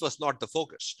 Price was not the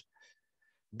focus.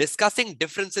 Discussing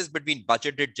differences between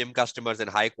budgeted gym customers and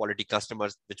high quality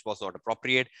customers, which was not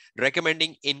appropriate.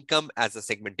 Recommending income as a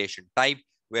segmentation type,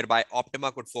 whereby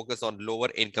Optima could focus on lower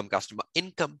income customer.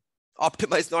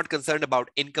 Optima is not concerned about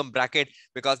income bracket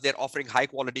because they're offering high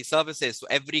quality services. So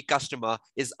every customer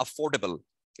is affordable.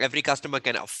 Every customer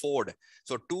can afford.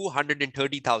 So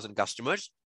 230,000 customers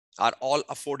are all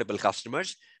affordable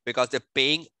customers because they're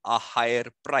paying a higher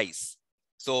price.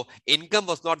 So income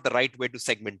was not the right way to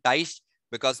segmentize,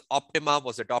 because Optima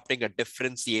was adopting a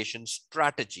differentiation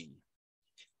strategy,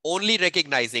 only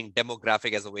recognizing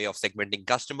demographic as a way of segmenting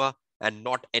customer and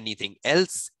not anything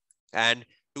else. And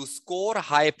to score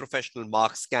high professional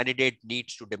marks, candidate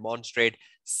needs to demonstrate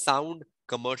sound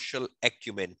commercial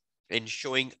acumen in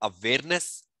showing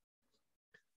awareness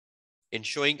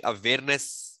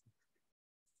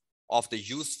of the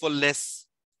usefulness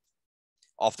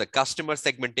of the customer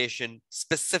segmentation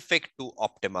specific to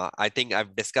Optima. I think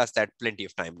I've discussed that plenty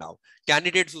of time now.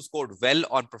 Candidates who scored well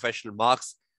on professional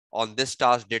marks on this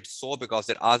task did so because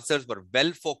their answers were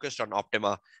well focused on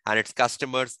Optima and its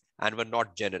customers and were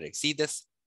not generic. See this?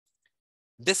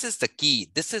 This is the key.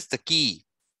 This is the key.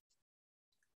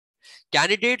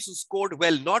 Candidates who scored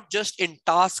well, not just in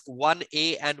task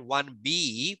 1A and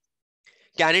 1B,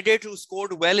 candidates who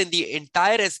scored well in the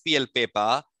entire SBL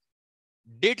paper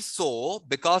did so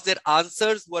because their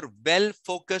answers were well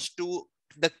focused to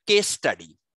the case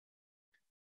study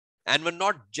and were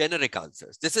not generic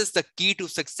answers. This is the key to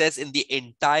success in the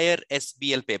entire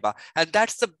SBL paper. And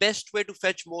that's the best way to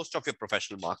fetch most of your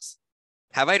professional marks.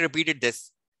 Have I repeated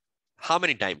this? How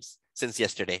many times since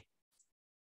yesterday?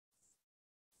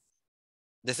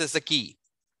 This is the key.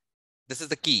 This is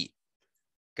the key.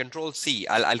 Control C.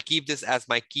 I'll keep this as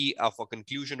my key for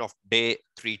conclusion of day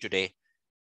 3 today.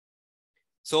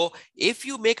 So if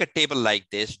you make a table like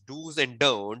this, do's and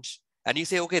don'ts, and you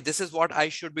say, okay, this is what I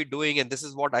should be doing and this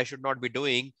is what I should not be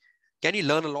doing, can you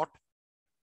learn a lot?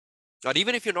 Or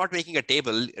even if you're not making a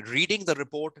table, reading the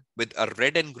report with a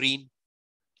red and green,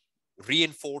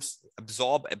 reinforce,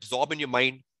 absorb in your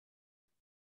mind.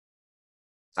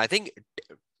 I think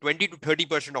 20 to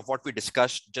 30% of what we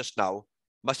discussed just now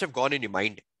must have gone in your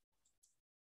mind.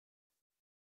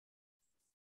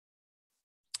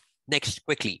 Next,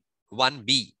 quickly,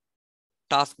 1B,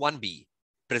 task 1B,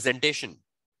 presentation.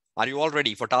 Are you all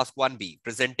ready for task 1B?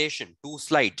 Presentation, 2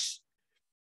 slides.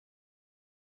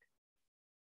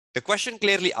 The question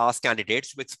clearly asks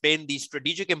candidates to explain the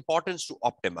strategic importance to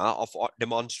Optima of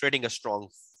demonstrating a strong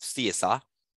CSR.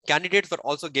 Candidates were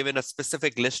also given a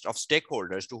specific list of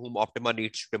stakeholders to whom Optima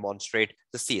needs to demonstrate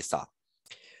the CSR.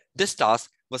 This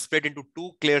task was split into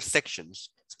 2 clear sections,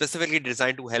 specifically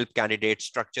designed to help candidates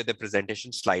structure their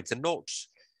presentation slides and notes.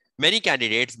 Many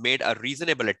candidates made a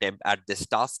reasonable attempt at this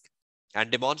task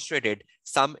and demonstrated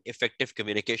some effective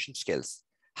communication skills.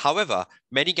 However,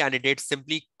 many candidates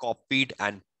simply copied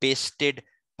and pasted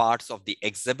parts of the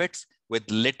exhibits with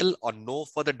little or no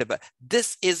further debate.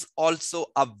 This is also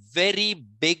a very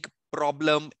big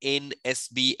problem in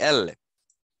SBL.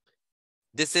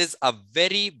 This is a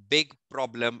very big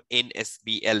problem in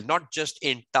SBL, not just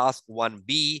in task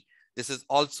 1B. This is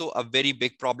also a very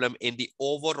big problem in the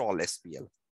overall SBL.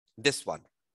 This one.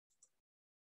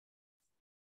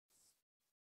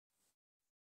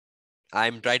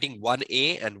 I'm writing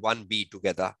 1A and 1B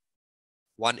together.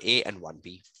 1A and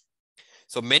 1B.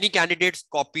 So many candidates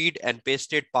copied and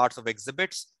pasted parts of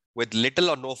exhibits with little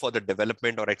or no further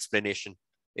development or explanation.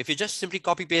 If you just simply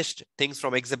copy paste things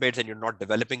from exhibits and you're not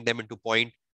developing them into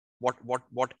point, what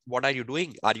are you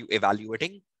doing? Are you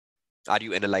evaluating? Are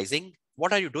you analyzing?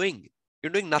 What are you doing?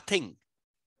 You're doing nothing.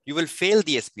 You will fail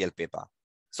the SBL paper.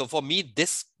 So for me,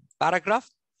 this paragraph,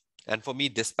 and for me,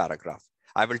 this paragraph,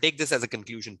 I will take this as a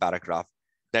conclusion paragraph,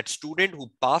 that student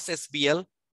who pass SBL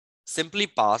simply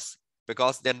pass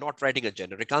because they're not writing a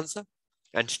generic answer,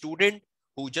 and student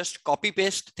who just copy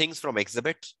paste things from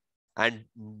exhibits and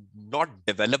not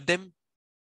develop them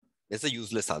is a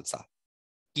useless answer.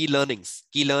 Key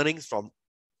learnings from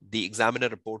the examiner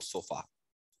report so far.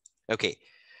 Okay.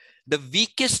 The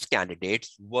weakest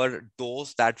candidates were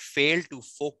those that failed to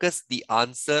focus the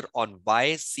answer on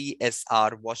why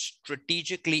CSR was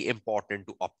strategically important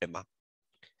to Optima.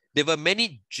 There were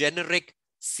many generic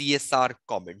CSR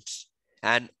comments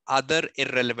and other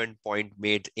irrelevant points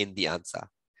made in the answer.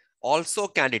 Also,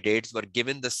 candidates were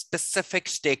given the specific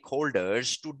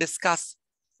stakeholders to discuss,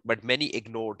 but many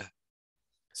ignored.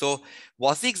 So,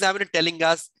 was the examiner telling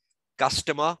us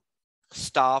customer,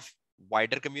 staff,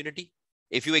 wider community?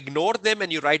 If you ignore them and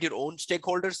you write your own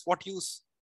stakeholders, what use?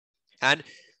 And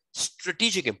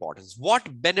strategic importance.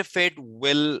 What benefit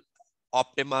will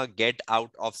Optima get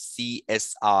out of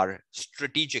CSR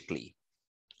strategically?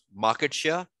 Market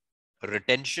share,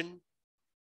 retention,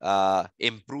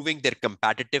 improving their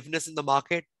competitiveness in the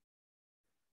market.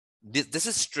 This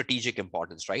is strategic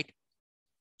importance, right?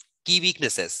 Key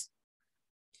weaknesses.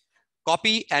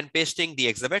 Copy and pasting the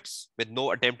exhibits with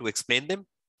no attempt to explain them.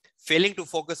 Failing to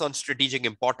focus on strategic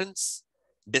importance,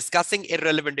 discussing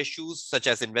irrelevant issues such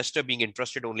as investor being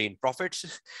interested only in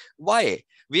profits. Why?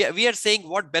 We are saying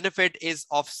what benefit is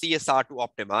of CSR to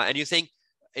Optima, and you're saying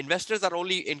investors are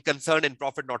only concerned in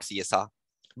profit, not CSR.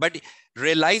 But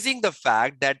realizing the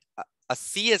fact that a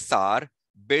CSR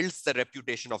builds the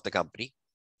reputation of the company,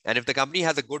 and if the company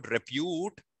has a good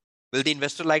repute, will the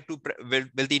investor like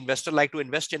to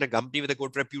invest in a company with a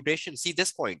good reputation? See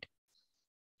this point.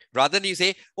 Rather than you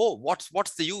say, oh,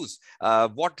 what's the use?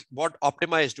 What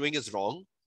Optima is doing is wrong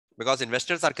because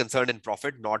investors are concerned in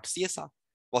profit, not CSR.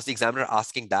 Was the examiner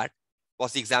asking that?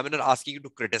 Was the examiner asking you to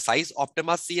criticize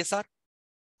Optima's CSR?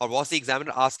 Or was the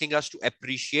examiner asking us to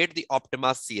appreciate the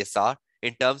Optima's CSR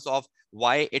in terms of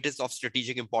why it is of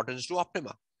strategic importance to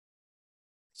Optima?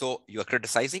 So you are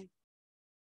criticizing,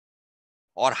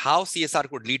 or how CSR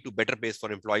could lead to better pays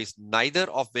for employees, neither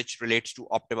of which relates to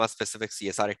Optima's specific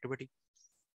CSR activity.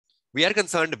 We are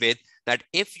concerned with that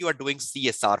if you are doing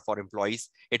CSR for employees,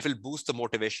 it will boost the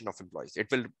motivation of employees. It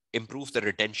will improve the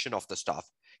retention of the staff.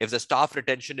 If the staff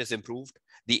retention is improved,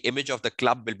 the image of the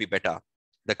club will be better.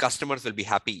 The customers will be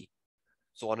happy,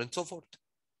 so on and so forth.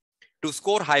 To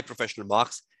score high professional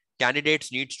marks,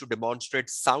 candidates need to demonstrate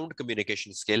sound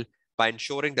communication skill by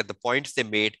ensuring that the points they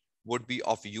made would be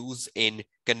of use in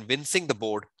convincing the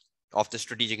board of the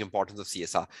strategic importance of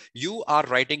CSR. You are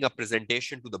writing a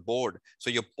presentation to the board, so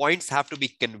your points have to be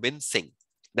convincing.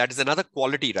 That is another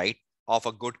quality, right, of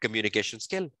a good communication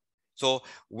skill. So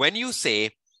when you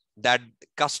say that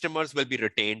customers will be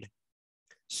retained,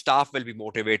 staff will be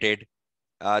motivated,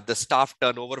 the staff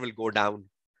turnover will go down,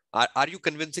 are you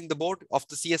convincing the board of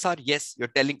the CSR? Yes, you're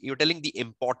telling the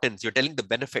importance, you're telling the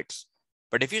benefits.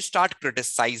 But if you start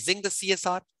criticizing the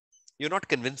CSR, you're not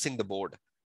convincing the board.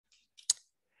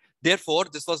 Therefore,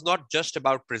 this was not just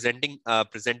about presenting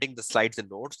the slides and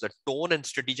notes. The tone and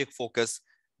strategic focus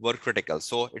were critical.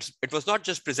 So it was not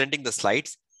just presenting the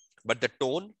slides, but the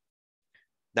tone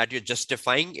that you're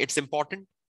justifying it's important,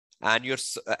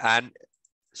 and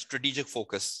strategic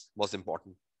focus was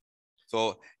important.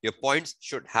 So your points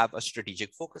should have a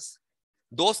strategic focus.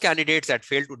 Those candidates that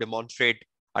failed to demonstrate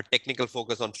a technical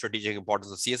focus on strategic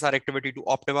importance of CSR activity to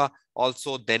Optima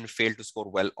also then failed to score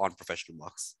well on professional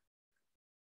marks.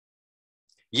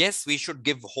 Yes, we should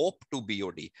give hope to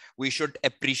BOD. We should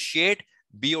appreciate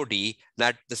BOD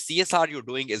that the CSR you're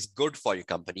doing is good for your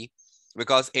company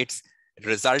because it's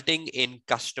resulting in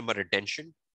customer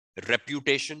retention,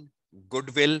 reputation,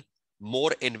 goodwill.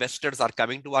 More investors are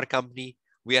coming to our company.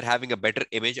 We are having a better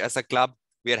image as a club.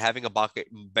 We are having a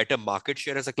better market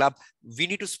share as a club. We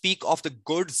need to speak of the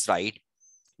goods, right?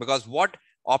 Because what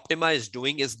Optima is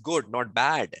doing is good, not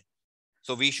bad.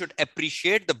 So we should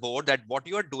appreciate the board that what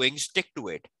you are doing, stick to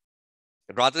it.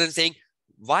 Rather than saying,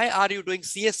 why are you doing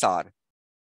CSR?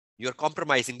 You're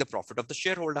compromising the profit of the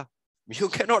shareholder. You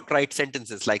cannot write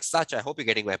sentences like such. I hope you're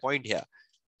getting my point here.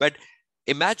 But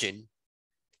imagine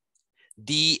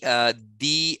the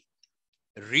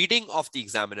reading of the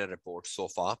examiner report so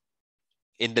far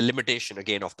in the limitation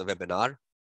again of the webinar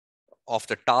of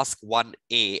the task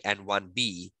 1A and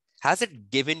 1B. Has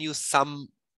it given you some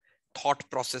thought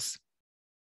process?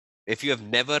 If you have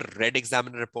never read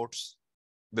examiner reports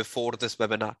before this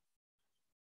webinar,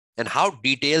 and how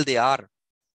detailed they are,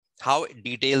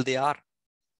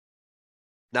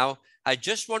 Now, I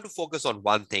just want to focus on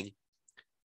one thing.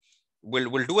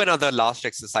 We'll do another last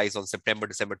exercise on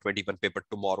September-December 21 paper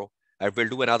tomorrow. We'll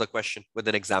do another question with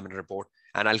an examiner report,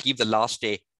 and I'll keep the last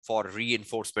day for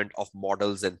reinforcement of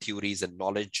models and theories and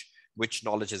knowledge, which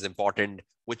knowledge is important,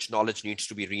 which knowledge needs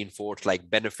to be reinforced, like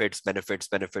benefits.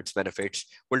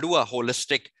 We'll do a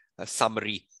holistic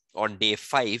summary on day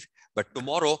 5, but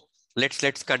tomorrow,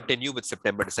 let's continue with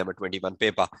September-December 21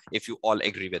 paper, if you all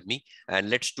agree with me. And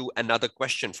let's do another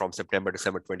question from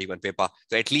September-December 21 paper.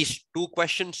 So at least 2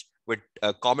 questions with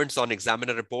comments on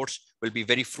examiner reports will be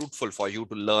very fruitful for you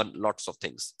to learn lots of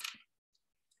things.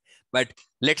 But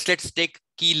let's take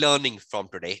key learnings from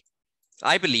today.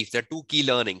 I believe there are 2 key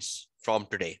learnings from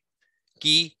today.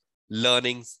 Key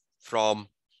learnings from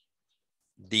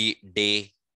the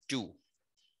day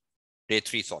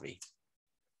 3, sorry.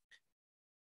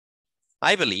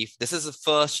 I believe this is the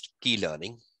first key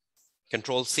learning.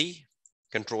 Control C,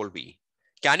 Control V.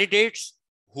 Candidates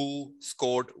who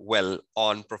scored well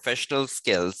on professional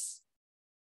skills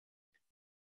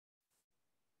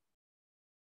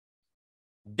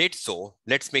did so,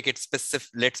 let's make it specific,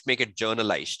 let's make it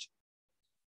journalized.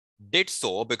 Did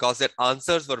so because their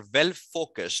answers were well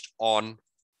focused on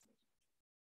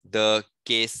the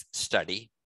case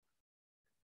study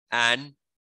and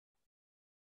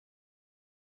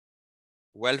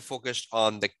well focused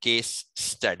on the case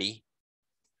study,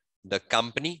 the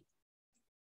company,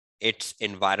 its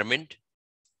environment,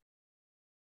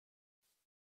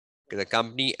 the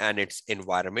company and its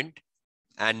environment,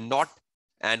 and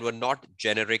were not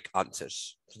generic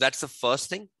answers. So that's the first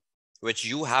thing which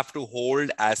you have to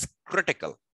hold as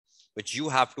critical,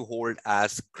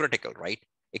 right?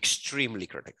 Extremely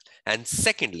critical. And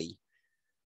secondly,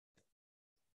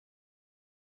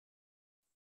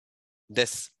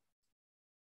 this,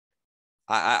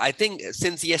 I think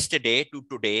since yesterday to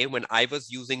today, when I was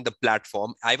using the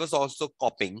platform, I was also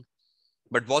copying,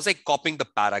 but was I copying the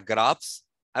paragraphs?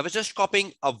 I was just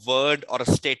copying a word or a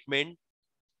statement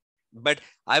but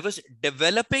I was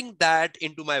developing that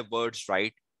into my words,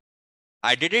 right?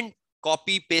 I didn't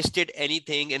copy pasted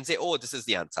anything and say, oh, this is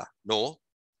the answer. No,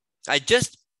 I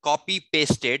just copy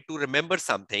pasted to remember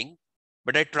something,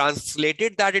 but I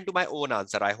translated that into my own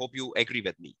answer. I hope you agree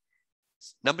with me.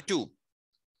 Number two,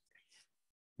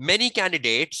 many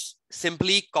candidates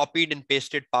simply copied and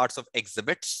pasted parts of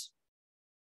exhibits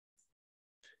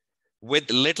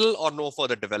with little or no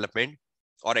further development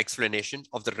or explanation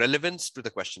of the relevance to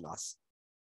the question asked.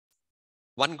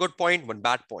 One good point, one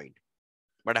bad point.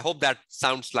 But I hope that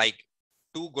sounds like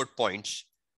two good points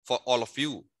for all of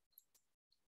you.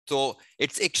 So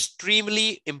it's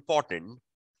extremely important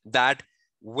that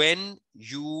when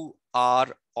you are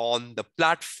on the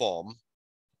platform,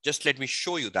 just let me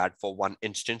show you that for one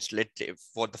instance.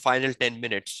 For the final 10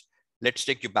 minutes, let's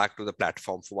take you back to the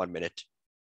platform for 1 minute.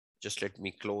 Just let me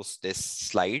close this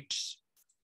slides.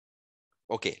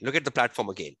 Okay, look at the platform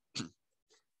again.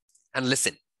 And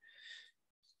listen.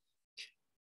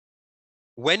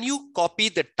 When you copy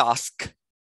the task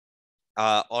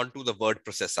onto the word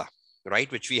processor,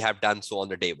 right, which we have done so on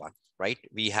the day one, right?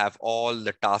 We have all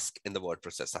the task in the word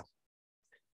processor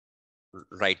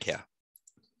right here,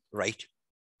 right?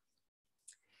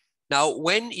 Now,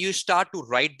 when you start to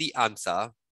write the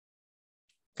answer,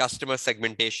 customer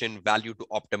segmentation, value to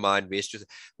optima, and ways to,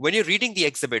 when you're reading the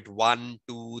exhibit 1,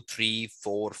 2, 3,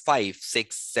 4, 5,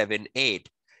 6, 7, 8,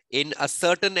 in a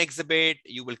certain exhibit,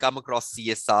 you will come across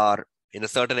CSR. In a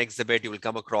certain exhibit, you will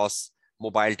come across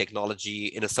mobile technology.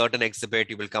 In a certain exhibit,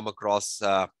 you will come across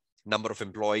number of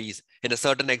employees. In a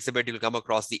certain exhibit, you will come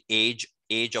across the age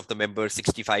of the member,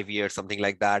 65 years, something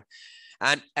like that.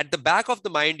 And at the back of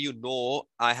the mind, you know,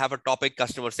 I have a topic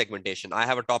customer segmentation. I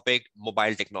have a topic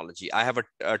mobile technology. I have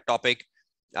a topic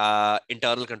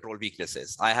internal control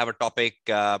weaknesses. I have a topic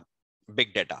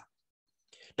big data.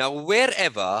 Now,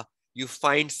 wherever you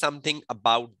find something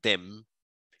about them,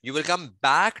 you will come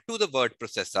back to the word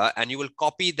processor and you will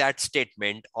copy that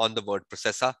statement on the word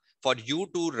processor for you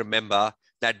to remember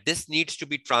that this needs to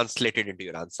be translated into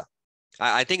your answer.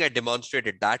 I think I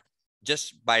demonstrated that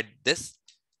just by this.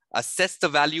 Assess the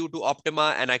value to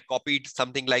optima, and I copied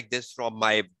something like this from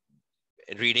my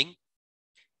reading.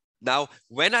 Now,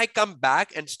 when I come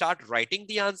back and start writing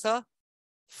the answer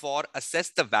for assess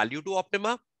the value to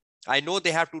optima, I know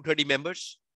they have 230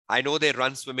 members. I know they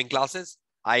run swimming classes.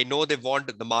 I know they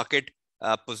want the market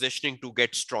positioning to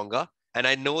get stronger. And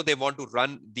I know they want to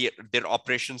run their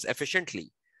operations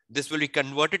efficiently. This will be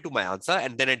converted to my answer,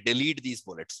 and then I delete these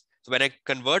bullets. So when I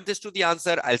convert this to the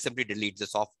answer, I'll simply delete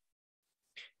this off.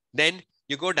 Then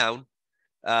you go down.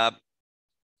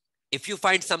 If you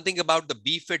find something about the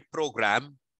BFIT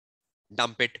program,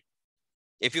 dump it.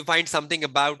 If you find something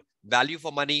about value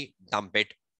for money, dump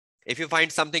it. If you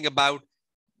find something about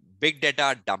big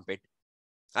data, dump it.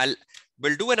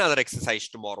 We'll do another exercise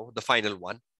tomorrow, the final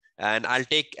one, and I'll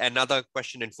take another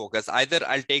question in focus. Either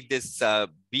I'll take this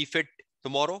BFIT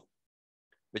tomorrow,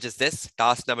 which is this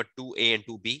task number 2A and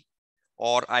 2B,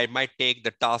 or I might take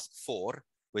the task 4,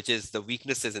 which is the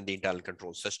weaknesses in the internal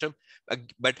control system.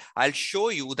 But I'll show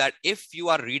you that if you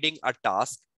are reading a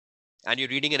task and you're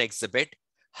reading an exhibit,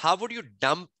 how would you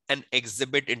dump an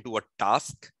exhibit into a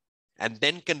task and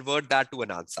then convert that to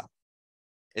an answer?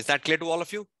 Is that clear to all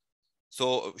of you?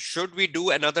 So should we do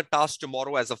another task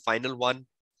tomorrow as a final one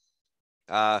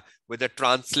with a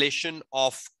translation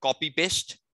of copy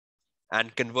paste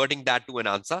and converting that to an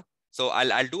answer? So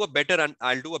I'll do a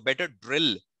better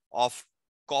drill of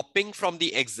copying from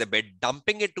the exhibit,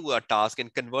 dumping it to a task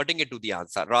and converting it to the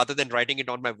answer rather than writing it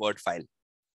on my Word file.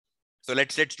 So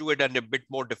let's do it in a bit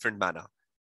more different manner.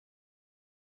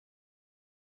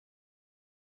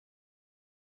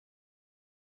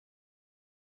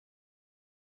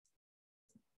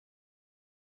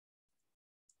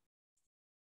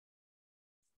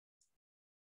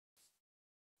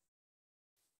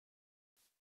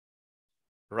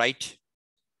 Right?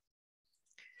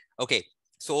 Okay,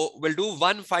 so we'll do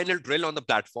one final drill on the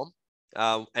platform.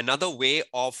 Another way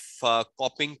of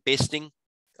copying, pasting,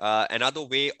 another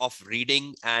way of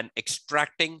reading and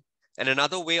extracting, and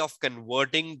another way of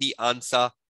converting the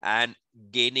answer and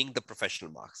gaining the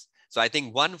professional marks. So I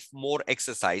think one more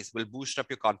exercise will boost up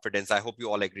your confidence. I hope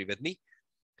you all agree with me.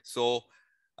 So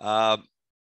I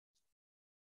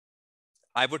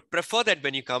would prefer that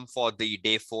when you come for the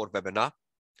day 4 webinar,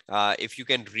 if you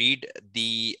can read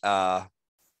the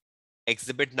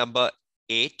exhibit number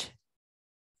 8,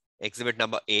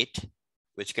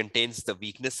 which contains the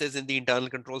weaknesses in the internal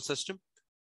control system.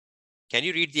 Can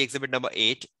you read the exhibit number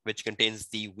 8, which contains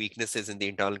the weaknesses in the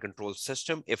internal control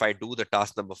system? If I do the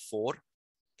task number 4,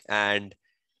 and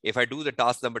if I do the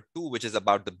task number 2, which is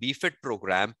about the BFIT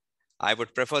program, I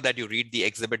would prefer that you read the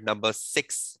exhibit number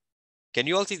 6. Can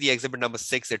you all see the exhibit number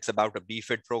 6? It's about a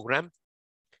BFIT program.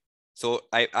 So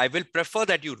I will prefer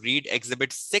that you read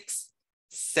exhibit 6,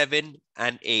 7,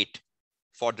 and 8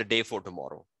 for the day for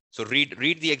tomorrow. So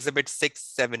read the exhibit 6,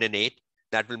 7, and 8.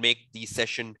 That will make the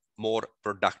session more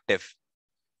productive.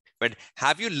 But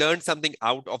have you learned something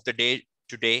out of the day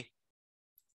today?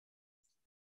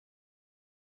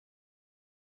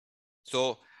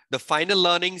 So the final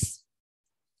learnings,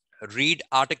 read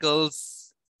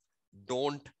articles,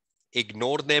 don't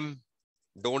ignore them.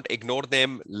 Don't ignore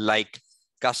them like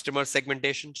customer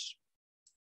segmentations.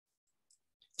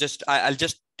 I'll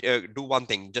just do one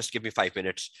thing. Just give me 5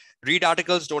 minutes. Read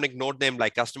articles, don't ignore them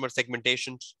like customer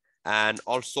segmentations. And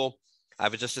also, I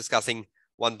was just discussing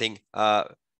one thing.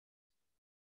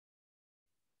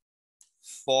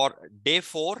 For day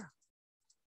 4,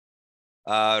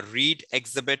 read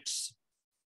exhibits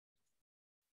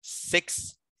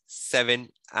 6, 7,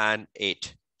 and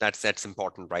 8. That's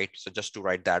important, right? So just to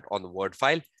write that on the Word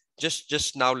file.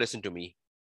 Just now listen to me.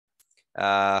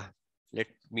 Let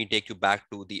me take you back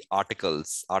to the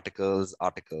articles.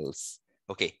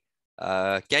 Okay.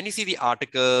 Can you see the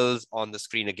articles on the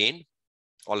screen again?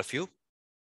 All of you?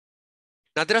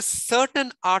 Now, there are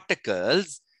certain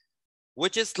articles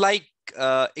which is like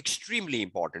extremely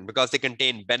important because they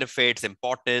contain benefits,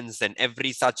 importance, and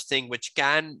every such thing which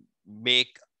can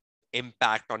make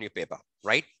impact on your paper,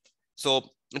 right? So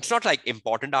it's not like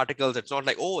important articles. It's not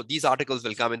like, oh, these articles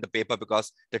will come in the paper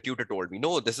because the tutor told me.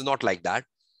 No, this is not like that.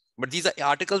 But these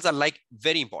articles are like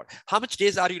very important. How much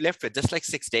days are you left with? Just like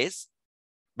 6 days.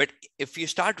 But if you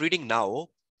start reading now,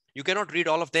 you cannot read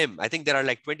all of them. I think there are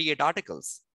like 28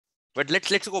 articles. But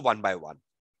let's go one by one.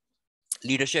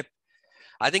 Leadership.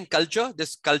 I think culture,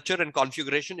 this culture and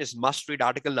configuration is must read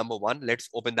article number 1. Let's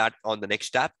open that on the next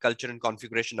tab. Culture and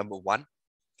configuration number 1.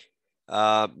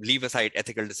 Leave aside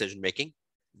ethical decision making.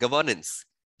 Governance.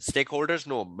 Stakeholders,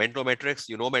 no. Mentometrics,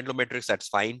 you know mentometrics, that's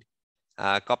fine.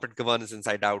 Corporate governance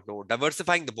inside out, no.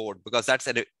 Diversifying the board, because that's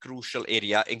a crucial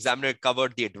area. Examiner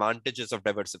covered the advantages of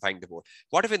diversifying the board.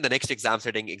 What if in the next exam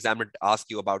setting, examiner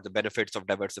asks you about the benefits of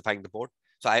diversifying the board?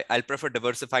 So I'll prefer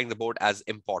diversifying the board as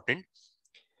important.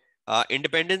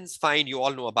 Independence, fine. You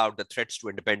all know about the threats to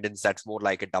independence. That's more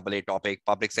like a AA topic.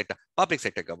 Public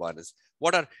sector governance.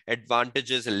 What are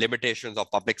advantages and limitations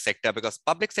of public sector? Because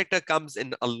public sector comes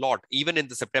in a lot. Even in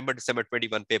the September-December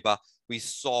 21 paper, we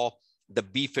saw the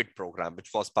BFIT program, which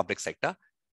was public sector.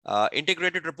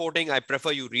 Integrated reporting, I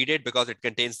prefer you read it because it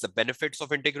contains the benefits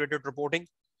of integrated reporting.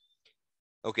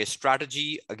 Okay,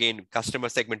 strategy, again, customer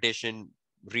segmentation,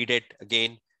 read it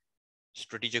again.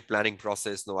 Strategic planning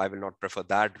process, no, I will not prefer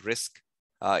that. Risk,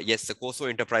 yes, the COSO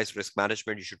enterprise risk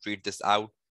management, you should read this out.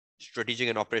 Strategic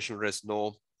and operational risk,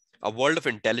 no. A world of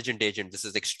intelligent agent, this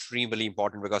is extremely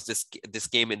important because this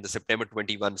came in the September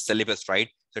 21 syllabus, right?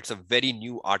 So it's a very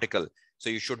new article. So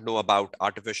you should know about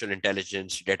artificial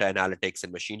intelligence, data analytics,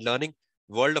 and machine learning.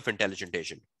 World of intelligent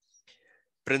agent.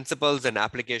 Principles and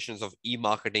applications of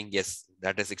e-marketing, yes,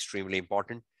 that is extremely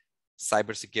important.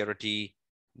 Cybersecurity,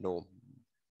 no.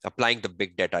 Applying the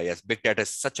big data, yes. Big data is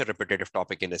such a repetitive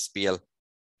topic in SBL.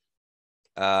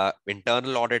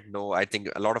 Internal audit, no. I think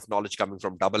a lot of knowledge coming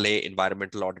from AA.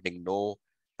 Environmental auditing, no.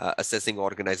 Assessing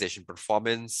organization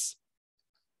performance.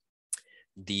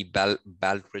 The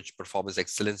Baldrige performance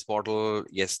excellence model,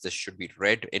 yes, this should be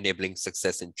read. Enabling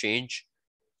success and change.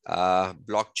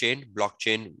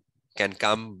 Blockchain can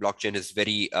come. Blockchain is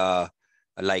very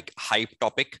like hype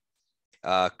topic.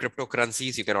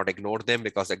 Cryptocurrencies, you cannot ignore them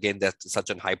because again, that's such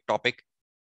a hype topic.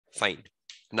 Fine.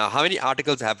 Now, how many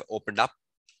articles have opened up?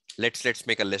 Let's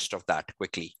make a list of that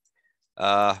quickly.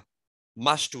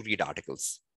 Must to read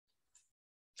articles.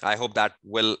 I hope that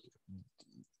will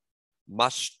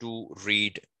must to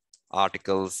read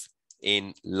articles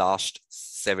in last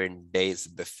 7 days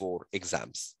before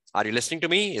exams. Are you listening to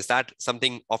me? Is that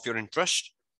something of your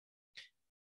interest?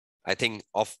 I think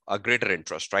of a greater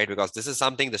interest, right? Because this is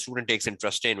something the student takes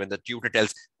interest in when the tutor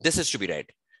tells this is to be read.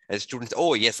 And students,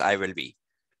 oh, yes, I will be.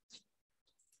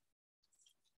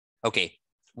 Okay,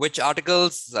 which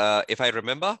articles, if I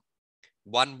remember,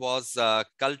 one was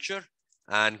culture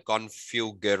and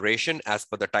configuration as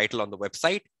per the title on the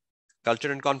website.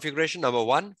 Culture and configuration, number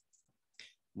 1.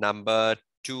 Number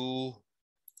 2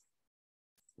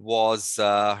 was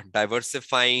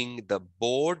diversifying the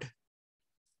board.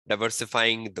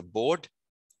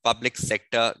 Public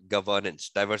sector governance.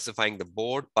 Diversifying the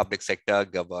board, public sector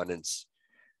governance.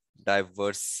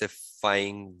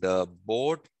 Diversifying the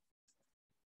board,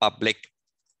 public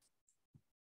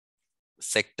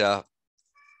sector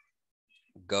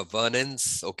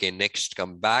governance. Okay, next,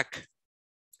 come back.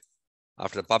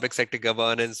 After the public sector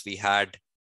governance, we had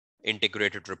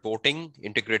integrated reporting,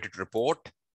 integrated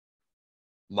report,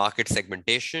 market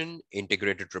segmentation,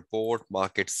 integrated report,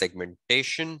 market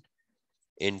segmentation,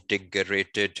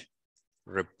 integrated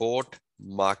report,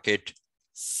 market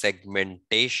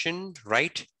segmentation,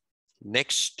 right?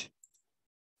 Next,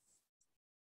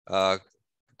 the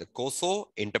COSO,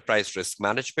 enterprise risk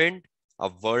management, a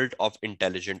world of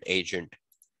intelligent agent.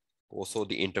 COSO,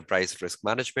 the enterprise risk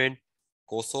management,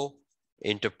 COSO,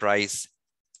 enterprise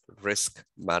risk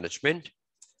management,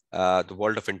 the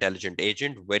world of intelligent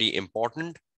agent, very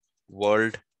important,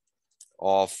 world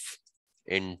of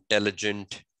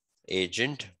intelligent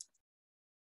agent,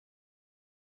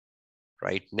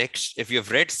 right? Next, if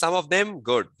you've read some of them,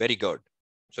 good, very good.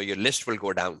 So your list will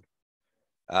go down.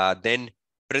 Then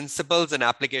principles and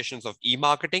applications of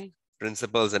e-marketing,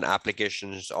 principles and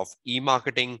applications of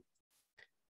e-marketing,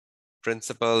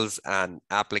 principles and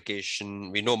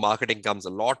application. We know marketing comes a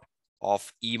lot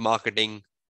of e-marketing.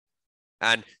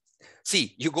 And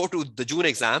see, you go to the June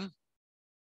exam,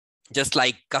 just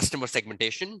like customer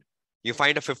segmentation, you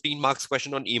find a 15 marks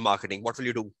question on e-marketing. What will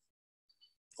you do?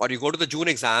 Or you go to the June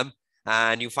exam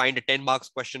and you find a 10 marks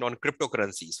question on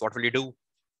cryptocurrencies. What will you do?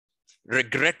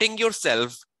 Regretting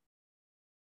yourself,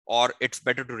 or it's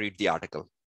better to read the article?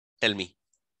 Tell me.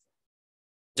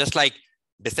 Just like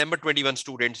December 21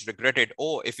 students regretted,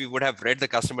 oh, if we would have read the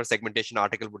customer segmentation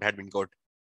article, would have been good.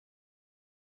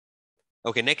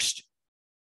 Okay, next.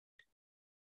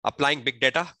 Applying big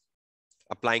data.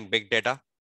 Applying big data.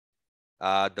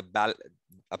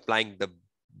 Applying the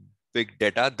big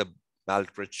data, the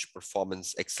Baldrige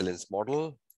performance excellence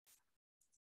model.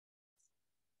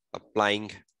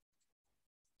 Applying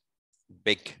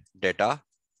big data.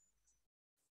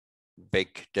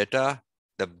 Big data,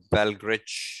 the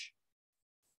Baldrige.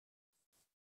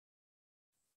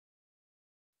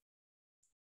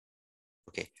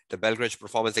 Okay, the Baldrige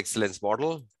performance excellence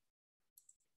model.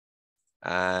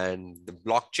 And the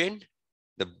blockchain,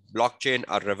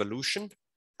 a revolution,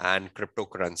 and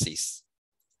cryptocurrencies.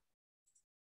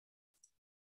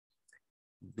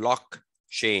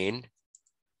 Blockchain,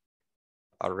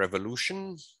 a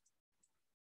revolution,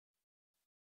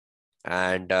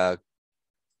 and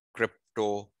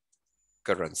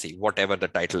cryptocurrency, whatever the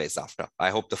title is after. I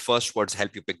hope the first words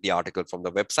help you pick the article from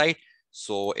the website.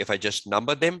 So if I just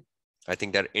number them, I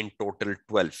think they're in total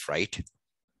 12, right?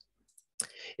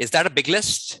 Is that a big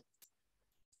list?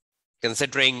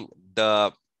 Considering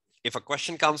if a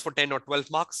question comes for 10 or 12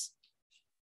 marks,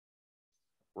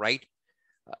 right?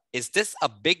 Is this a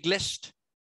big list?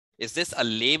 Is this a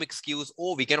lame excuse?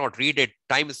 Oh, we cannot read it.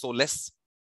 Time is so less.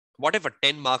 What if a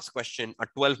 10 marks question, a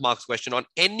 12 marks question on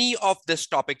any of this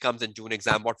topic comes in June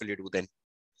exam? What will you do then?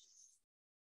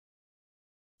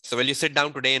 So will you sit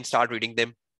down today and start reading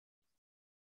them?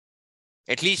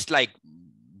 At least like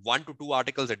 1 to 2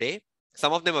 articles a day.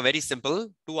 Some of them are very simple,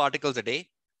 2 articles a day.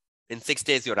 In 6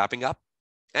 days, you're wrapping up.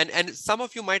 And some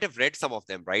of you might have read some of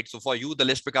them, right? So for you, the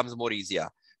list becomes more easier.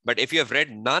 But if you have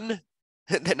read none,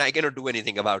 then I cannot do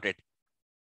anything about it.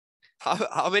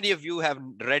 How many of you have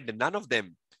read none of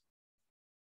them?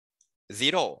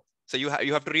 0. So you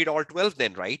have to read all 12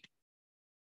 then, right?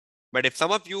 But if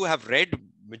some of you have read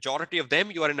majority of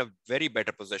them, you are in a very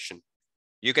better position.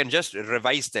 You can just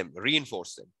revise them,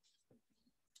 reinforce them.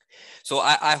 So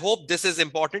I hope this is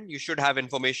important. You should have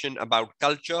information about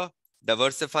culture,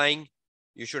 diversifying.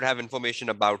 You should have information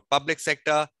about public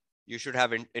sector. You should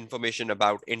have information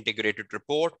about integrated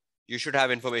report. You should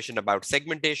have information about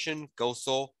segmentation,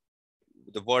 COSO,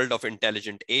 the world of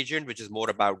intelligent agent, which is more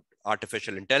about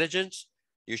artificial intelligence.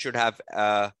 You should have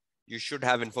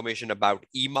information about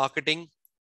e-marketing.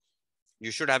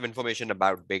 You should have information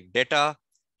about big data.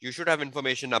 You should have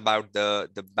information about the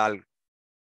Baldrige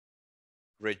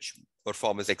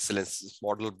performance excellence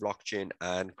model, blockchain,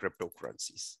 and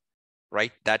cryptocurrencies,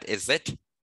 right? That is it.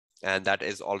 And that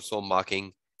is also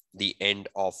marking the end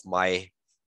of my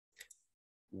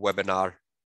webinar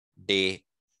day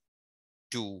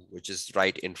 2, which is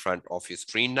right in front of your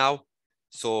screen now.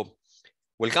 So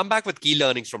we'll come back with key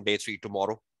learnings from day 3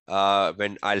 tomorrow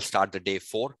when I'll start the day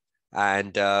 4.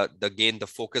 And again, the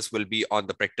focus will be on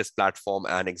the practice platform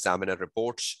and examiner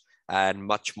reports and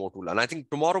much more to learn. I think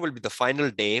tomorrow will be the final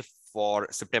day for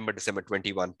September-December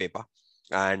 21 paper.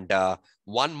 And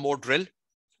one more drill,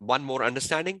 one more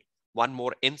understanding, one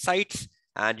more insights,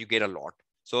 and you get a lot.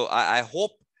 So I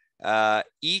hope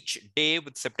each day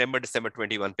with September-December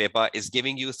 21 paper is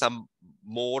giving you some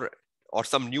more or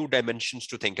some new dimensions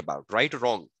to think about, right or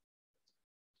wrong.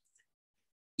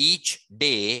 Each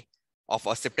day of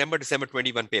a September-December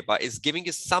 21 paper is giving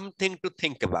you something to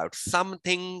think about,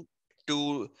 something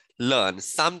to learn,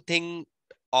 something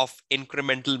of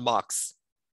incremental marks,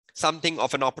 something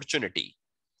of an opportunity.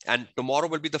 And tomorrow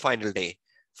will be the final day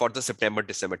for the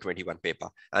September-December 21 paper.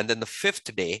 And then the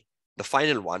 5th day, the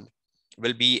final one,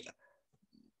 will be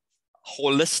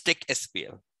holistic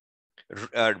SBL,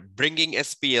 bringing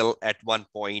SBL at one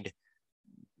point,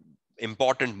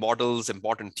 important models,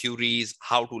 important theories,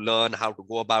 how to learn, how to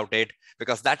go about it,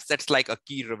 because that's like a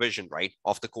key revision, right,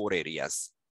 of the core areas,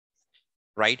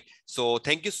 right? So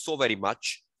thank you so very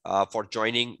much for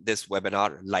joining this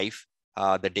webinar live,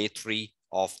 the day 3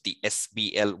 of the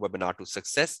SBL webinar to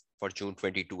success for June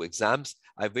 22 exams.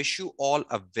 I wish you all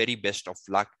a very best of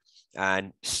luck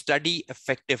and study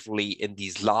effectively in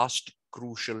these last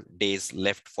crucial days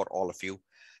left for all of you.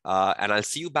 And I'll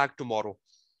see you back tomorrow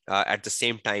at the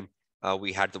same time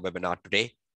we had the webinar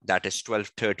today. That is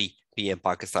 12:30 p.m.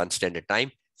 Pakistan Standard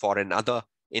Time for another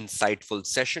insightful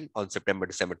session on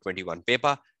September-December 21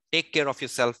 paper. Take care of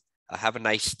yourself. Have a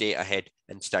nice day ahead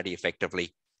and study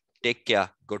effectively. Take care.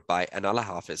 Goodbye and Allah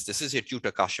Hafiz. This is your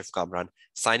tutor Kashif Kamran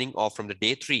signing off from the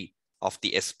day 3 of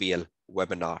the SBL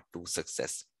webinar to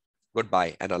success.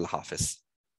 Goodbye and Allah Hafiz.